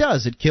military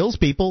does. It kills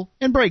people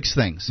and breaks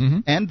things,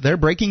 and they're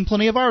breaking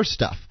plenty of our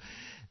stuff.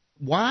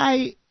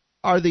 Why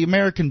are the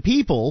American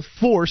people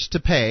forced to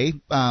pay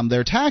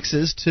their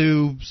taxes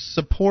to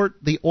support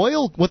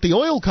what the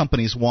oil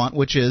companies want,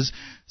 which is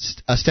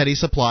a steady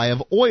supply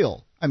of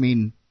oil? I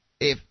mean,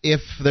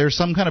 if there's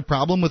some kind of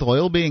problem with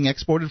oil being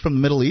exported from the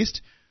Middle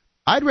East,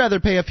 I'd rather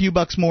pay a few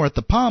bucks more at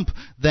the pump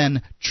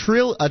than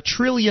 $1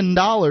 trillion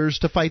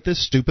to fight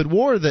this stupid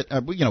war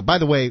that, by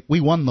the way,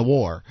 we won the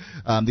war.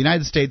 The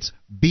United States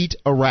beat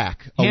Iraq.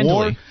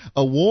 A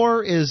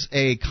war is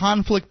a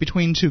conflict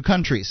between two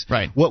countries.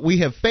 Right. What we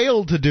have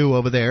failed to do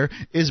over there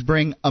is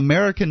bring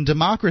American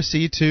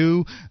democracy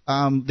to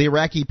the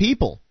Iraqi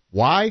people.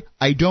 Why?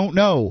 I don't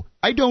know.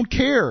 I don't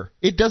care.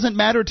 It doesn't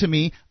matter to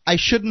me. I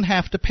shouldn't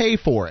have to pay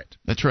for it.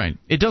 That's right.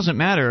 It doesn't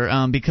matter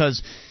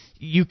because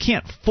you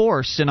can't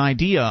force an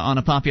idea on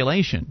a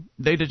population.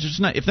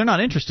 If they're not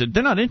interested,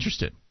 they're not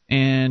interested.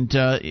 And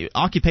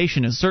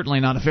occupation is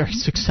certainly not a very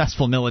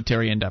successful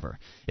military endeavor.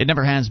 It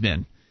never has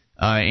been,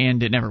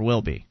 and it never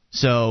will be.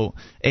 So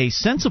a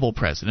sensible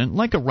president,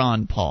 like a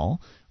Ron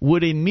Paul,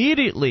 would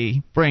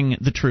immediately bring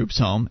the troops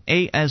home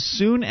as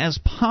soon as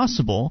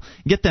possible,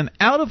 get them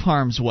out of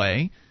harm's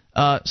way,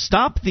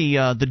 stop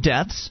the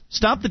deaths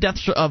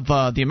of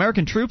the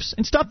American troops,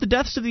 and stop the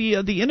deaths of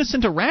the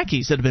innocent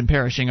Iraqis that have been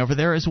perishing over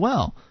there as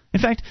well. In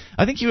fact,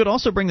 I think you would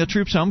also bring the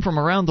troops home from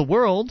around the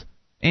world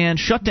and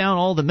shut down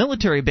all the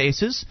military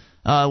bases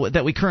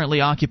that we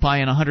currently occupy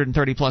in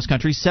 130-plus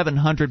countries,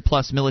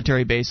 700-plus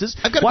military bases.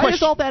 Why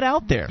is all that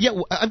out there? Yeah,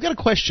 I've got a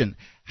question.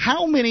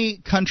 How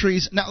many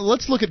countries – now,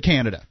 let's look at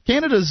Canada.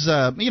 Canada's,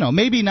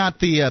 maybe not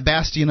the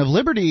bastion of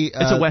liberty.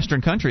 It's a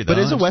Western country, though.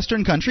 But it's a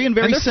Western country and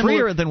very similar.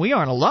 They're freer than we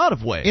are in a lot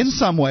of ways. In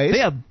some ways. They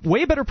have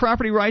way better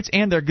property rights,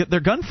 and their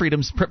gun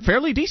freedom's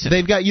fairly decent.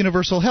 They've got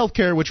universal health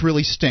care, which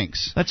really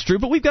stinks. That's true,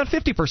 but we've got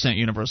 50%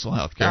 universal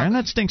health care, and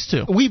that stinks,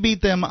 too. We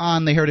beat them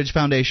on the Heritage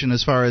Foundation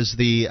as far as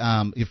the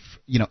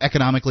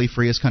economically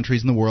freest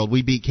countries in the world.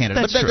 We beat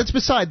Canada. That's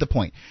beside the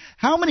point.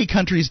 How many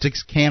countries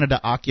does Canada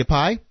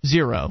occupy?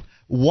 0.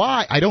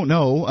 Why? I don't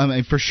know,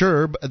 for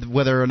sure,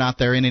 whether or not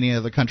they're in any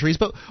other countries,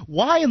 but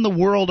why in the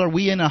world are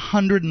we in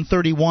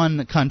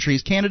 131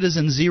 countries, Canada's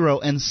in 0,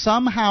 and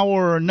somehow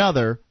or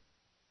another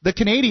the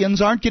Canadians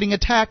aren't getting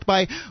attacked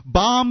by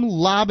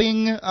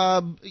bomb-lobbing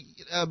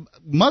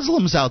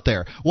Muslims out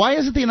there? Why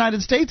is it the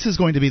United States is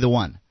going to be the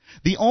one?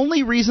 The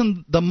only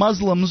reason the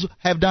Muslims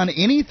have done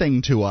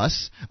anything to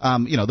us,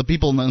 the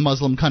people in the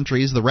Muslim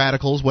countries, the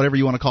radicals, whatever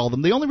you want to call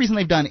them, the only reason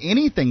they've done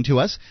anything to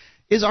us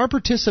is our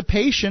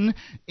participation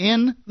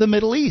in the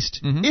Middle East.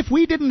 Mm-hmm. If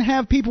we didn't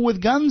have people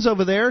with guns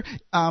over there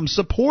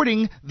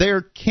supporting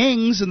their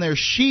kings and their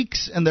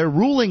sheiks and their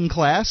ruling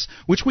class,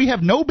 which we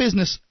have no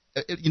business –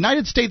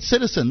 United States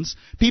citizens,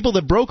 people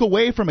that broke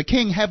away from a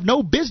king, have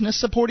no business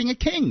supporting a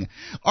king.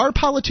 Our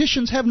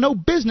politicians have no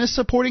business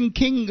supporting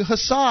King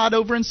Assad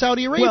over in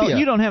Saudi Arabia. Well,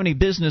 you don't have any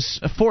business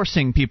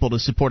forcing people to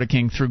support a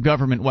king through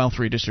government wealth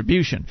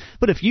redistribution.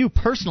 But if you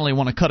personally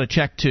want to cut a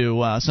check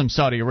to some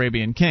Saudi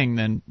Arabian king,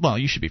 then, well,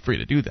 you should be free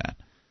to do that.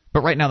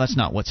 But right now that's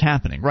not what's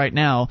happening. Right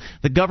now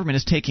the government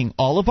is taking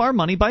all of our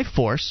money by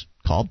force,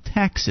 called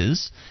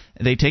taxes.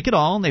 They take it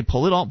all and they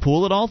pool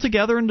it all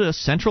together into a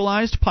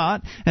centralized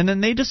pot, and then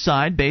they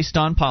decide based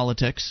on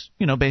politics,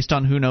 based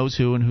on who knows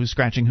who and who's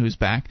scratching whose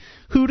back,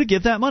 who to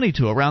give that money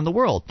to around the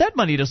world. That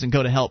money doesn't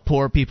go to help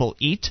poor people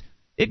eat.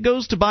 It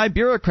goes to buy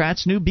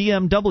bureaucrats new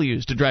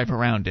BMWs to drive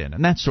around in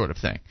and that sort of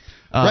thing.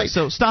 Right.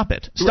 So stop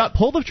it.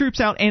 Pull the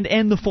troops out and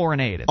end the foreign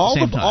aid at the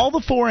same time. All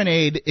the foreign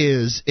aid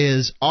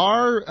is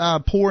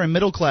our poor and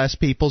middle class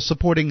people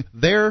supporting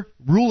their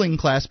ruling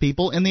class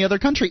people in the other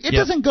country. It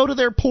doesn't go to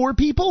their poor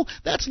people.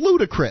 That's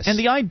ludicrous. And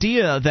the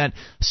idea that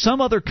some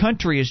other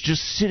country is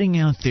just sitting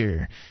out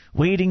there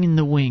waiting in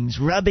the wings,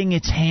 rubbing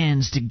its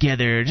hands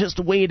together, just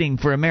waiting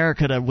for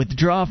America to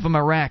withdraw from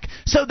Iraq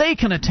so they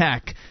can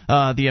attack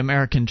the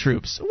American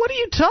troops. What are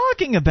you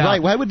talking about?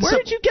 Right. Where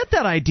did you get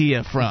that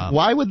idea from?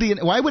 Why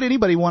would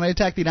anybody want to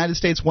attack the United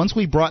States once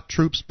we brought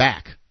troops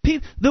back?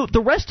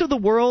 The rest of the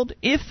world,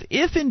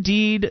 if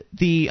indeed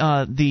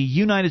the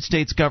United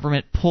States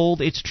government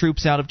pulled its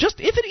troops out of even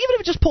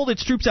if it just pulled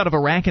its troops out of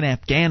Iraq and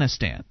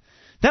Afghanistan,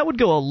 that would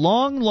go a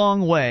long,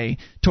 long way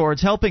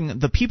towards helping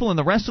the people in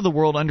the rest of the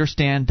world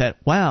understand that,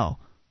 wow,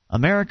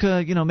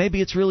 America,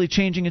 maybe it's really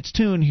changing its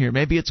tune here.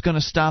 Maybe it's going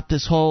to stop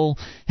this whole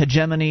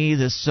hegemony,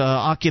 this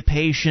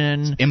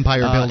occupation,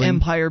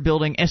 empire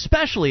building,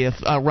 especially if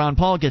Ron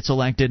Paul gets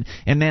elected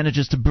and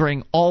manages to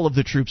bring all of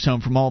the troops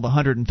home from all the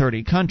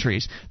 130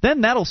 countries.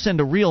 Then that'll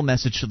send a real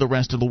message to the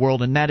rest of the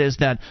world, and that is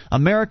that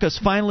America's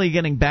finally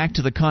getting back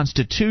to the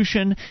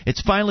Constitution.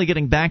 It's finally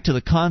getting back to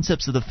the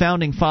concepts of the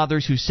Founding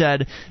Fathers who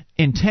said,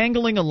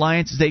 entangling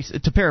alliances,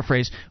 to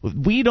paraphrase,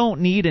 we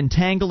don't need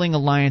entangling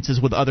alliances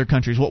with other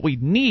countries. What we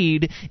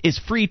need is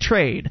free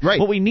trade. Right.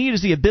 What we need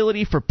is the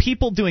ability for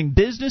people doing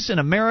business in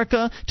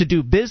America to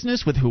do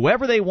business with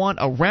whoever they want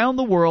around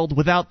the world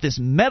without this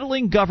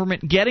meddling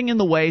government getting in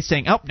the way,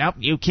 saying, oh, no,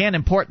 you can't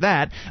import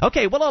that.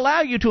 Okay, we'll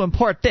allow you to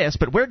import this,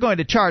 but we're going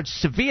to charge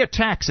severe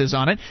taxes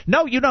on it.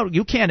 No,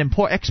 you can't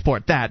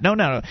export that.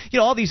 No.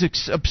 All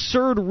these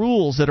absurd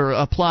rules that are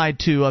applied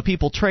to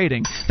people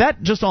trading,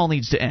 that just all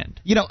needs to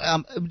end.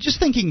 Just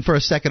thinking for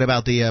a second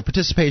about the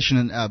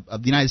participation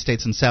of the United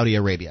States in Saudi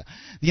Arabia.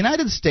 The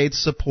United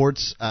States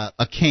supports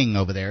a king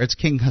over there. It's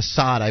King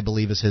Assad, I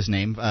believe is his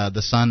name,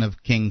 the son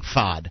of King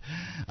Fahd.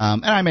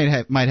 And I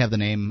might have the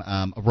name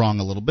wrong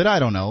a little bit. I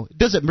don't know.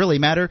 Does it really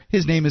matter?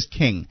 His name is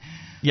King.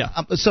 Yeah.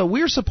 So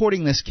we're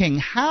supporting this king.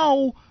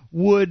 How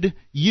would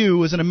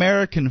you, as an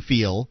American,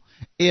 feel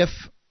if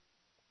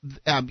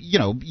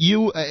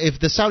if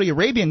the Saudi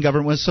Arabian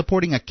government was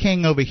supporting a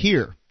king over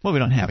here? Well, we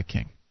don't have a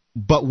king.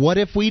 But what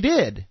if we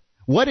did?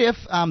 What if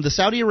the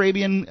Saudi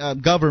Arabian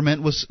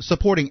government was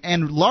supporting,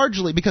 and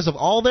largely because of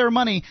all their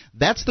money,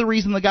 that's the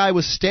reason the guy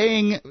was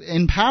staying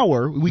in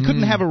power. We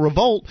couldn't have a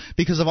revolt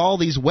because of all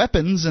these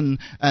weapons and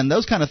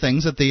those kind of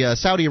things that the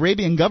Saudi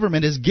Arabian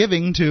government is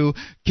giving to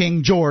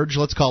King George,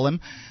 let's call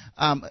him.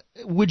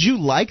 Would you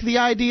like the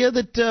idea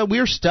that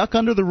we're stuck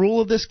under the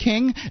rule of this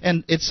king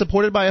and it's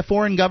supported by a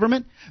foreign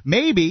government?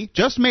 Maybe,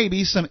 just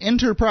maybe, some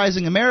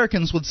enterprising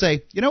Americans would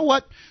say, you know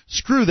what,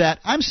 screw that,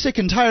 I'm sick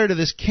and tired of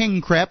this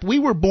king crap. We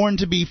were born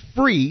to be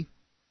free,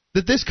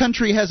 that this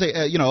country has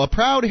a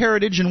proud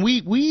heritage and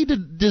we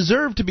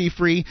deserve to be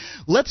free.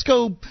 Let's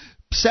go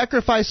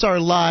sacrifice our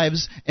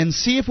lives and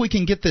see if we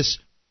can get this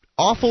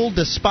awful,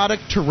 despotic,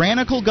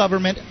 tyrannical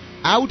government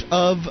out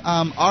of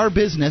our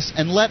business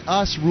and let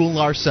us rule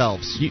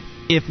ourselves.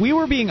 If we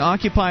were being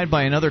occupied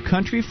by another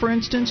country, for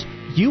instance,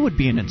 you would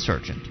be an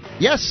insurgent.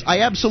 Yes,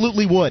 I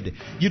absolutely would.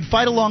 You'd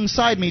fight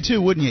alongside me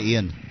too, wouldn't you,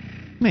 Ian?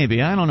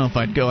 Maybe. I don't know if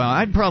I'd go out.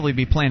 I'd probably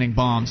be planting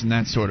bombs and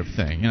that sort of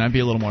thing, and I'd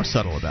be a little more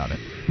subtle about it.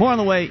 More on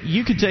the way.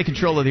 You can take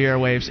control of the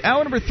airwaves.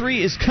 Hour number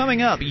 3 is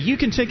coming up. You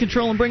can take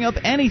control and bring up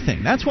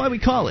anything. That's why we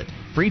call it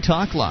Free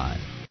Talk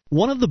Live.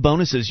 One of the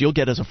bonuses you'll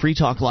get as a Free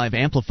Talk Live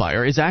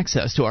amplifier is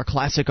access to our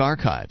classic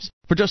archives.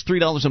 For just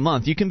 $3 a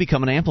month, you can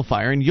become an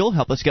amplifier, and you'll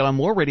help us get on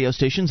more radio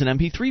stations and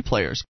MP3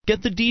 players.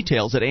 Get the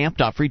details at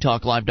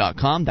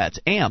amp.freetalklive.com. That's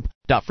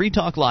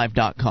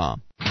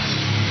amp.freetalklive.com.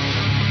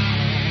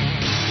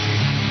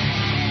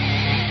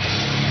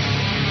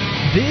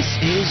 This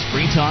is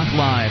Free Talk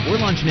Live. We're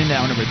launching into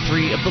hour number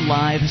 3 of the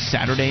live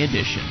Saturday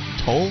edition.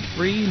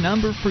 Toll-free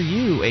number for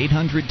you,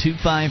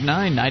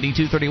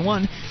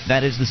 800-259-9231.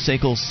 That is the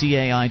SACL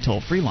CAI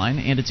toll-free line,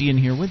 and it's Ian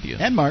here with you.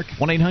 And Mark.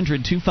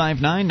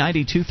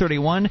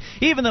 1-800-259-9231.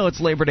 Even though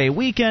it's Labor Day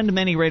weekend,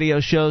 many radio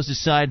shows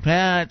decide,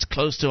 it's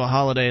close to a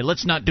holiday,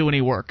 let's not do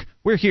any work.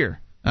 We're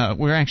here.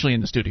 We're actually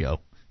in the studio.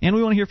 And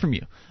we want to hear from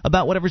you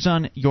about whatever's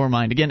on your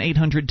mind. Again,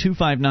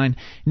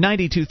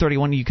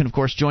 800-259-9231. You can, of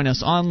course, join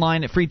us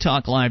online at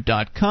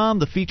freetalklive.com.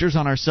 The features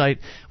on our site,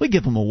 we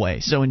give them away,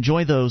 so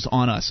enjoy those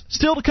on us.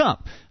 Still to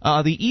come,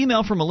 the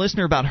email from a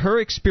listener about her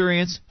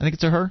experience. I think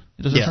it's a her?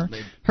 Yeah.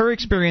 Her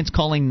experience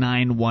calling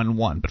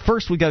 911. But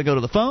first, we got to go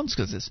to the phones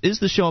because this is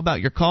the show about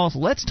your calls.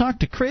 Let's talk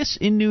to Chris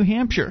in New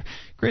Hampshire.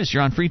 Chris,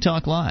 you're on Free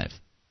Talk Live.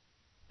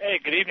 Hey,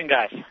 good evening,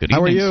 guys. Good evening,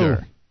 How are you?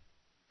 sir.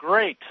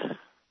 Great.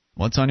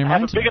 What's on your I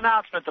mind? have a big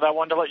announcement that I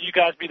wanted to let you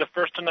guys be the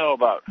first to know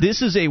about.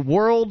 This is a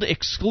world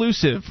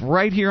exclusive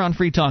right here on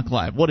Free Talk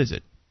Live. What is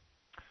it?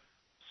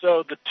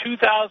 So the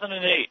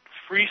 2008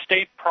 Free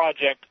State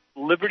Project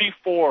Liberty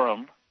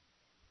Forum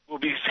will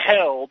be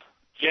held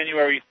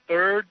January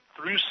 3rd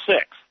through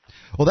 6th.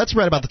 Well, that's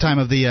right about the time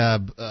of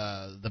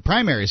the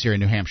primaries here in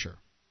New Hampshire.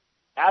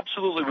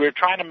 Absolutely. We're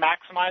trying to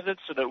maximize it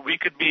so that we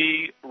could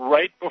be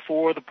right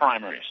before the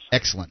primaries.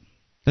 Excellent.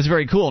 That's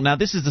very cool. Now,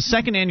 this is the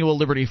second annual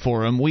Liberty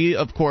Forum. We,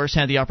 of course,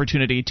 had the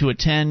opportunity to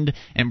attend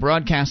and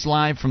broadcast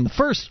live from the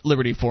first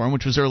Liberty Forum,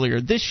 which was earlier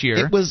this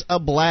year. It was a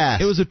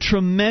blast. It was a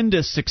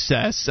tremendous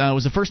success. It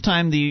was the first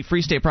time the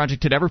Free State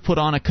Project had ever put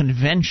on a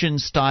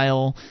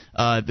convention-style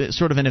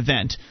sort of an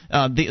event.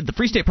 The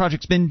Free State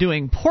Project's been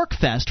doing Pork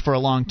Fest for a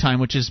long time,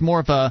 which is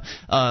more of a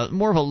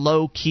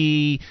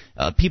low-key.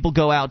 People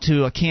go out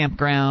to a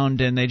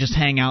campground and they just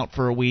hang out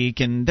for a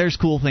week, and there's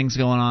cool things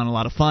going on, a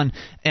lot of fun.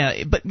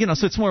 But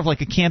so it's more of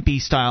like a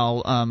campy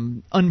style,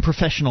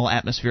 unprofessional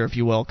atmosphere, if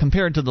you will,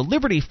 compared to the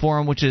Liberty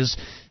Forum, which is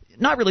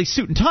not really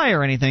suit and tie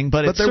or anything,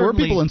 but there were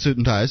people in suit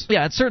and ties.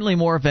 Yeah, it's certainly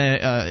more of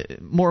a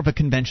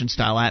convention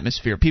style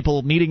atmosphere.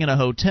 People meeting in a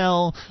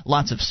hotel,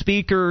 lots of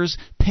speakers,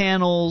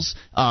 panels.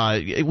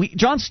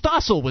 John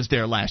Stossel was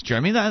there last year.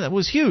 I mean, that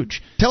was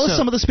huge. Tell us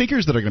some of the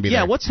speakers that are going to be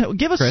there. Yeah,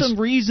 give us Chris? some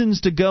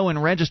reasons to go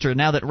and register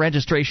now that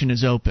registration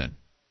is open.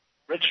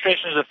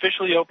 Registration is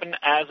officially open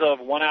as of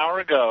 1 hour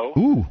ago.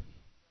 Ooh.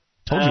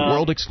 Told you,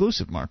 world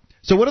exclusive, Mark.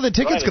 So what are the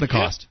tickets going to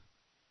cost?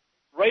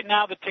 Right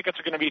now, the tickets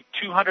are going to be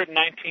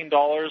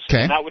 $219,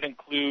 okay. And that would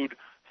include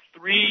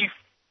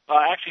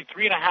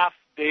 3.5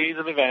 days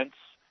of events,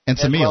 and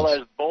some meals, as well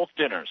as both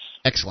dinners.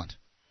 Excellent.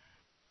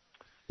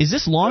 Is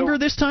this longer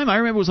this time? I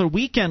remember it was a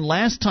weekend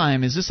last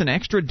time. Is this an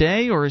extra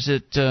day, or is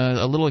it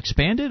a little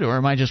expanded, or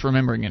am I just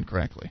remembering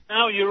incorrectly?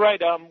 No, you're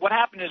right. What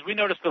happened is we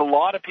noticed that a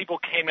lot of people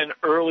came in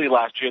early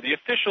last year. The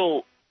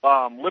official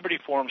Liberty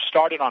Forum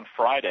started on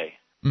Friday,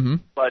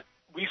 but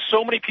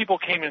so many people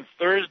came in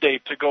Thursday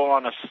to go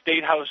on a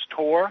State House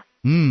tour.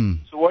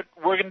 So what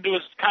we're going to do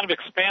is kind of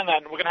expand that,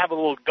 and we're going to have a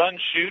little gun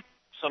shoot,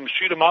 some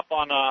shoot 'em up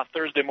on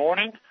Thursday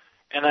morning,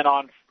 and then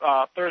on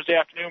Thursday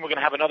afternoon we're going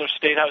to have another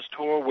State House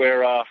tour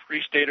where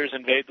Free Staters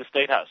invade the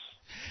State House.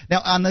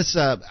 Now, on this,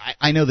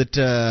 I know that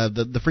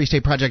the Free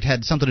State Project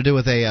had something to do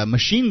with a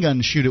machine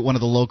gun shoot at one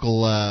of the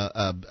local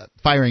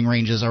firing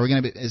ranges.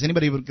 Is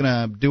anybody going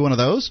to do one of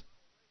those?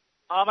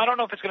 I don't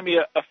know if it's going to be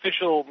an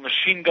official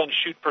machine gun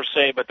shoot per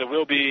se, but there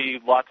will be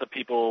lots of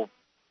people,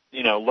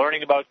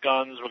 learning about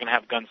guns. We're going to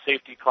have gun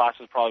safety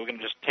classes probably. We're going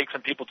to just take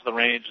some people to the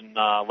range and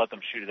let them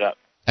shoot it up.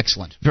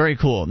 Excellent. Very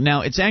cool.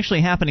 Now, it's actually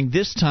happening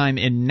this time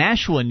in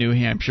Nashua, New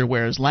Hampshire,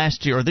 whereas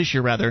this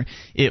year,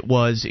 it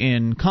was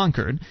in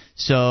Concord.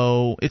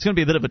 So it's going to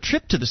be a bit of a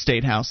trip to the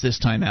State House this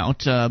time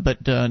out,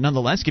 but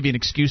nonetheless, give you an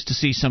excuse to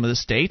see some of the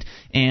state.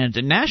 And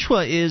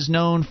Nashua is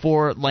known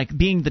for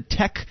being the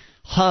tech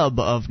hub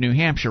of New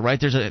Hampshire, right?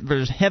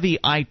 There's heavy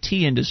IT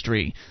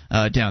industry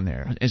down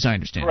there, as I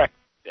understand. Correct.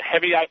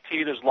 heavy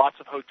IT. There's lots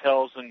of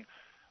hotels, and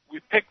we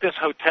picked this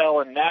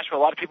hotel in Nashua. A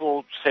lot of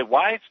people say,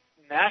 why it's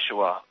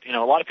Nashua? You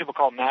know, a lot of people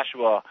call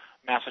Nashua,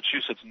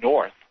 Massachusetts,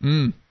 north.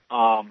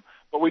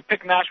 But we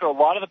picked Nashua. A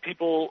lot of the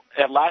people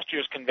at last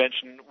year's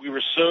convention,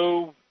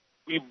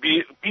 we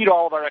beat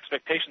all of our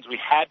expectations. We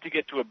had to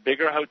get to a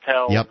bigger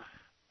hotel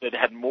that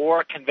had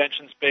more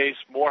convention space,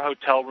 more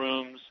hotel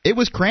rooms. It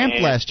was cramped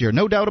last year,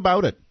 no doubt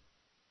about it.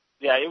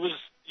 Yeah, it was.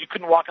 You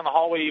couldn't walk in the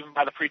hallway even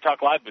by the Free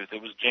Talk Live booth.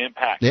 It was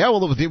jam-packed. Yeah,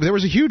 well, there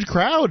was a huge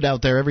crowd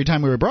out there every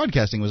time we were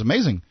broadcasting. It was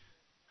amazing.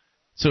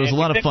 So it was a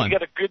lot of fun.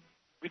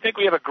 We think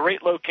we have a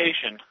great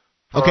location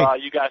for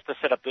you guys to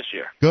set up this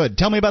year. Good.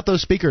 Tell me about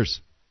those speakers.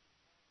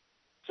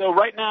 So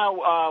right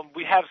now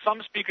we have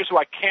some speakers who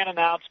I can't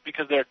announce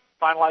because they're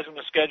finalizing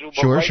the schedule.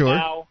 But right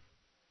now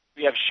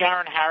we have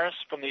Sharon Harris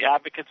from the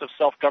Advocates of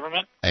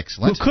Self-Government.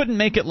 Excellent. Who couldn't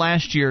make it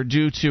last year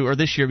or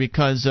this year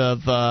because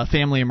of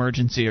family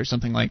emergency or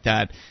something like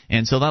that.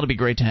 And so that'll be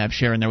great to have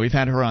Sharon there. We've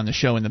had her on the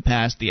show in the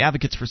past. The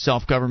Advocates for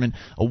Self-Government,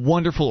 a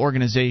wonderful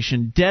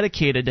organization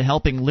dedicated to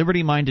helping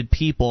liberty-minded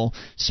people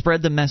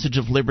spread the message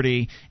of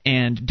liberty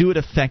and do it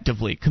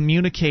effectively,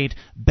 communicate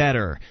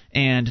better,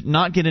 and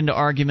not get into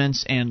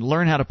arguments and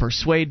learn how to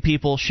persuade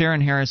people.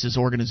 Sharon Harris's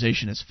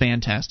organization is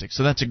fantastic.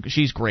 So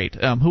she's great.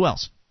 Who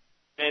else?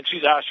 And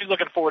she's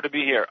looking forward to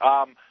be here.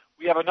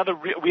 We have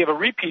a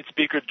repeat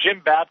speaker,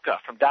 Jim Babka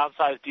from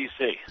Downsize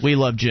DC. We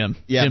love Jim.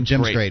 Yeah,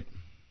 Jim's great.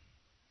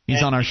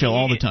 He's on our show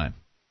all the time.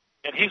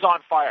 And he's on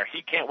fire.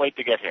 He can't wait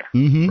to get here.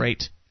 Mm-hmm.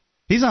 Great.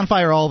 He's on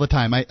fire all the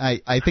time.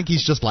 I think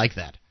he's just like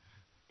that.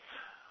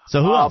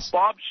 So who else?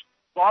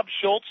 Bob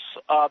Schultz,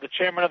 the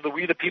chairman of the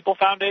We the People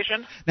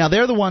Foundation. Now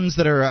they're the ones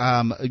that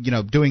are,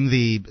 doing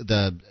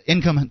the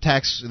income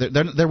tax.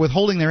 They're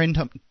withholding their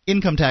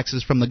income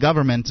taxes from the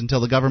government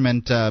until the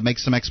government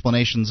makes some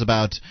explanations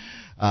about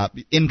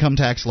income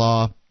tax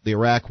law, the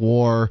Iraq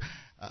War,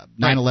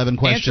 9/11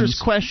 questions.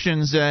 Answers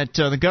questions that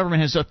the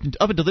government has up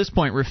until this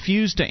point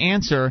refused to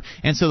answer,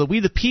 and so the We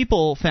the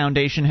People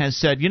Foundation has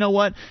said, you know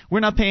what,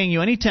 we're not paying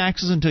you any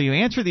taxes until you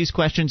answer these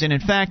questions, and in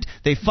fact,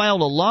 they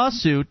filed a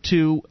lawsuit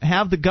to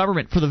have the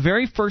government, for the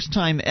very first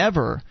time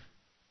ever,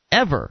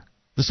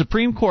 the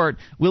Supreme Court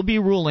will be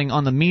ruling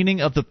on the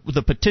meaning of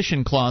the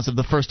petition clause of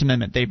the First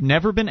Amendment. They've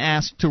never been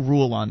asked to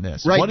rule on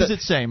this. Right. What does it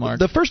say, Mark?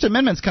 The First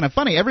Amendment's kind of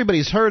funny.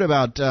 Everybody's heard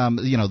about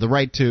the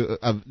right to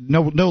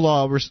no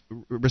law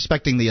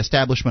respecting the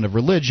establishment of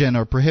religion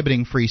or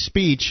prohibiting free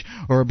speech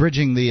or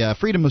abridging the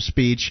freedom of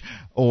speech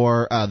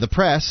or the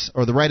press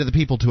or the right of the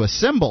people to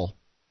assemble.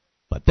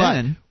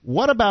 But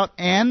what about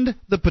and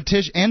to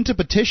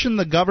petition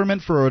the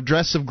government for a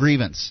redress of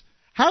grievance?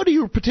 How do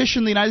you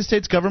petition the United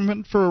States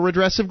government for a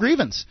redress of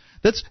grievance?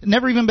 That's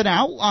never even been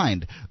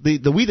outlined.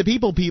 The We the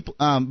People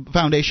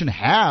Foundation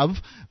have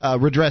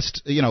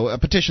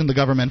petitioned the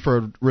government for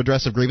a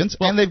redress of grievance,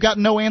 and they've got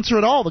no answer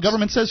at all. The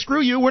government says,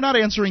 screw you, we're not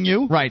answering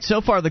you. Right.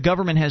 So far, the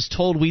government has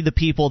told We the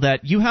People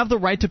that you have the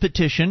right to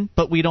petition,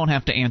 but we don't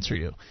have to answer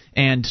you.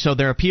 And so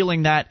they're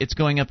appealing that. It's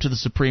going up to the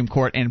Supreme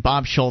Court, and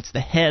Bob Schultz,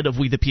 the head of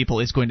We the People,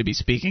 is going to be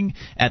speaking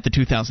at the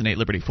 2008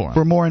 Liberty Forum.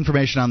 For more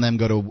information on them,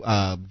 go to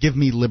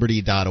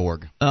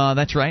givemeliberty.org.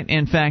 That's right.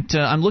 In fact,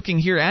 I'm looking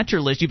here at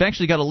your list. You've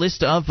actually got a list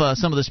of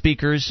some of the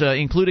speakers,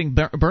 including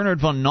Bernard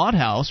von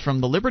Nothaus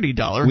from the Liberty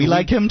Dollar. We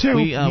like him too.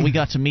 We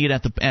got to meet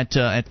at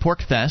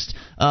PorkFest.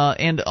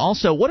 And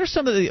also, what are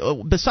some of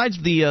the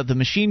besides the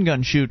machine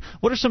gun shoot?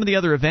 What are some of the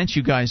other events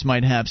you guys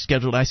might have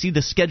scheduled? I see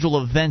the schedule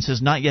of events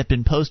has not yet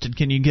been posted.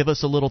 Can you give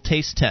us a little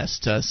taste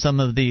test? Some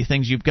of the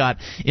things you've got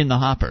in the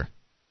hopper.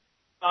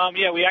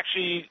 Yeah, we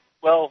actually.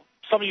 Well,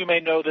 some of you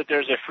may know that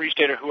there's a Free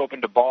Stater who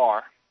opened a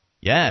bar.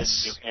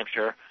 Yes. In New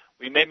Hampshire.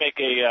 We may make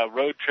a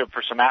road trip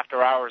for some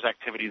after-hours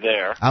activity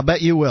there. I'll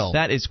bet you will.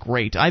 That is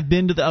great. I've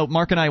been to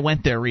Mark and I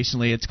went there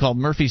recently. It's called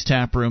Murphy's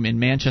Tap Room in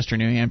Manchester,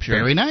 New Hampshire.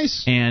 Very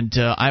nice. And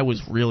I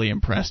was really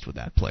impressed with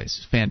that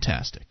place.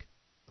 Fantastic.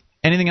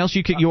 Anything else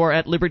you are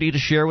at liberty to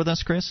share with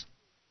us, Chris?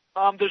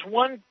 There's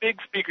one big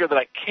speaker that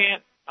I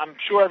can't. I'm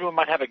sure everyone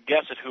might have a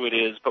guess at who it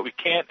is, but we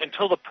can't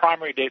until the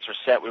primary dates are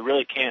set. We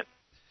really can't.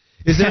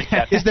 Is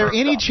there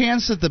any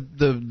chance that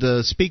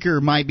the speaker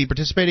might be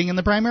participating in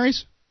the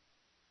primaries?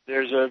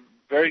 There's a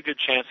very good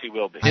chance he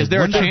will be. Is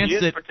there a chance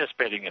that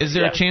participating in is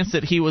there a chance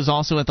that he was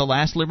also at the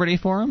last Liberty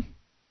Forum?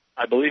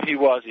 I believe he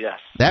was, yes.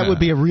 That would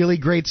be a really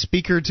great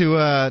speaker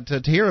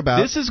to hear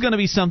about. This is going to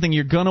be something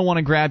you're going to want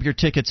to grab your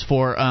tickets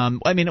for.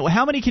 I mean,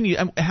 how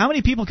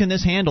many people can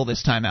this handle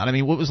this time out? I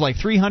mean, what was like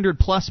 300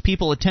 plus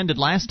people attended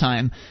last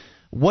time.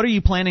 What are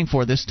you planning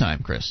for this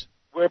time, Chris?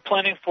 We're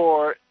planning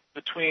for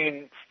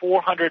between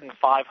 400 and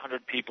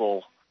 500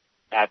 people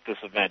at this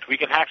event. We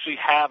can actually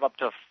have up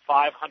to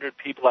 500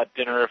 people at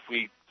dinner if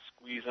we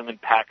squeeze them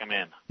and pack them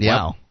in. Yep.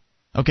 Wow.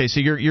 Okay, so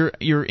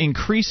you're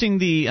increasing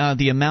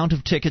the amount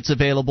of tickets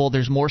available.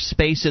 There's more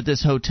space at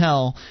this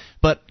hotel,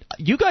 but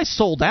you guys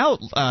sold out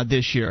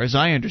this year, as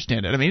I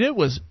understand it. I mean, it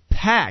was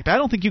packed. I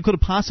don't think you could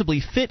have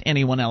possibly fit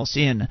anyone else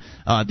in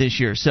this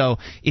year. So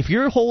if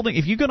you're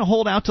going to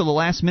hold out till the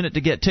last minute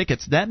to get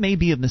tickets, that may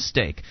be a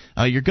mistake.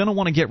 You're going to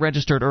want to get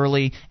registered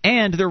early,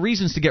 and there are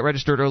reasons to get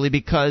registered early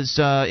because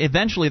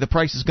eventually the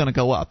price is going to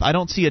go up. I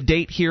don't see a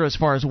date here as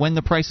far as when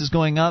the price is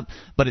going up,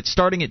 but it's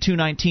starting at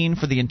 $219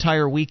 for the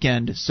entire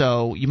weekend,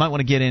 so you might want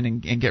to get in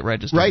and get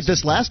registered. Right.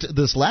 This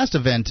last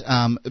event,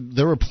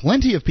 there were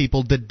plenty of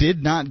people that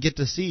did not get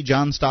to see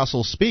John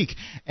Stossel speak,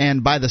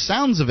 and by the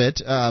sounds of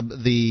it,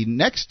 the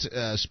next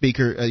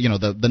speaker,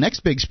 the next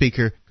big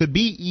speaker, could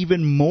be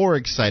even more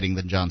exciting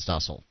than John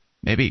Stossel.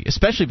 Maybe,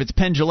 especially if it's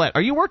Penn Jillette.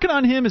 Are you working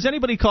on him? Has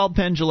anybody called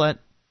Penn Jillette?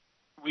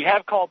 We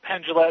have called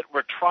Penn Jillette.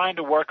 We're trying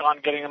to work on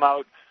getting him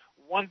out.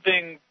 One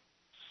thing,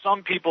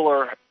 some people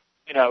are,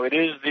 it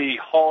is the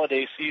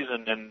holiday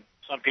season, and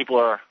some people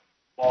are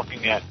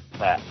balking at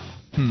that.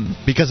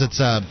 Because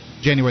it's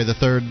January the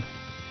 3rd?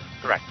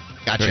 Correct.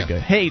 Gotcha. Very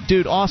good. Hey,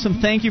 dude,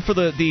 awesome. Thank you for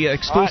the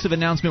exclusive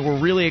announcement.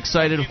 We're really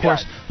excited, of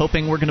course,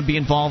 hoping we're going to be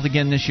involved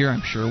again this year.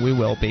 I'm sure we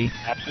will be.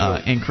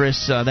 Absolutely. And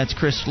Chris, that's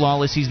Chris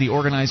Lawless. He's the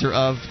organizer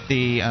of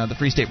the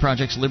Free State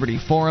Project's Liberty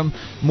Forum.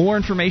 More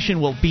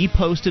information will be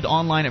posted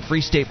online at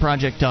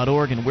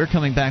freestateproject.org, and we're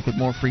coming back with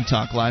more Free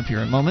Talk Live here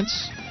in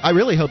moments. I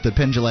really hope that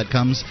Penn Jillette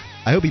comes.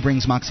 I hope he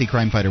brings Moxie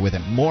Crime Fighter with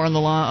him. More on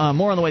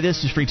the way.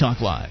 This is Free Talk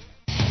Live.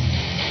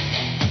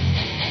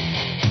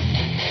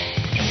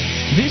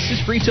 This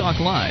is Free Talk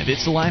Live.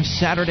 It's the live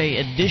Saturday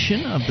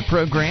edition of the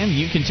program.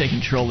 You can take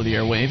control of the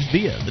airwaves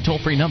via the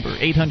toll-free number,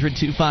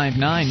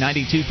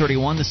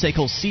 800-259-9231, the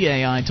SACL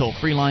CAI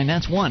toll-free line.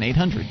 That's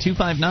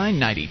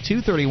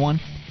 1-800-259-9231.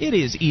 It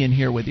is Ian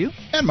here with you.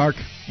 And Mark.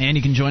 And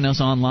you can join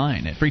us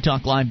online at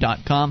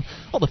freetalklive.com.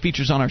 All the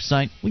features on our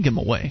site, we give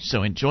them away,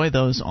 so enjoy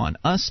those on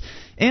us.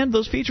 And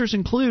those features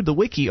include the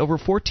wiki, over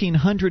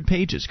 1,400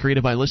 pages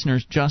created by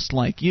listeners just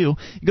like you.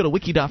 You go to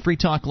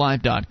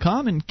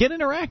wiki.freetalklive.com and get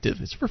interactive.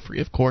 It's for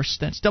free, of course.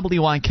 That's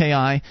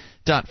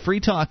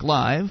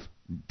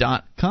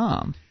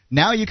wiki.freetalklive.com.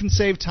 Now you can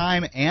save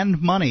time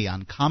and money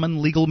on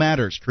common legal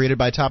matters created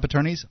by top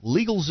attorneys.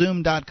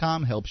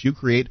 LegalZoom.com helps you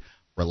create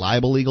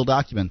reliable legal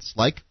documents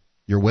like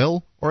your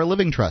will or a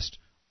living trust,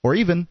 or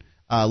even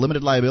a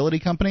limited liability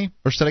company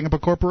or setting up a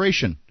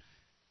corporation.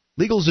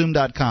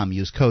 LegalZoom.com.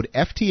 Use code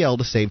FTL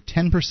to save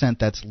 10%.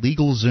 That's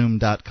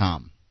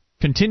LegalZoom.com.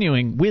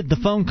 Continuing with the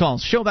phone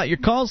calls. Show about your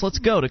calls. Let's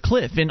go to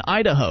Cliff in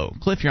Idaho.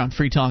 Cliff, you're on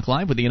Free Talk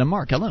Live with Ian and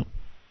Mark. Hello.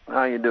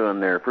 How you doing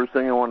there? First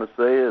thing I want to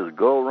say is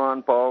go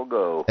Ron Paul,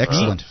 go.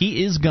 Excellent.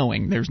 He is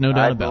going. There's no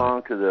doubt about it. I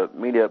belong to the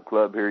meetup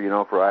club here,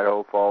 for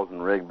Idaho Falls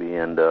and Rigby,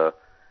 and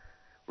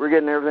we're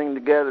getting everything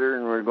together,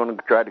 and we're going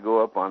to try to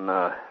go up on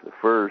the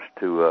 1st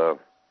to,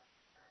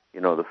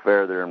 the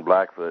fair there in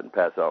Blackfoot and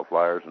pass out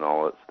flyers and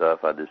all that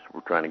stuff.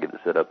 We're trying to get it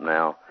set up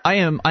now. I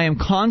am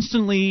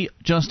constantly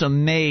just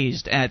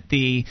amazed at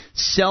the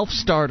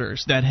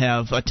self-starters that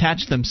have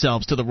attached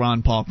themselves to the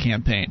Ron Paul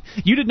campaign.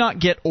 You did not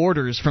get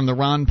orders from the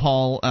Ron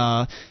Paul,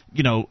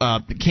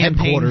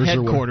 campaign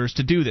headquarters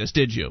to do this,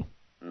 did you?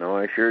 No,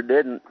 I sure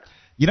didn't.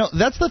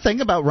 That's the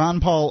thing about Ron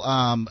Paul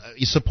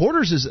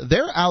supporters is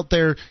they're out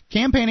there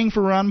campaigning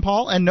for Ron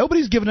Paul, and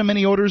nobody's giving them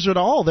any orders at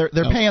all. They're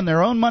paying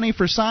their own money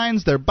for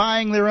signs. They're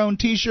buying their own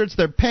T-shirts.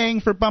 They're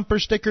paying for bumper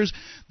stickers.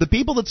 The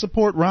people that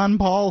support Ron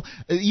Paul,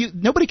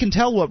 nobody can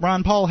tell what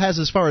Ron Paul has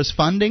as far as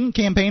funding,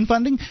 campaign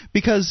funding,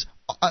 because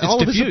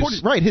all of his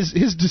supporters, right?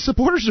 His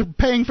supporters are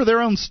paying for their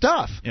own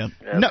stuff. Yep.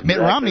 Mitt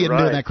Romney isn't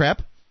doing that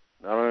crap.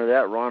 Not only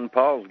that, Ron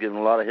Paul's giving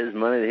a lot of his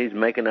money that he's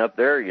making up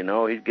there.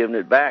 He's giving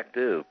it back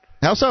too.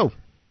 How so?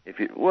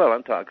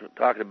 I'm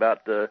talking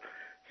about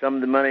some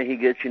of the money he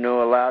gets,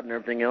 allowed and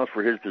everything else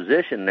for his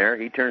position there.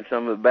 He turns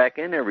some of it back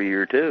in every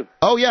year too.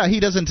 Oh yeah, he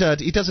doesn't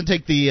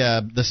take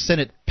the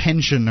Senate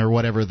pension or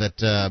whatever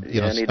that and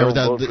he don't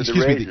vote for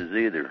the raises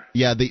either.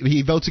 Yeah,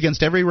 he votes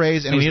against every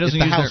raise, and it's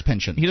the House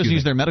pension. He doesn't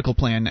use their medical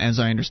plan, as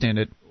I understand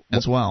it,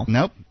 as well.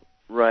 Nope.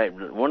 Right.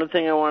 One of the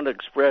things I wanted to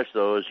express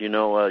though is,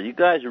 you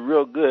guys are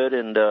real good,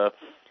 and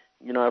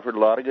I've heard a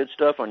lot of good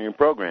stuff on your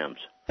programs.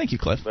 Thank you,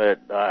 Cliff.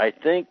 But I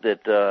think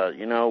that,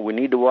 we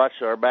need to watch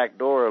our back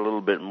door a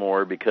little bit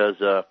more because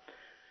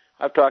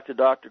I've talked to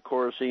Dr.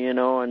 Corsi,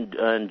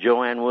 and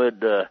Joanne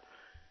Wood,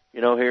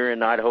 here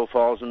in Idaho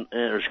Falls,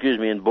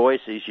 in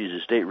Boise. She's a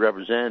state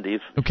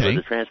representative for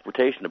the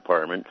Transportation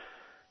Department,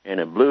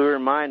 and it blew her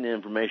mind the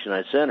information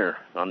I sent her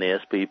on the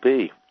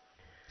SPP.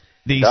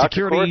 The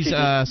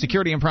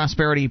Security and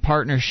Prosperity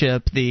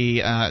Partnership.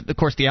 Of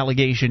course, the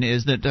allegation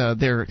is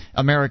that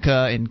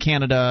America and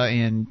Canada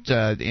and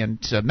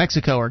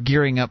Mexico are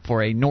gearing up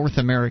for a North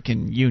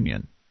American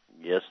Union.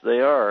 Yes, they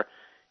are,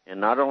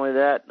 and not only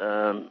that,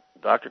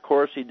 Dr.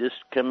 Corsi just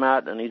came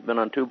out, and he's been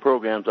on 2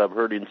 programs. I've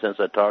heard him since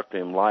I talked to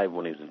him live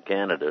when he was in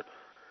Canada,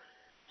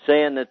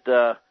 saying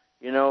that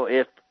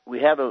if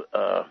we have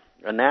a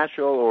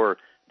natural or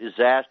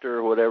disaster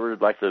or whatever,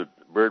 like the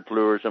bird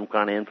flu or some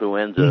kind of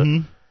influenza.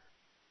 Mm-hmm.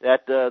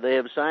 That they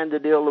have signed the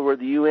deal where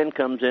the UN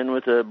comes in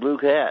with blue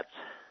cats.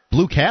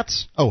 Blue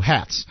cats? Oh,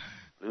 hats.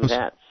 Blue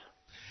hats.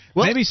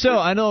 Well, maybe so.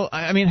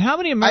 I mean, how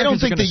many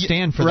Americans are going to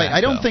stand for that?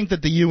 I don't think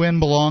that the UN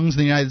belongs in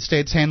the United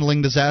States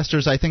handling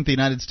disasters. I think the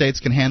United States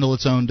can handle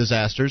its own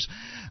disasters.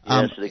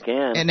 Yes, they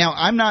can. And now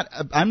I'm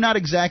not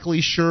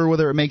exactly sure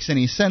whether it makes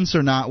any sense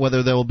or not.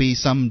 Whether there will be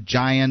some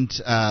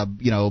giant,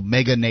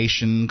 mega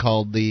nation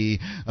called the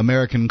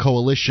American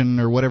Coalition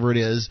or whatever it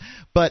is.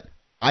 But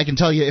I can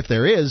tell you, if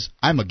there is,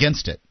 I'm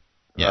against it.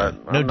 Yeah,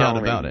 no doubt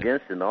about it. I'm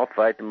against it, and I'll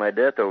fight to my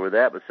death over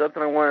that. But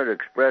something I wanted to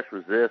express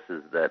was this: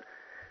 is that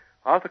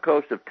off the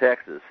coast of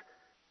Texas,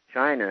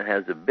 China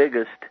has the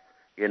biggest,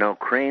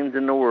 cranes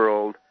in the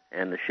world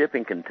and the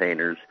shipping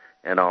containers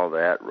and all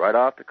that right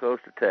off the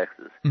coast of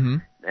Texas. Mm-hmm.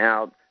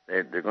 Now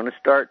they're going to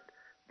start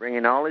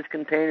bringing all these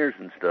containers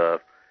and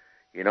stuff,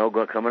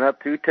 coming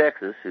up through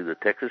Texas, through the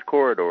Texas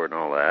corridor and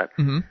all that,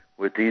 mm-hmm.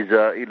 with these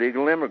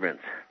illegal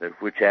immigrants,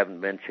 which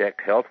haven't been checked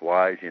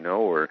health-wise,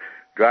 or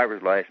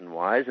driver's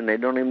license-wise, and they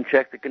don't even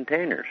check the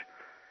containers.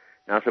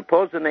 Now,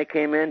 supposing they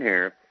came in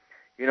here,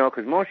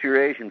 because most of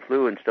your Asian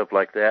flu and stuff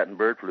like that and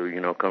bird flu,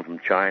 come from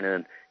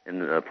China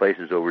and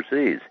places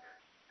overseas.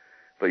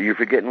 But you're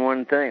forgetting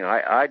one thing.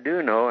 I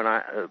do know, and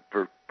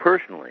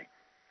personally,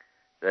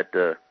 that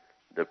the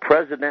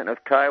president of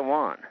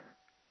Taiwan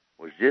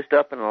was just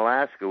up in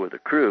Alaska with a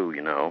crew,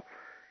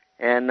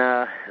 and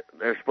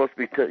they're supposed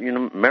to be,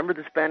 remember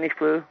the Spanish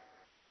flu?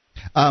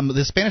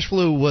 The Spanish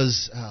flu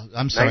was,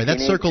 I'm sorry,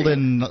 that's circled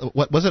in,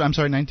 what was it? I'm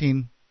sorry,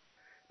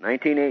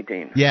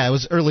 1918. Yeah, it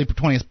was early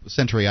 20th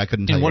century. I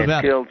couldn't tell you.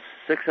 It killed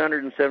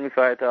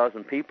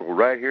 675,000 people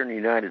right here in the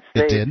United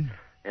States. It did.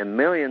 And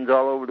millions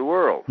all over the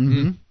world.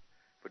 Mm-hmm.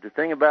 But the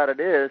thing about it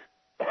is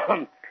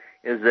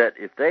that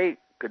if they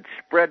could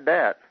spread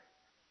that,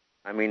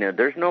 I mean,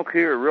 there's no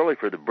cure really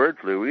for the bird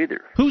flu either.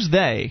 Who's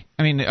they?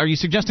 I mean, are you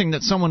suggesting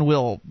that someone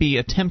will be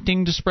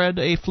attempting to spread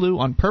a flu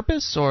on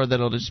purpose, or that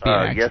it'll just be an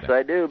accident? Yes,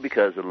 I do,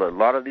 because a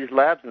lot of these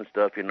labs and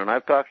stuff, and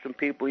I've talked to some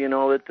people,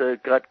 that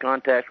got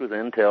contact with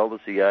Intel, the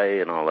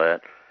CIA, and all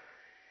that,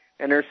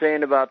 and they're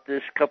saying about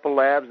this couple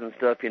labs and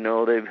stuff,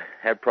 they've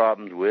had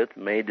problems with,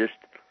 may just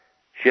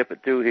ship it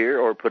through here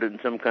or put it in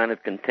some kind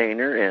of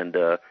container, and,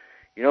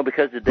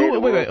 because the data...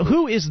 Wait,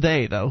 who is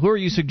they, though? Who are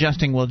you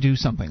suggesting will do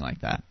something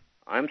like that?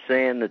 I'm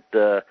saying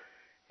that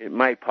it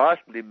might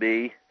possibly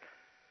be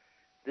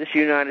this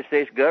United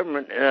States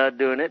government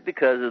doing it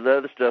because of the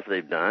other stuff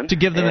they've done. To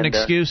give them an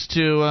excuse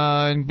to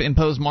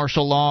impose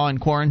martial law and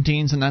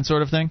quarantines and that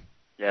sort of thing?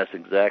 That's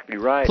exactly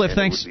right. Cliff,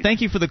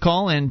 thank you for the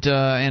call,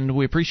 and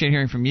we appreciate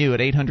hearing from you at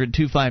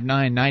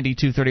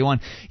 800-259-9231.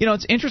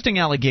 It's interesting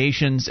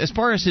allegations as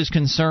far as his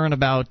concern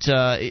about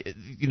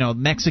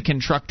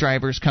Mexican truck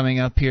drivers coming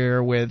up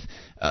here with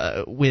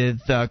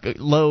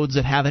loads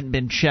that haven't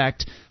been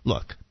checked.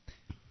 Look,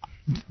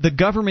 the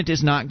government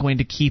is not going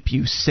to keep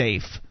you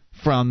safe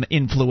from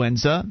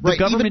influenza. The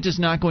government is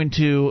not going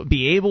to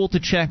be able to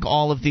check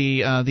all of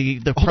the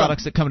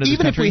products that come into the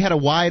country. Even if we had a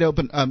wide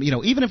open,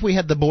 even if we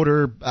had the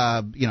border,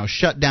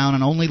 shut down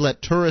and only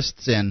let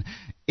tourists in,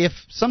 if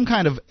some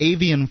kind of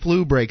avian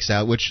flu breaks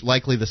out, which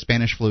likely the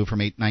Spanish flu from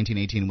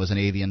 1918 was an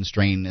avian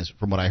strain, is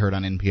from what I heard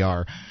on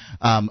NPR.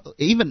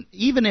 Even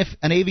if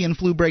an avian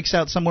flu breaks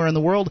out somewhere in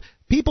the world,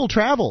 people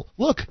travel.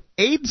 Look,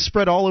 AIDS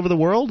spread all over the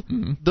world.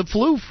 Mm-hmm. The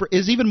flu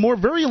is even more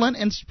virulent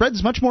and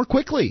spreads much more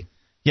quickly.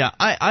 Yeah,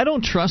 I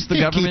don't trust the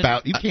government.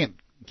 You can't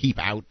keep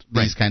out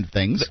these kind of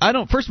things.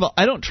 First of all,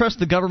 I don't trust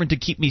the government to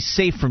keep me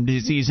safe from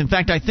disease. In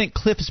fact, I think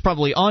Cliff is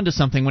probably onto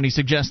something when he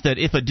suggests that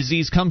if a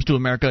disease comes to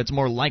America, it's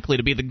more likely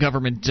to be the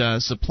government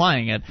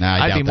supplying it.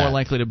 I'd be more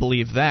likely to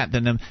believe that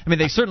than them. I mean,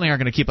 they certainly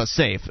aren't going to keep us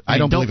safe. I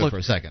don't believe it for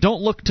a second.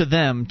 Don't look to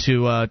them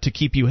to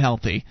keep you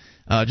healthy.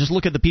 Just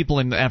look at the people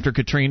after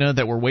Katrina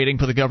that were waiting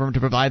for the government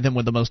to provide them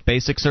with the most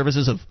basic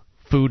services of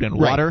food and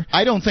water. Right.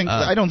 I don't think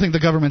the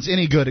government's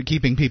any good at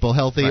keeping people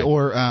healthy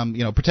or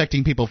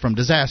protecting people from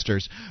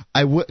disasters.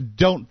 I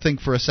don't think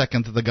for a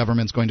second that the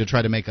government's going to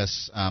try to make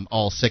us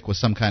all sick with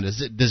some kind of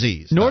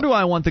disease. Nor do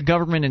I want the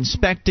government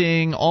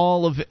inspecting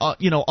all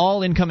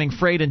incoming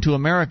freight into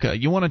America.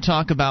 You want to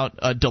talk about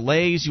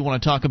delays? You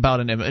want to talk about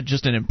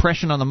just an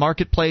impression on the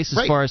marketplace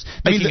as far as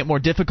making it more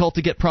difficult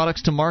to get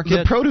products to market?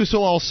 The produce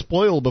will all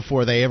spoil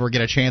before they ever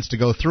get a chance to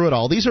go through it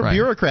all. These are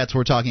bureaucrats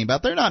we're talking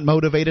about. They're not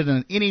motivated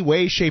in any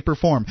way, shape, or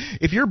form.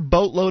 If your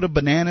boatload of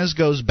bananas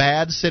goes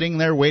bad sitting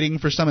there waiting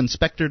for some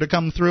inspector to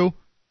come through,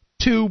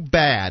 too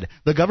bad.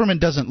 The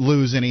government doesn't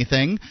lose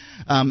anything,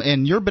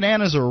 and your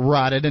bananas are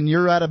rotted and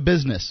you're out of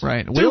business.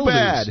 Right. Too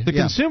bad. The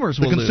consumers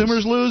will lose. The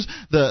consumers lose.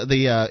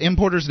 The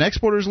importers and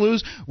exporters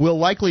lose. We'll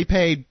likely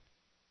pay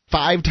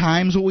 5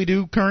 times what we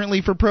do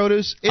currently for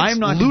produce. It's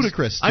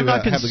ludicrous to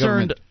have the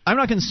government. I'm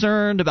not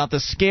concerned about the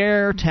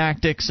scare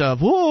tactics of,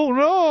 oh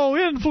no,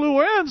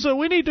 influenza,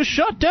 we need to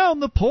shut down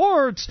the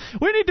ports,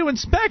 we need to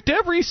inspect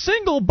every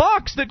single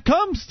box that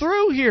comes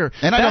through here.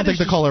 And I don't think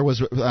the caller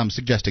was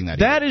suggesting that.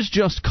 That is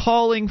just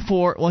calling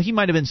for, well, he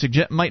might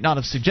not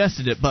have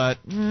suggested it, but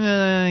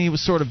he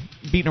was sort of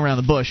beating around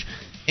the bush.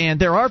 And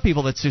there are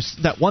people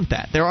that want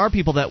that. There are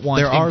people that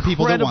want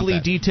incredibly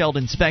detailed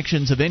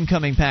inspections of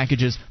incoming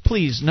packages.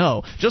 Please,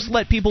 no. Just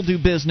let people do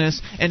business,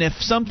 and if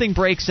something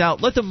breaks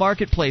out, let the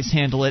marketplace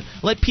handle it.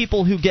 Let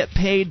people who get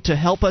paid to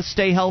help us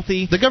stay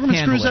healthy The government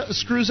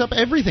screws up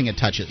everything it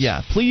touches.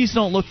 Yeah, please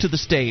don't look to the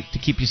state to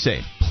keep you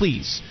safe.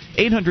 Please.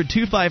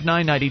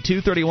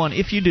 800-259-9231.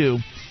 If you do,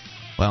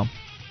 well,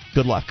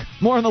 good luck.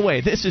 More on the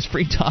way. This is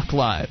Free Talk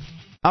Live.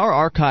 Our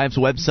archives,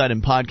 website,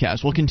 and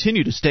podcast will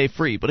continue to stay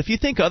free, but if you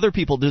think other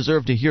people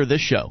deserve to hear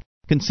this show,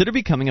 consider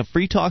becoming a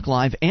Free Talk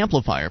Live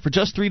amplifier for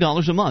just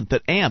 $3 a month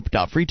at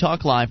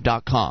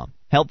amp.freetalklive.com.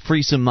 Help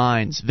free some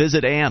minds.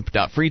 Visit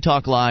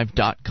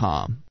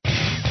amp.freetalklive.com.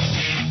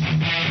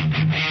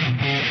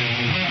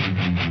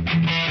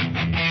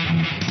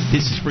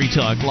 This is Free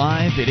Talk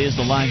Live. It is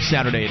the live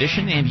Saturday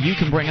edition, and you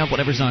can bring up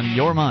whatever's on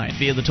your mind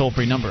via the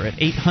toll-free number at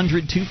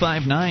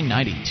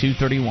 800-259-9231.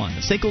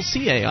 The SACL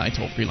CAI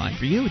toll-free line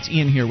for you. It's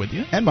Ian here with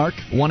you. And Mark.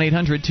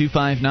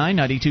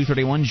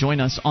 1-800-259-9231. Join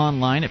us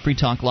online at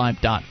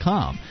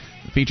freetalklive.com.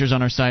 The features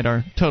on our site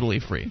are totally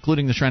free,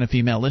 including the Shrine of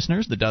Female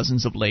listeners, the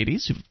dozens of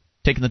ladies who've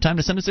taken the time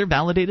to send us their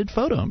validated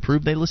photo and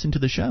prove they listen to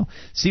the show.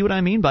 See what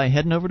I mean by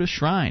heading over to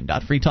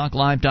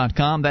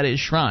shrine.freetalklive.com. That is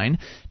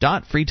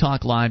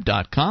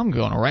shrine.freetalklive.com.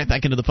 Going right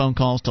back into the phone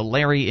calls to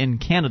Larry in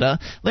Canada.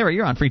 Larry,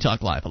 you're on Free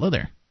Talk Live. Hello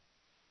there.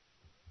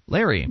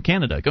 Larry in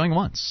Canada, going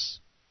once.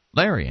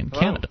 Larry in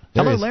Canada.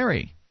 Hello,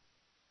 Larry.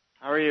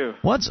 How are you?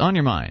 What's on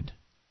your mind?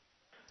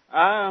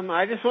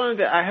 I just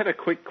I had a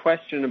quick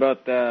question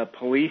about the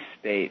police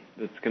state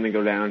that's going to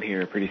go down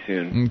here pretty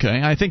soon. Okay,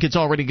 I think it's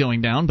already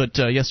going down, but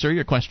yes, sir,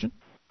 your question?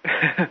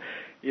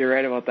 You're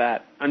right about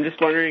that. I'm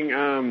just wondering,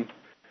 I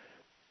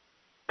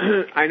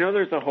know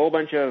there's a whole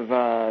bunch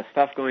of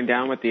stuff going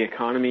down with the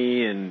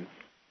economy and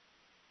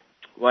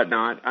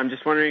whatnot. I'm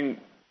just wondering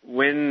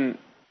when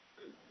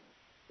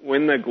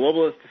the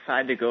globalists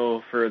decide to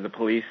go for the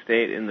police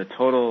state and the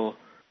total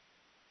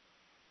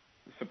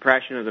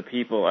suppression of the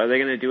people, are they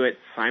going to do it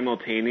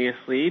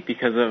simultaneously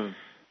because of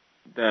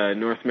the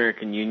North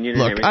American Union?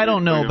 Look, I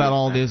don't know about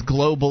all this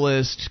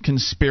globalist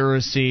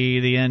conspiracy,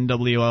 the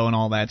NWO and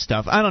all that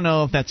stuff. I don't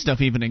know if that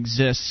stuff even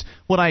exists.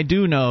 What I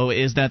do know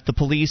is that the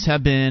police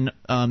have been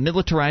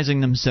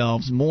militarizing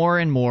themselves more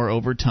and more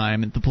over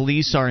time, and the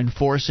police are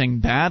enforcing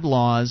bad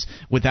laws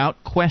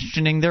without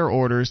questioning their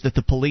orders, that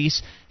the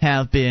police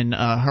have been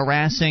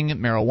harassing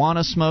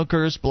marijuana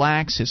smokers,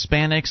 blacks,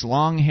 Hispanics,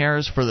 long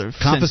hairs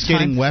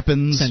confiscating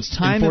weapons, since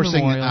time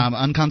enforcing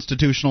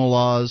unconstitutional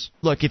laws.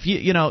 Look, if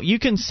you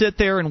can sit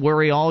there and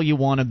worry all you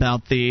want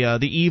about the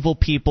evil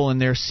people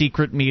and their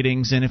secret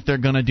meetings and if they're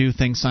going to do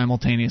things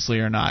simultaneously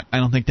or not. I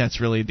don't think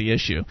that's really the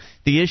issue.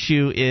 The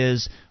issue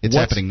is what's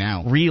happening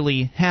now.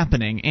 Really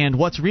happening, and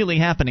what's really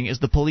happening is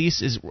the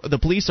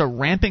police are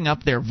ramping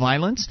up their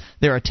violence.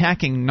 They're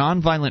attacking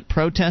nonviolent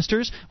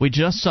protesters. We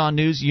just saw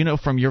news,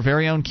 from your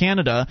very own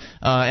Canada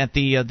at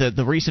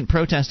the recent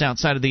protest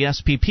outside of the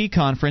SPP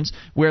conference,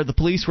 where the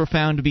police were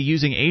found to be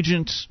using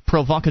agents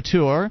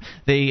provocateur.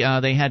 They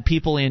had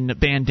people in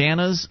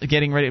bandanas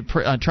getting ready,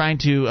 trying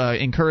to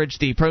encourage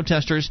the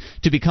protesters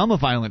to become a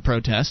violent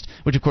protest,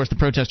 which of course the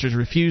protesters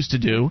refused to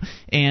do.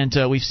 And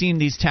we've seen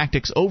these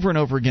tactics over and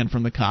over again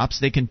from the cops.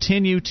 They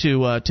continue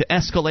to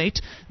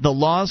escalate. The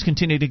laws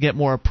continue to get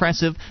more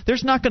oppressive.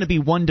 There's not going to be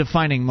one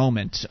defining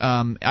moment,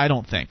 I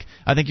don't think.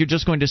 I think you're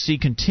just going to see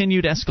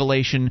continued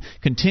escalation,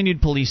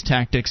 continued police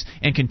tactics,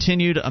 and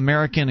continued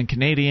American and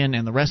Canadian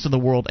and the rest of the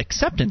world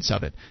acceptance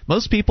of it.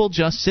 Most people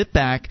just sit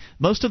back.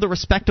 Most of the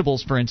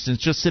respectables, for instance,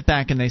 just sit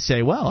back and they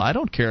say, well, I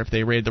don't care if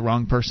they raid the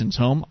wrong person's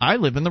home. I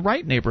live in the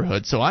right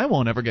neighborhood, so I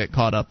won't ever get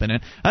caught up in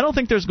it. I don't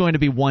think there's going to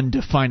be one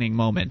defining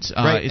moment.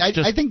 Right.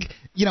 I think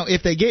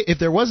if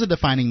there was a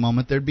defining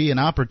moment, there'd be an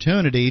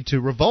opportunity to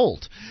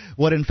revolt.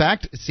 What in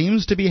fact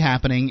seems to be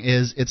happening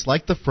is it's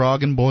like the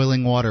frog in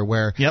boiling water,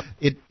 where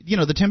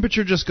the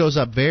temperature just goes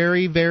up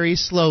very, very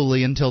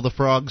slowly until the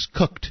frog's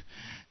cooked.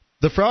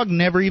 The frog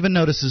never even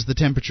notices the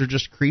temperature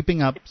just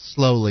creeping up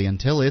slowly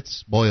until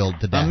it's boiled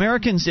to death.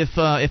 Americans, if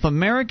the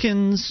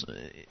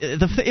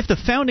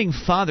founding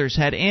fathers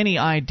had any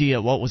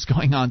idea what was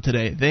going on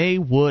today, they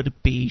would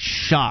be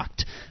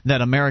shocked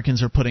that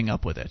Americans are putting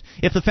up with it.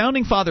 If the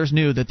founding fathers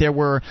knew that there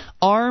were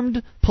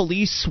armed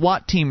police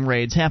SWAT team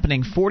raids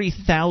happening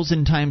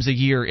 40,000 times a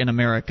year in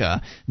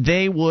America,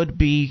 they would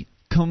be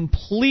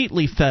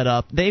completely fed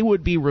up. They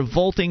would be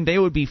revolting. They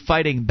would be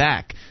fighting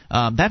back.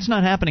 That's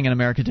not happening in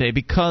America today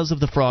because of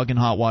the frog in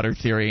hot water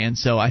theory, and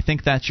so I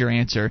think that's your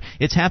answer.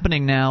 It's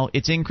happening now.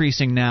 It's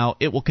increasing now.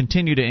 It will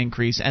continue to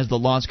increase as the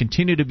laws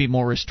continue to be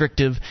more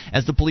restrictive,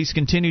 as the police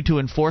continue to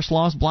enforce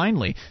laws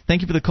blindly.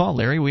 Thank you for the call,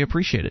 Larry. We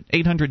appreciate it.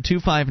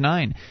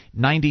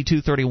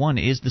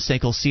 800-259-9231 is the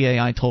SACL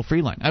CAI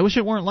toll-free line. I wish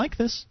it weren't like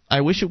this.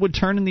 I wish it would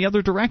turn in the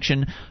other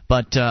direction,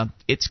 but we're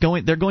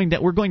going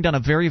down a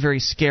very, very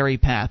scary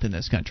path in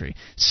this country.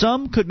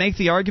 Some could make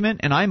the argument,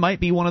 and I might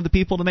be one of the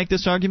people to make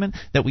this argument,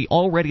 that we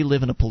already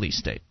live in a police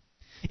state.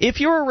 If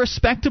you're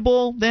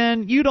respectable,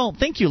 then you don't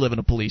think you live in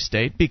a police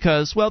state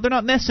because, well, they're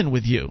not messing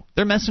with you.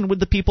 They're messing with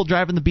the people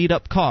driving the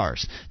beat-up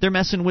cars. They're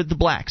messing with the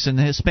blacks and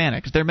the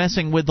Hispanics. They're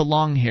messing with the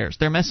long hairs.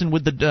 They're messing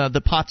with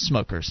the pot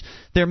smokers.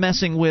 They're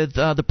messing with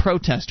the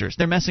protesters.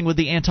 They're messing with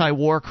the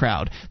anti-war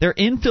crowd. They're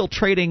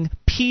infiltrating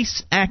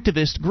peace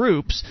activist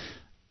groups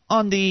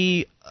on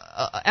the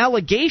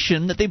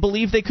allegation that they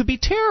believe they could be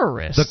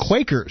terrorists. The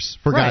Quakers,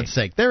 for God's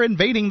sake. They're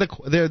invading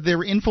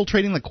they're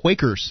infiltrating the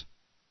Quakers.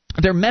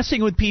 They're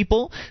messing with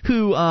people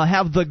who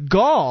have the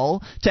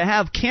gall to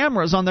have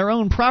cameras on their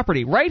own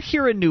property. Right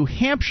here in New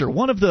Hampshire,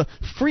 one of the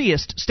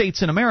freest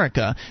states in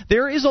America,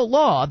 there is a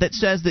law that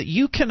says that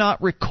you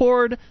cannot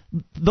record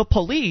the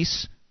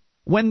police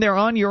when they're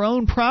on your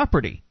own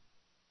property.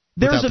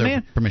 Without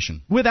their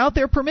permission. Without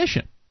their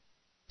permission.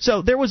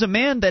 So there was a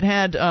man that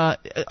had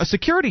a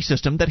security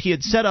system that he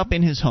had set up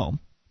in his home.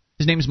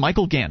 His name is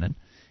Michael Gannon.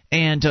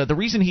 And the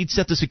reason he'd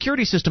set the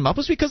security system up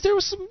was because there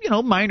was some,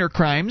 minor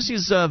crimes.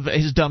 His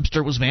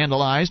dumpster was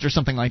vandalized or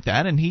something like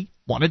that, and he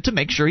wanted to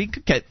make sure he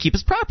could keep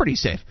his property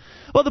safe.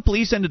 Well, the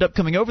police ended up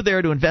coming over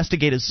there to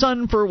investigate his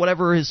son for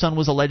whatever his son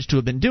was alleged to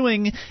have been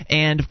doing.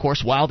 And, of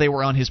course, while they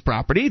were on his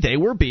property, they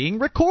were being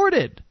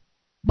recorded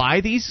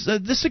by the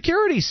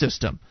security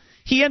system.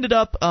 He ended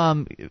up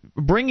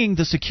bringing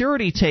the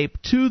security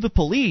tape to the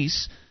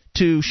police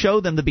to show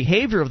them the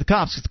behavior of the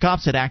cops, because the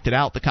cops had acted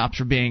out. The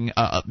cops were being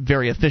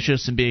very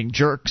officious and being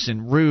jerks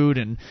and rude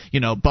and,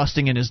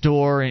 busting in his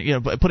door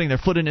and, putting their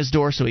foot in his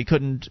door so he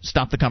couldn't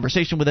stop the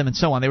conversation with them and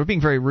so on. They were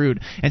being very rude.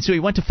 And so he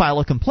went to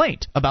file a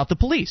complaint about the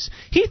police.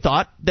 He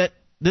thought that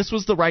this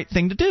was the right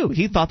thing to do.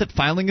 He thought that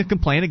filing a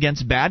complaint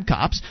against bad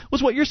cops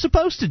was what you're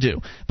supposed to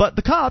do. But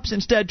the cops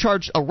instead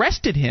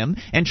arrested him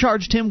and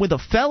charged him with a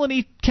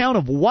felony count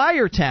of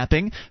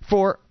wiretapping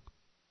for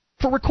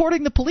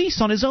recording the police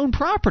on his own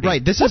property.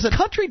 Right. What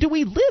country do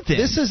we live in?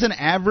 This is an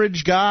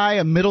average guy,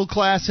 a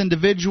middle-class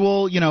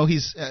individual.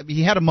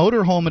 He had a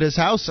motorhome at his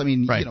house. I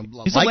mean, right.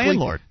 He's a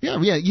landlord.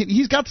 Yeah,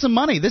 he's got some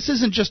money. This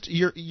isn't just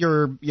your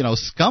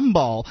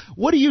scumball.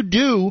 What do you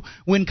do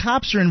when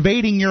cops are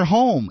invading your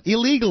home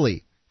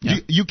illegally? Yeah.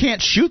 You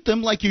can't shoot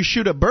them like you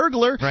shoot a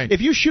burglar. Right.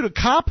 If you shoot a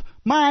cop,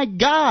 my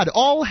God,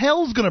 all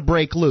hell's going to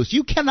break loose.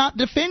 You cannot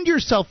defend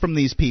yourself from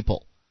these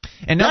people.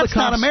 And now that's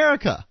not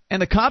America. And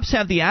the cops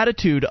have the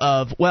attitude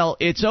of, well,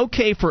 it's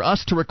okay for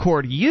us to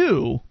record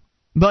you,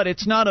 but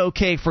it's not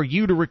okay for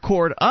you to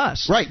record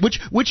us. Right, which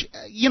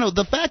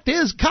the fact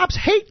is, cops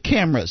hate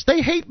cameras.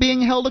 They hate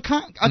being held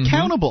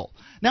accountable.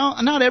 Now,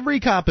 not every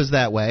cop is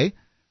that way,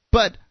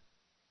 but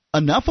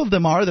enough of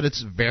them are that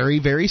it's very,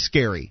 very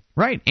scary.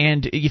 Right,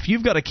 and if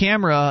you've got a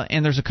camera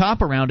and there's a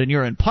cop around and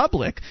you're in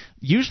public,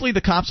 usually the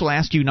cops will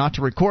ask you not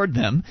to record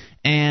them.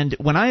 And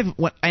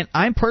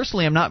I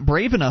personally am not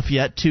brave enough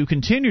yet to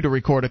continue to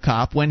record a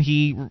cop when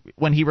he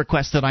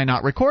requests that I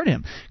not record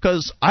him,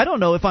 because I don't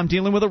know if I'm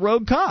dealing with a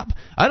rogue cop.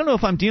 I don't know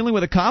if I'm dealing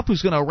with a cop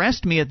who's going to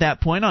arrest me at that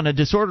point on a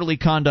disorderly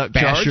conduct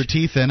charge. Bash your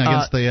teeth in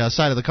against the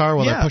side of the car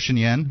while they're pushing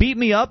you in. Beat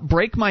me up,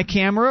 break my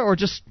camera, or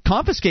just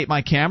confiscate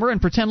my camera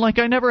and pretend like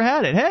I never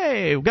had it.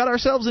 Hey, we got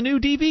ourselves a new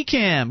DV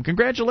cam.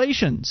 Congratulations.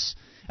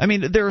 I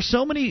mean, there are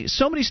so many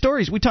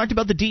stories. We talked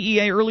about the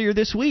DEA earlier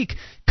this week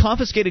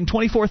confiscating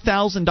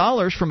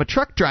 $24,000 from a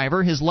truck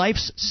driver, his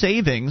life's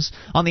savings,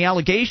 on the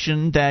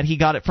allegation that he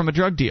got it from a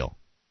drug deal.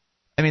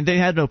 I mean, they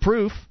had no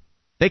proof.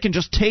 They can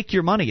just take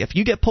your money. If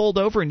you get pulled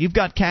over and you've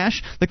got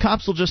cash, the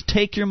cops will just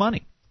take your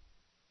money.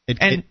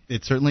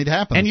 It certainly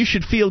happens. And you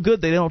should feel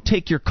good they don't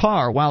take your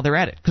car while they're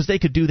at it, because they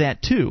could do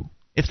that too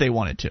if they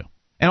wanted to.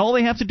 And all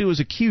they have to do is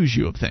accuse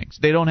you of things.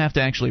 They don't have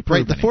to actually prove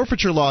anything. The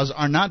forfeiture laws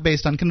are not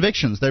based on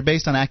convictions. They're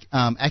based on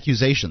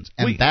accusations,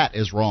 and that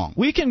is wrong.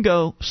 We can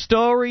go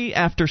story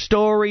after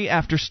story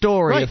after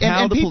story of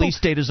how the police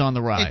state is on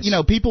the rise.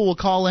 People will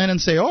call in and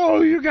say,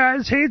 oh, you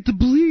guys hate the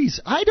police.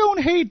 I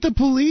don't hate the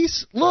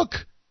police. Look,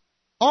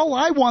 all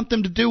I want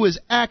them to do is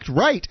act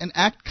right and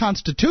act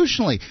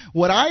constitutionally.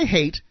 What I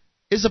hate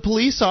is a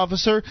police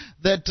officer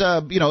that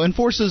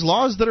enforces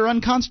laws that are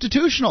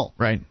unconstitutional.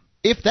 Right.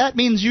 If that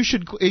means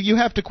you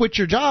have to quit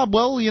your job,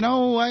 well,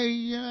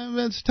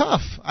 it's tough.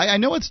 I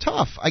know it's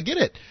tough. I get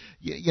it.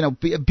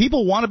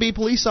 People want to be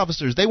police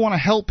officers. They want to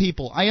help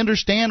people. I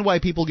understand why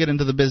people get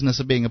into the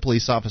business of being a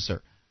police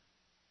officer.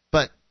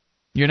 But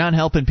you're not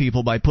helping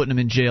people by putting them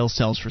in jail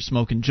cells for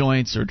smoking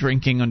joints or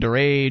drinking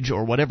underage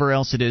or whatever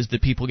else it is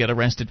that people get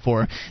arrested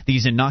for.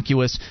 These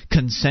innocuous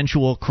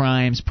consensual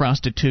crimes,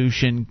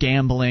 prostitution,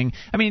 gambling.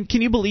 I mean,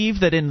 can you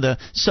believe that in the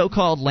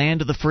so-called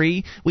land of the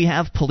free, we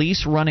have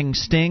police running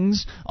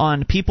stings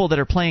on people that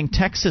are playing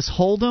Texas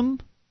Hold'em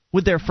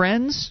with their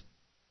friends?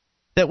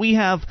 That we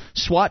have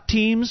SWAT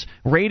teams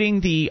raiding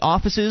the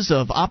offices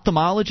of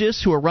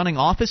ophthalmologists who are running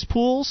office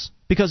pools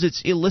because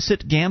it's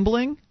illicit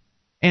gambling?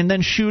 And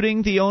then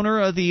shooting the owner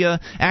of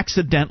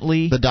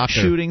accidentally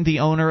shooting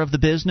the owner of the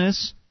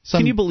business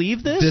Can you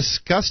believe this?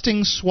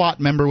 Disgusting SWAT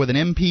member with an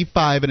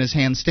MP5 in his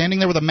hand, standing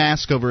there with a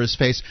mask over his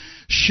face,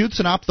 shoots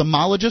an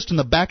ophthalmologist in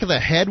the back of the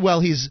head while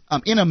he's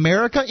in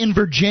America, in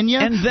Virginia,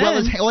 and then,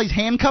 while he's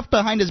handcuffed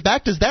behind his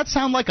back. Does that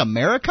sound like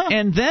America?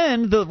 And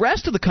then the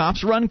rest of the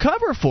cops run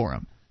cover for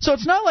him. So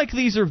it's not like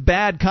these are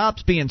bad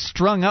cops being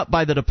strung up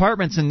by the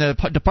departments, and the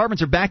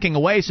departments are backing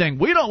away, saying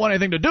we don't want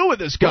anything to do with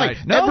this guy. Right.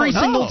 No, Every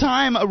single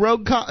time a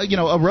rogue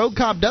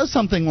cop does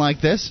something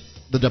like this,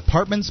 the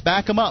departments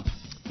back him up.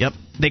 Yep.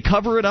 They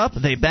cover it up.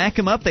 They back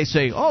him up. They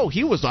say, oh,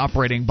 he was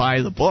operating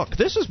by the book.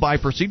 This is by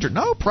procedure.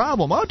 No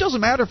problem. Oh, it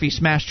doesn't matter if he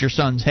smashed your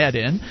son's head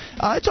in.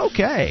 It's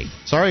okay.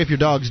 Sorry if your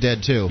dog's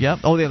dead, too. Yep.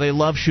 Oh, they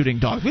love shooting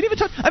dogs. We didn't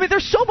even talk. I mean,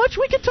 there's so much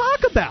we can talk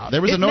about.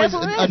 There was a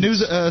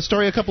news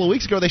story a couple of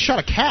weeks ago. They shot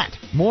a cat.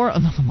 Oh,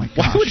 my gosh.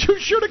 Why would you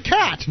shoot a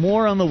cat?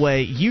 More on the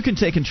way. You can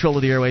take control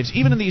of the airwaves,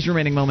 even in these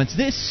remaining moments.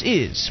 This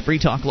is Free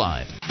Talk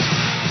Live.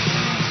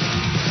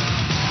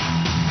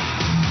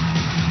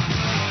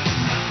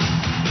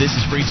 This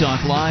is Free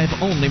Talk Live.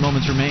 Only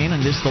moments remain,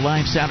 and this is the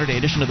live Saturday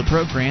edition of the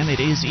program. It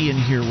is Ian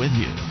here with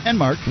you. And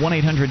Mark.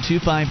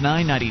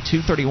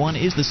 1-800-259-9231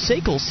 is the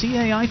SACL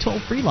CAI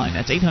toll-free line.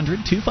 That's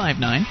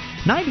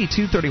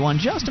 800-259-9231.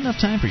 Just enough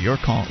time for your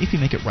call if you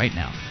make it right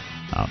now.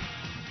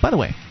 By the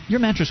way,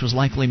 your mattress was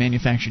likely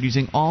manufactured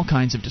using all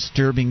kinds of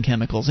disturbing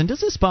chemicals. And does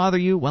this bother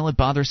you? Well, it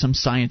bothers some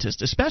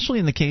scientists, especially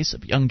in the case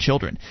of young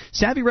children.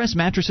 SavvyRest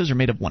mattresses are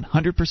made of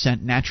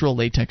 100% natural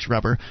latex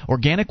rubber,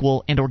 organic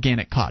wool, and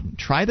organic cotton.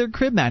 Try their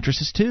crib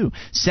mattresses, too.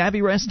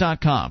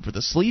 SavvyRest.com for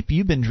the sleep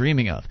you've been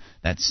dreaming of.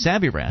 That's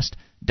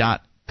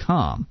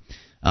SavvyRest.com.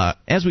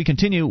 As we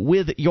continue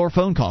with your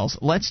phone calls,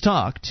 let's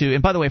talk to,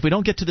 and by the way, if we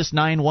don't get to this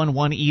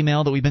 911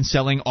 email that we've been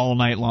selling all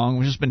night long,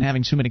 we've just been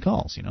having too many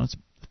calls.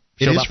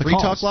 It is Free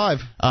Talk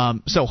Live.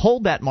 So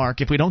hold that, Mark.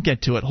 If we don't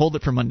get to it, hold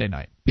it for Monday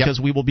night.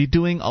 Because we will be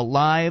doing a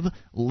live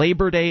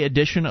Labor Day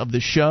edition of the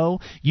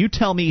show. You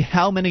tell me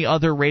how many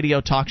other radio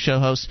talk show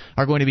hosts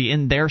are going to be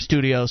in their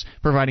studios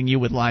providing you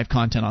with live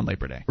content on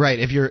Labor Day. Right.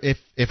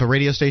 If a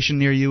radio station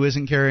near you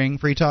isn't carrying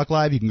Free Talk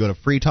Live, you can go to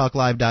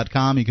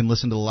freetalklive.com. You can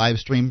listen to the live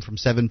stream from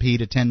 7p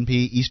to 10p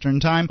Eastern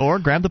Time. Or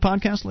grab the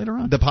podcast later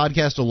on. The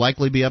podcast will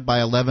likely be up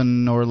by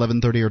 11 or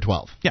 11:30 or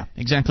 12. Yeah,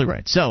 exactly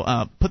right.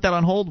 So put that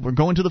on hold. We're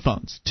going to the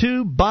phones.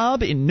 To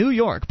Bob in New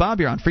York. Bob,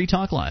 you're on Free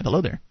Talk Live.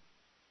 Hello there.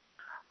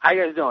 How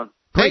you guys doing?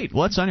 Great.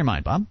 What's on your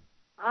mind, Bob?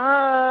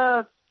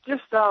 I've been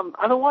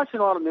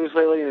watching a lot of news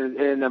lately,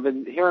 and I've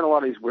been hearing a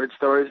lot of these weird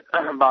stories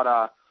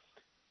about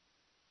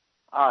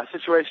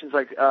situations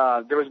like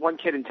there was one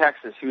kid in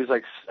Texas. He was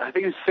I think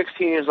he was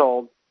 16 years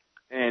old,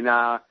 and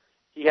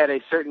he had a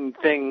certain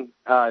thing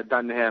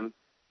done to him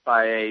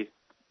by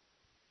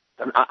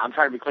I'm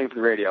trying to be clean for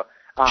the radio.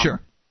 Sure.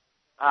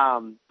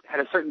 Had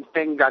a certain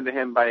thing done to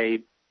him by a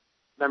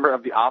member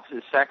of the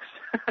opposite sex.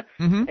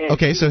 Mm-hmm.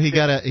 Okay, so he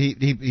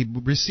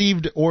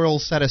received oral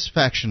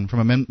satisfaction from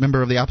a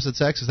member of the opposite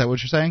sex. Is that what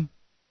you're saying?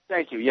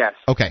 Thank you. Yes.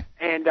 Okay.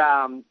 And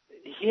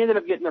he ended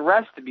up getting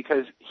arrested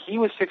because he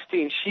was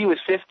 16, she was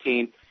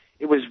 15.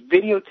 It was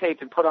videotaped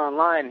and put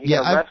online. And he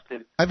got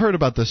arrested. I've heard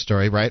about this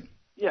story, right?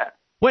 Yeah.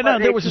 Wait, no,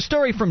 there was a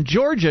story from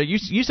Georgia.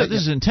 You said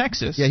this is in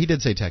Texas. Yeah, he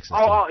did say Texas.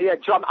 Oh, yeah.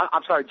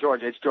 I'm sorry,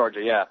 Georgia. It's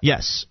Georgia. Yeah.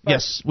 Yes.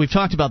 We've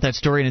talked about that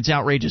story, and it's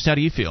outrageous. How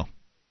do you feel?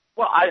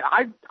 Well,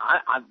 I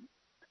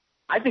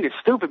think it's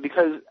stupid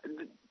because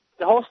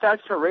the whole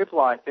statutory rape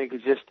law, I think,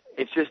 is just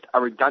a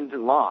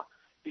redundant law.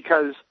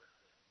 Because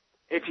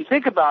if you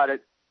think about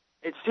it,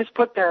 it's just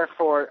put there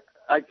for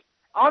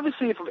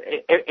obviously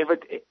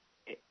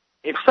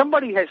if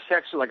somebody has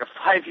sex with a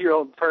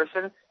 5-year-old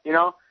person,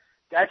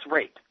 that's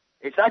rape.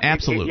 It's not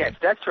absolutely. If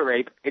that's a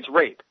rape, it's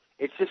rape.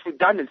 It's just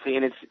redundancy,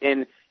 and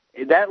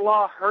that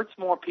law hurts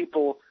more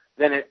people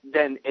than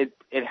it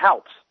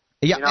helps.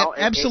 Yeah,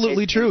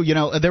 absolutely true.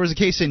 There was a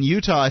case in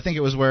Utah, I think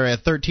it was where a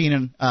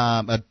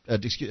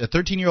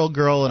 13-year-old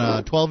girl and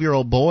a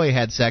 12-year-old boy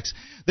had sex.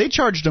 They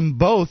charged them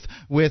both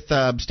with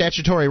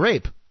statutory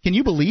rape. Can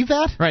you believe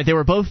that? Right, they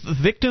were both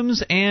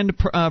victims and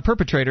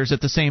perpetrators at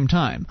the same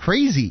time.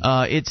 Crazy.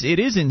 It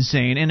is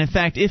insane, and in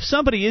fact, if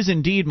somebody is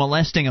indeed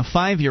molesting a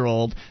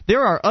 5-year-old,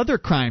 there are other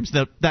crimes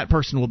that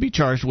person will be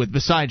charged with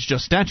besides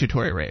just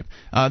statutory rape.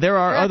 There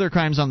are other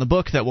crimes on the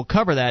book that will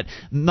cover that.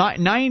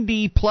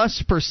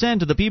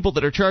 90+% of the people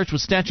that are charged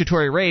with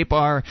statutory rape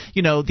are,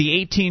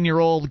 the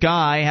 18-year-old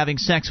guy having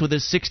sex with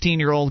his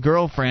 16-year-old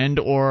girlfriend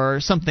or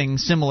something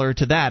similar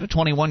to that, a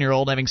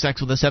 21-year-old having sex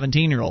with a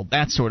 17-year-old,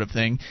 that sort of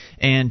thing.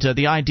 And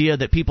the idea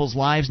that people's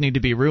lives need to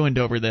be ruined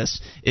over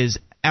this is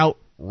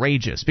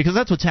outrageous, because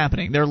that's what's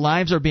happening. Their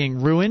lives are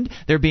being ruined.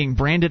 They're being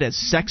branded as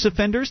sex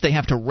offenders. They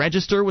have to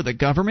register with the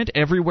government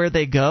everywhere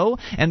they go,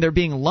 and they're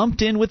being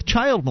lumped in with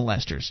child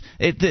molesters.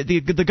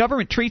 The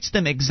government treats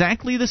them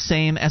exactly the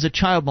same as a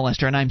child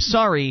molester, and I'm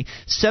sorry,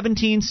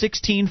 17,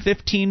 16,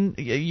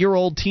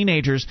 15-year-old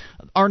teenagers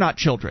are not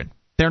children.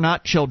 They're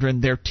not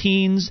children. They're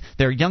teens.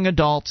 They're young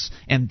adults,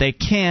 and they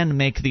can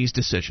make these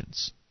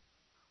decisions.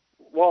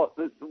 Well,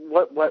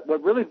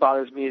 what really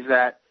bothers me is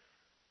that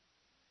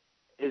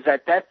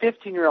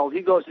 15-year-old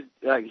he goes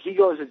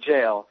to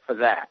jail for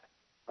that,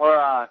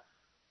 or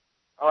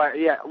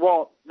Yeah.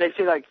 Well, they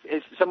say like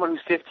someone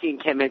who's 15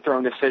 can't make their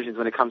own decisions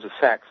when it comes to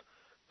sex.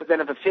 But then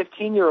if a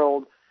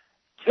 15-year-old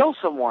kills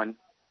someone,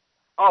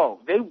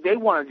 they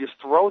want to just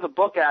throw the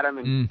book at him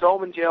and throw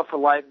him in jail for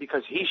life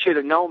because he should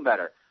have known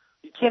better.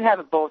 You can't have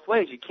it both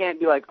ways. You can't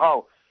be like,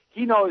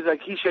 he knows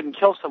like he shouldn't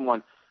kill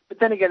someone. But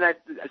then again,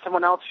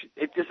 someone else.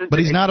 But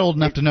he's not old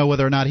enough to know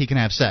whether or not he can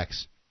have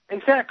sex.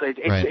 Exactly.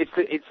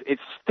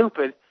 It's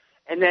stupid.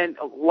 And then,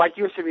 like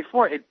you were saying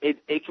before,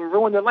 it can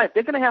ruin their life.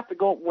 They're going to have to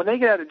go when they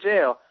get out of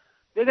jail.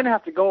 They're going to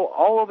have to go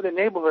all over the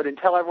neighborhood and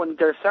tell everyone that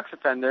they're a sex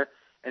offender.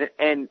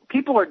 And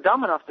people are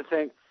dumb enough to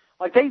think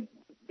like they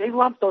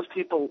lump those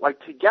people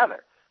like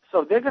together.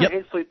 So they're going to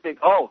instantly think,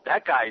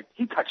 that guy,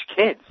 he touched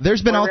kids.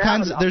 There's been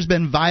there's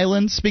been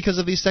violence because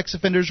of these sex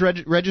offenders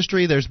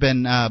registry. There's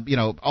been,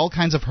 all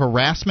kinds of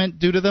harassment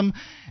due to them.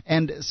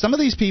 And some of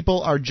these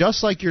people are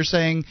just like you're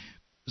saying,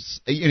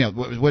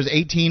 was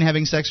 18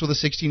 having sex with a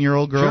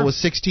 16-year-old girl? Sure. Was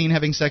 16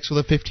 having sex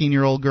with a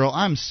 15-year-old girl?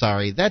 I'm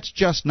sorry. That's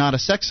just not a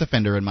sex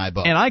offender in my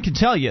book. And I can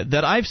tell you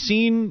that I've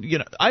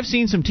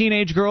seen some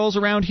teenage girls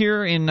around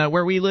here in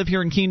where we live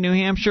here in Keene, New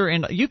Hampshire,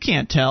 and you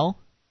can't tell.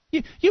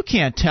 You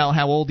can't tell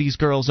how old these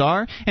girls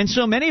are, and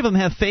so many of them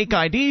have fake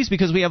IDs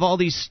because we have all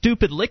these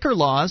stupid liquor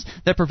laws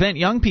that prevent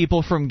young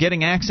people from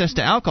getting access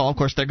to alcohol. Of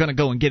course, they're going to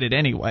go and get it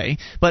anyway,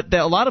 but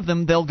a lot of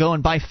them, they'll go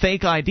and buy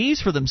fake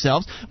IDs for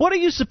themselves. What are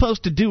you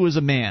supposed to do as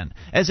a man?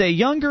 As a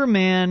younger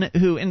man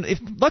who, and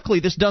luckily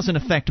this doesn't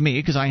affect me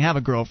because I have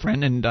a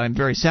girlfriend and I'm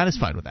very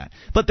satisfied with that,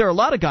 but there are a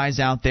lot of guys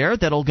out there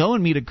that'll go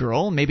and meet a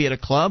girl, maybe at a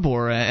club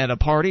or at a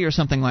party or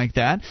something like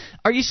that.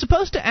 Are you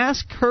supposed to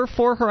ask her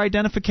for her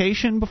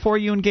identification before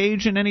you engage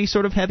in any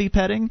sort of heavy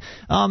petting?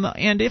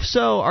 And if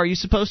so, are you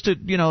supposed to,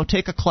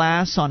 take a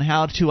class on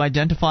how to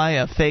identify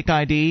a fake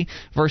ID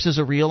versus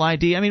a real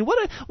ID? I mean,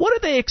 what do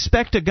they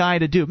expect a guy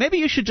to do? Maybe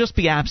you should just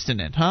be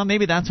abstinent, huh?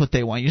 Maybe that's what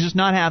they want. You just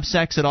not have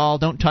sex at all,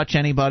 don't touch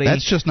anybody.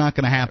 That's just not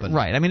going to happen.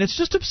 Right. I mean, it's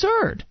just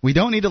absurd. We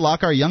don't need to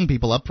lock our young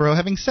people up for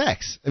having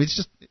sex. I mean,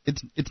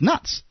 it's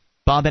nuts.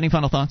 Bob, any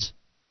final thoughts?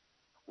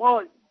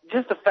 Well,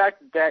 just the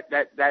fact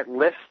that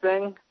list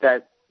thing,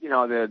 that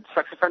the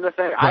sex offender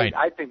thing, right.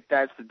 I think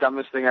that's the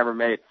dumbest thing ever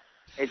made.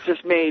 It's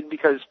just made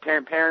because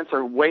parents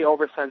are way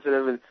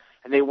oversensitive and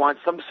they want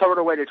some sort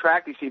of way to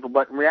track these people.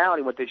 But in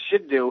reality, what they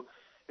should do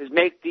is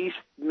make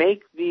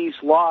these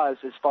laws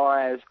as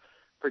far as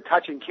for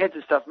touching kids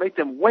and stuff, make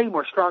them way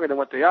more stronger than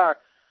what they are.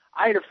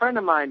 I had a friend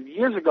of mine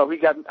years ago. He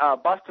got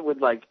busted with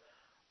like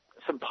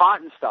some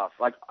pot and stuff.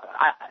 Like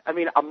I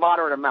mean, a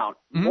moderate amount,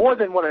 more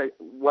than what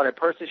a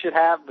person should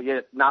have, but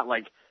yet not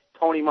like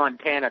Tony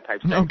Montana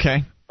type thing.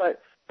 Okay.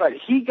 But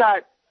he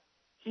got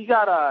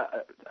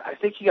I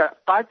think he got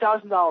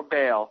 $5,000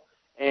 bail,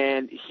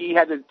 and he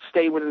had to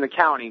stay within the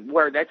county.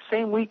 Where that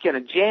same weekend,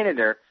 a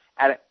janitor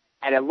at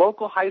a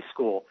local high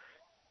school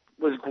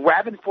was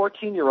grabbing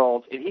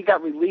 14-year-olds, and he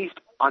got released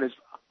on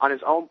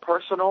his own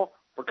personal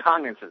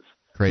recognizances.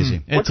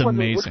 Crazy. It's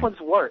amazing. Which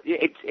one's worse?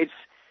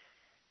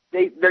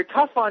 They're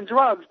tough on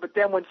drugs, but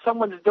then when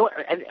someone's doing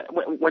and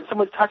when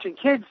someone's touching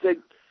kids,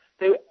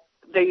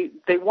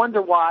 they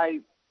wonder why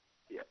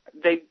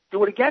they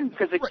do it again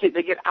because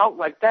they get out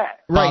like that.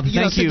 Right. Bob,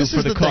 thank you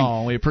for the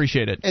call. We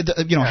appreciate it.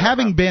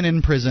 Having been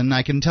in prison,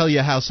 I can tell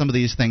you how some of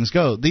these things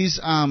go. These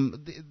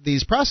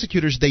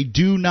prosecutors, they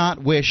do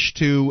not wish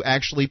to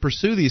actually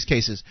pursue these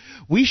cases.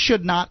 We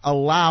should not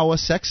allow a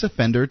sex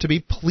offender to be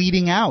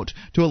pleading out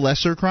to a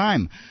lesser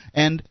crime.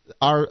 And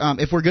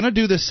if we're going to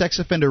do this sex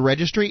offender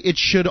registry, it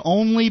should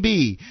only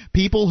be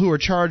people who are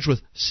charged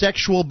with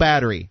sexual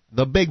battery,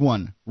 the big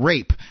one,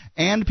 rape,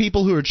 and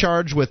people who are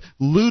charged with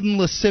lewd and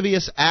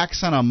lascivious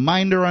acts on a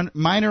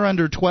minor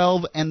under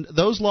 12, and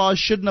those laws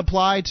shouldn't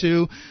apply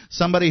to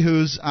somebody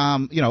who's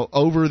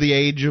under the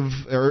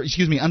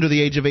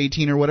age of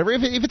 18 or whatever.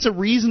 If it's a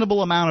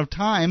reasonable amount of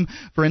time,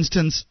 for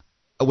instance,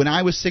 when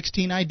I was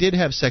 16, I did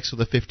have sex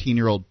with a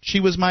 15-year-old. She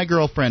was my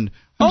girlfriend.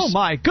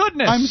 My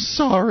goodness! I'm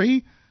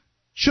sorry.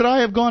 Should I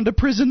have gone to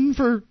prison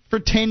for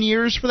 10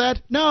 years for that?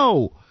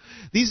 No.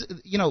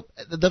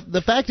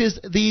 The fact is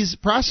these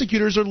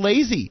prosecutors are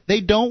lazy.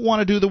 They don't want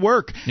to do the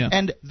work,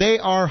 and they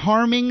are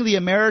harming the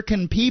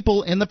American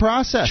people in the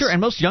process. Sure, and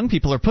most young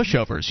people are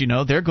pushovers.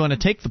 They're going to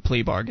take the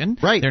plea bargain.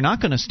 Right. They're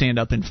not going to stand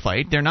up and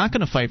fight. They're not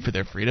going to fight for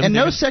their freedom. And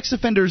no sex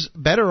offender's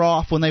better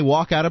off when they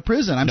walk out of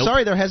prison. I'm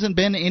sorry there hasn't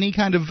been any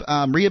kind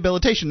of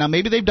rehabilitation. Now,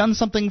 maybe they've done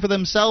something for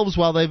themselves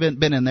while they've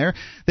been in there.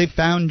 They've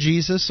found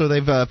Jesus, or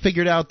they've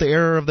figured out the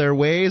error of their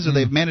ways, or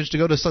they've managed to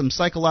go to some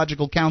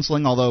psychological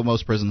counseling, although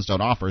most prisons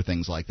don't offer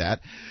things like that.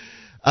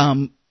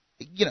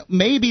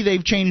 Maybe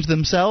they've changed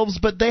themselves,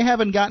 but they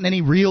haven't gotten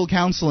any real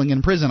counseling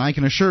in prison, I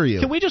can assure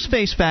you. Can we just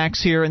face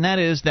facts here, and that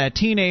is that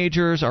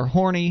teenagers are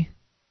horny.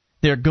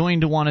 They're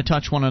going to want to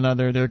touch one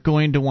another. They're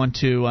going to want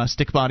to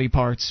stick body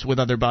parts with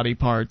other body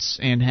parts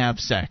and have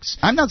sex.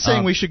 I'm not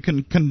saying we should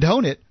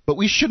condone it, but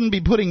we shouldn't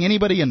be putting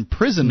anybody in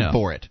prison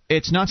for it.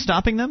 It's not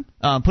stopping them.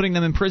 Putting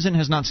them in prison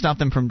has not stopped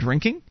them from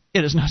drinking.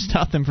 It has not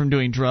stopped them from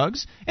doing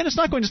drugs. And it's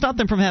not going to stop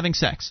them from having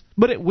sex.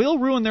 But it will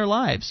ruin their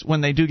lives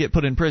when they do get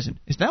put in prison.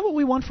 Is that what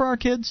we want for our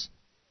kids?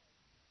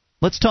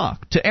 Let's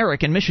talk to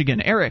Eric in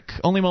Michigan. Eric,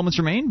 only moments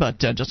remain, but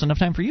just enough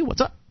time for you.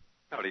 What's up?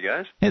 Howdy,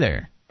 guys. Hey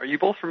there. Are you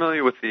both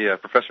familiar with the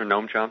Professor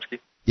Noam Chomsky?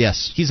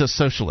 Yes. He's a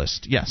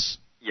socialist, yes.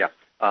 Yeah.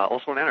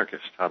 Also an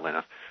anarchist, oddly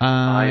enough.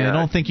 I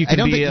don't think you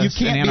can be a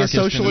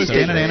socialist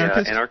and an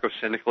anarchist.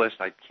 Anarcho-syndicalist,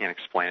 I can't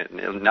explain it,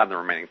 not in the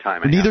remaining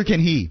time. Neither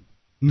can he.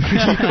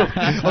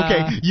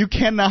 Okay, you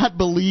cannot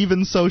believe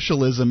in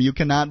socialism. You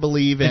cannot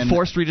believe in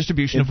forced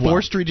redistribution of wealth.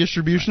 Forced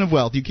redistribution of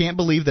wealth. You can't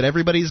believe that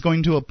everybody is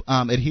going to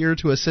adhere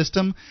to a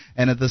system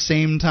and at the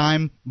same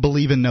time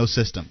believe in no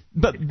system.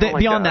 But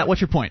beyond that, what's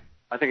your point?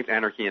 I think it's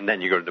anarchy, and then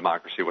you go to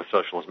democracy with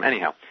socialism.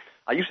 Anyhow,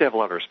 I used to have a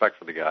lot of respect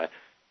for the guy,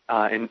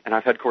 and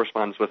I've had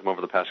correspondence with him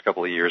over the past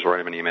couple of years,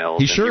 writing him emails.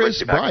 He sure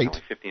is bright.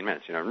 Like 15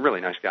 minutes,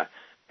 really nice guy.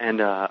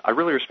 And I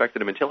really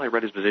respected him until I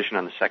read his position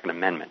on the Second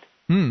Amendment.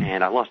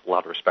 And I lost a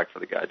lot of respect for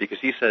the guy because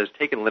he says,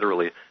 taken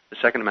literally, the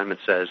Second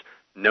Amendment says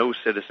no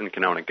citizen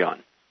can own a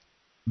gun.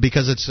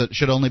 Because it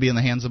should only be in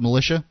the hands of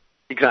militia?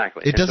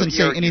 Exactly. It doesn't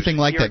say anything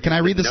like that. Can I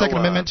read the Second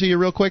Amendment to you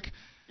real quick?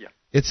 Yeah.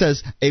 It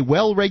says, a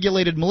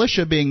well-regulated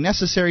militia being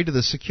necessary to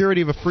the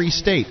security of a free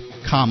state,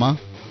 comma,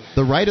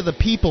 the right of the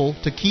people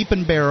to keep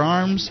and bear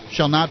arms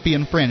shall not be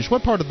infringed.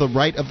 What part of the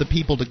right of the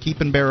people to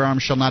keep and bear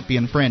arms shall not be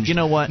infringed? You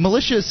know what?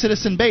 Militia is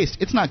citizen-based.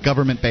 It's not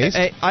government-based.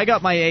 I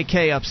got my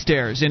AK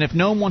upstairs, and if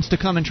Noam wants to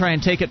come and try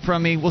and take it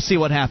from me, we'll see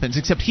what happens.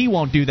 Except he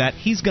won't do that.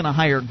 He's going to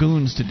hire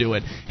goons to do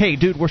it. Hey,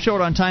 dude, we're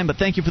short on time, but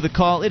thank you for the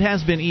call. It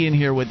has been Ian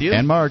here with you.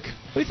 And Mark.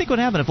 What do you think would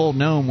happen if old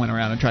Noam went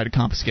around and tried to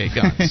confiscate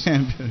guns?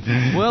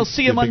 We'll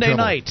see you Monday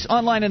night.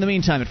 Online in the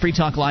meantime at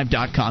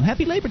freetalklive.com.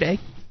 Happy Labor Day.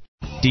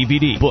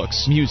 DVD,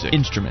 books, music,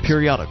 instruments,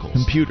 periodicals,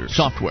 computers,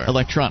 software,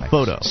 electronic,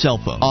 photo, cell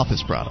phone,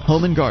 office product,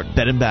 home and garden,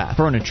 bed and bath,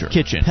 furniture,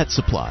 kitchen, pet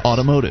supply,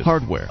 automotive,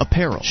 hardware,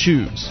 apparel,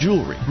 shoes,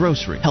 jewelry,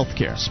 grocery,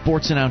 healthcare,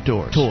 sports and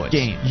outdoors, toys,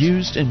 games,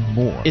 used, and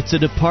more. It's a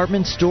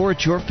department store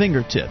at your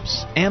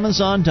fingertips.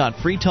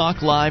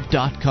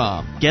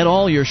 Amazon.freetalklive.com. Get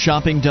all your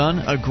shopping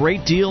done, a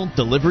great deal,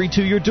 delivery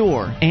to your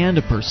door, and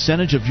a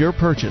percentage of your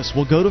purchase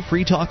will go to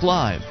Free Talk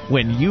Live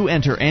when you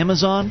enter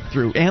Amazon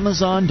through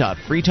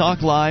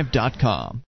Amazon.freetalklive.com.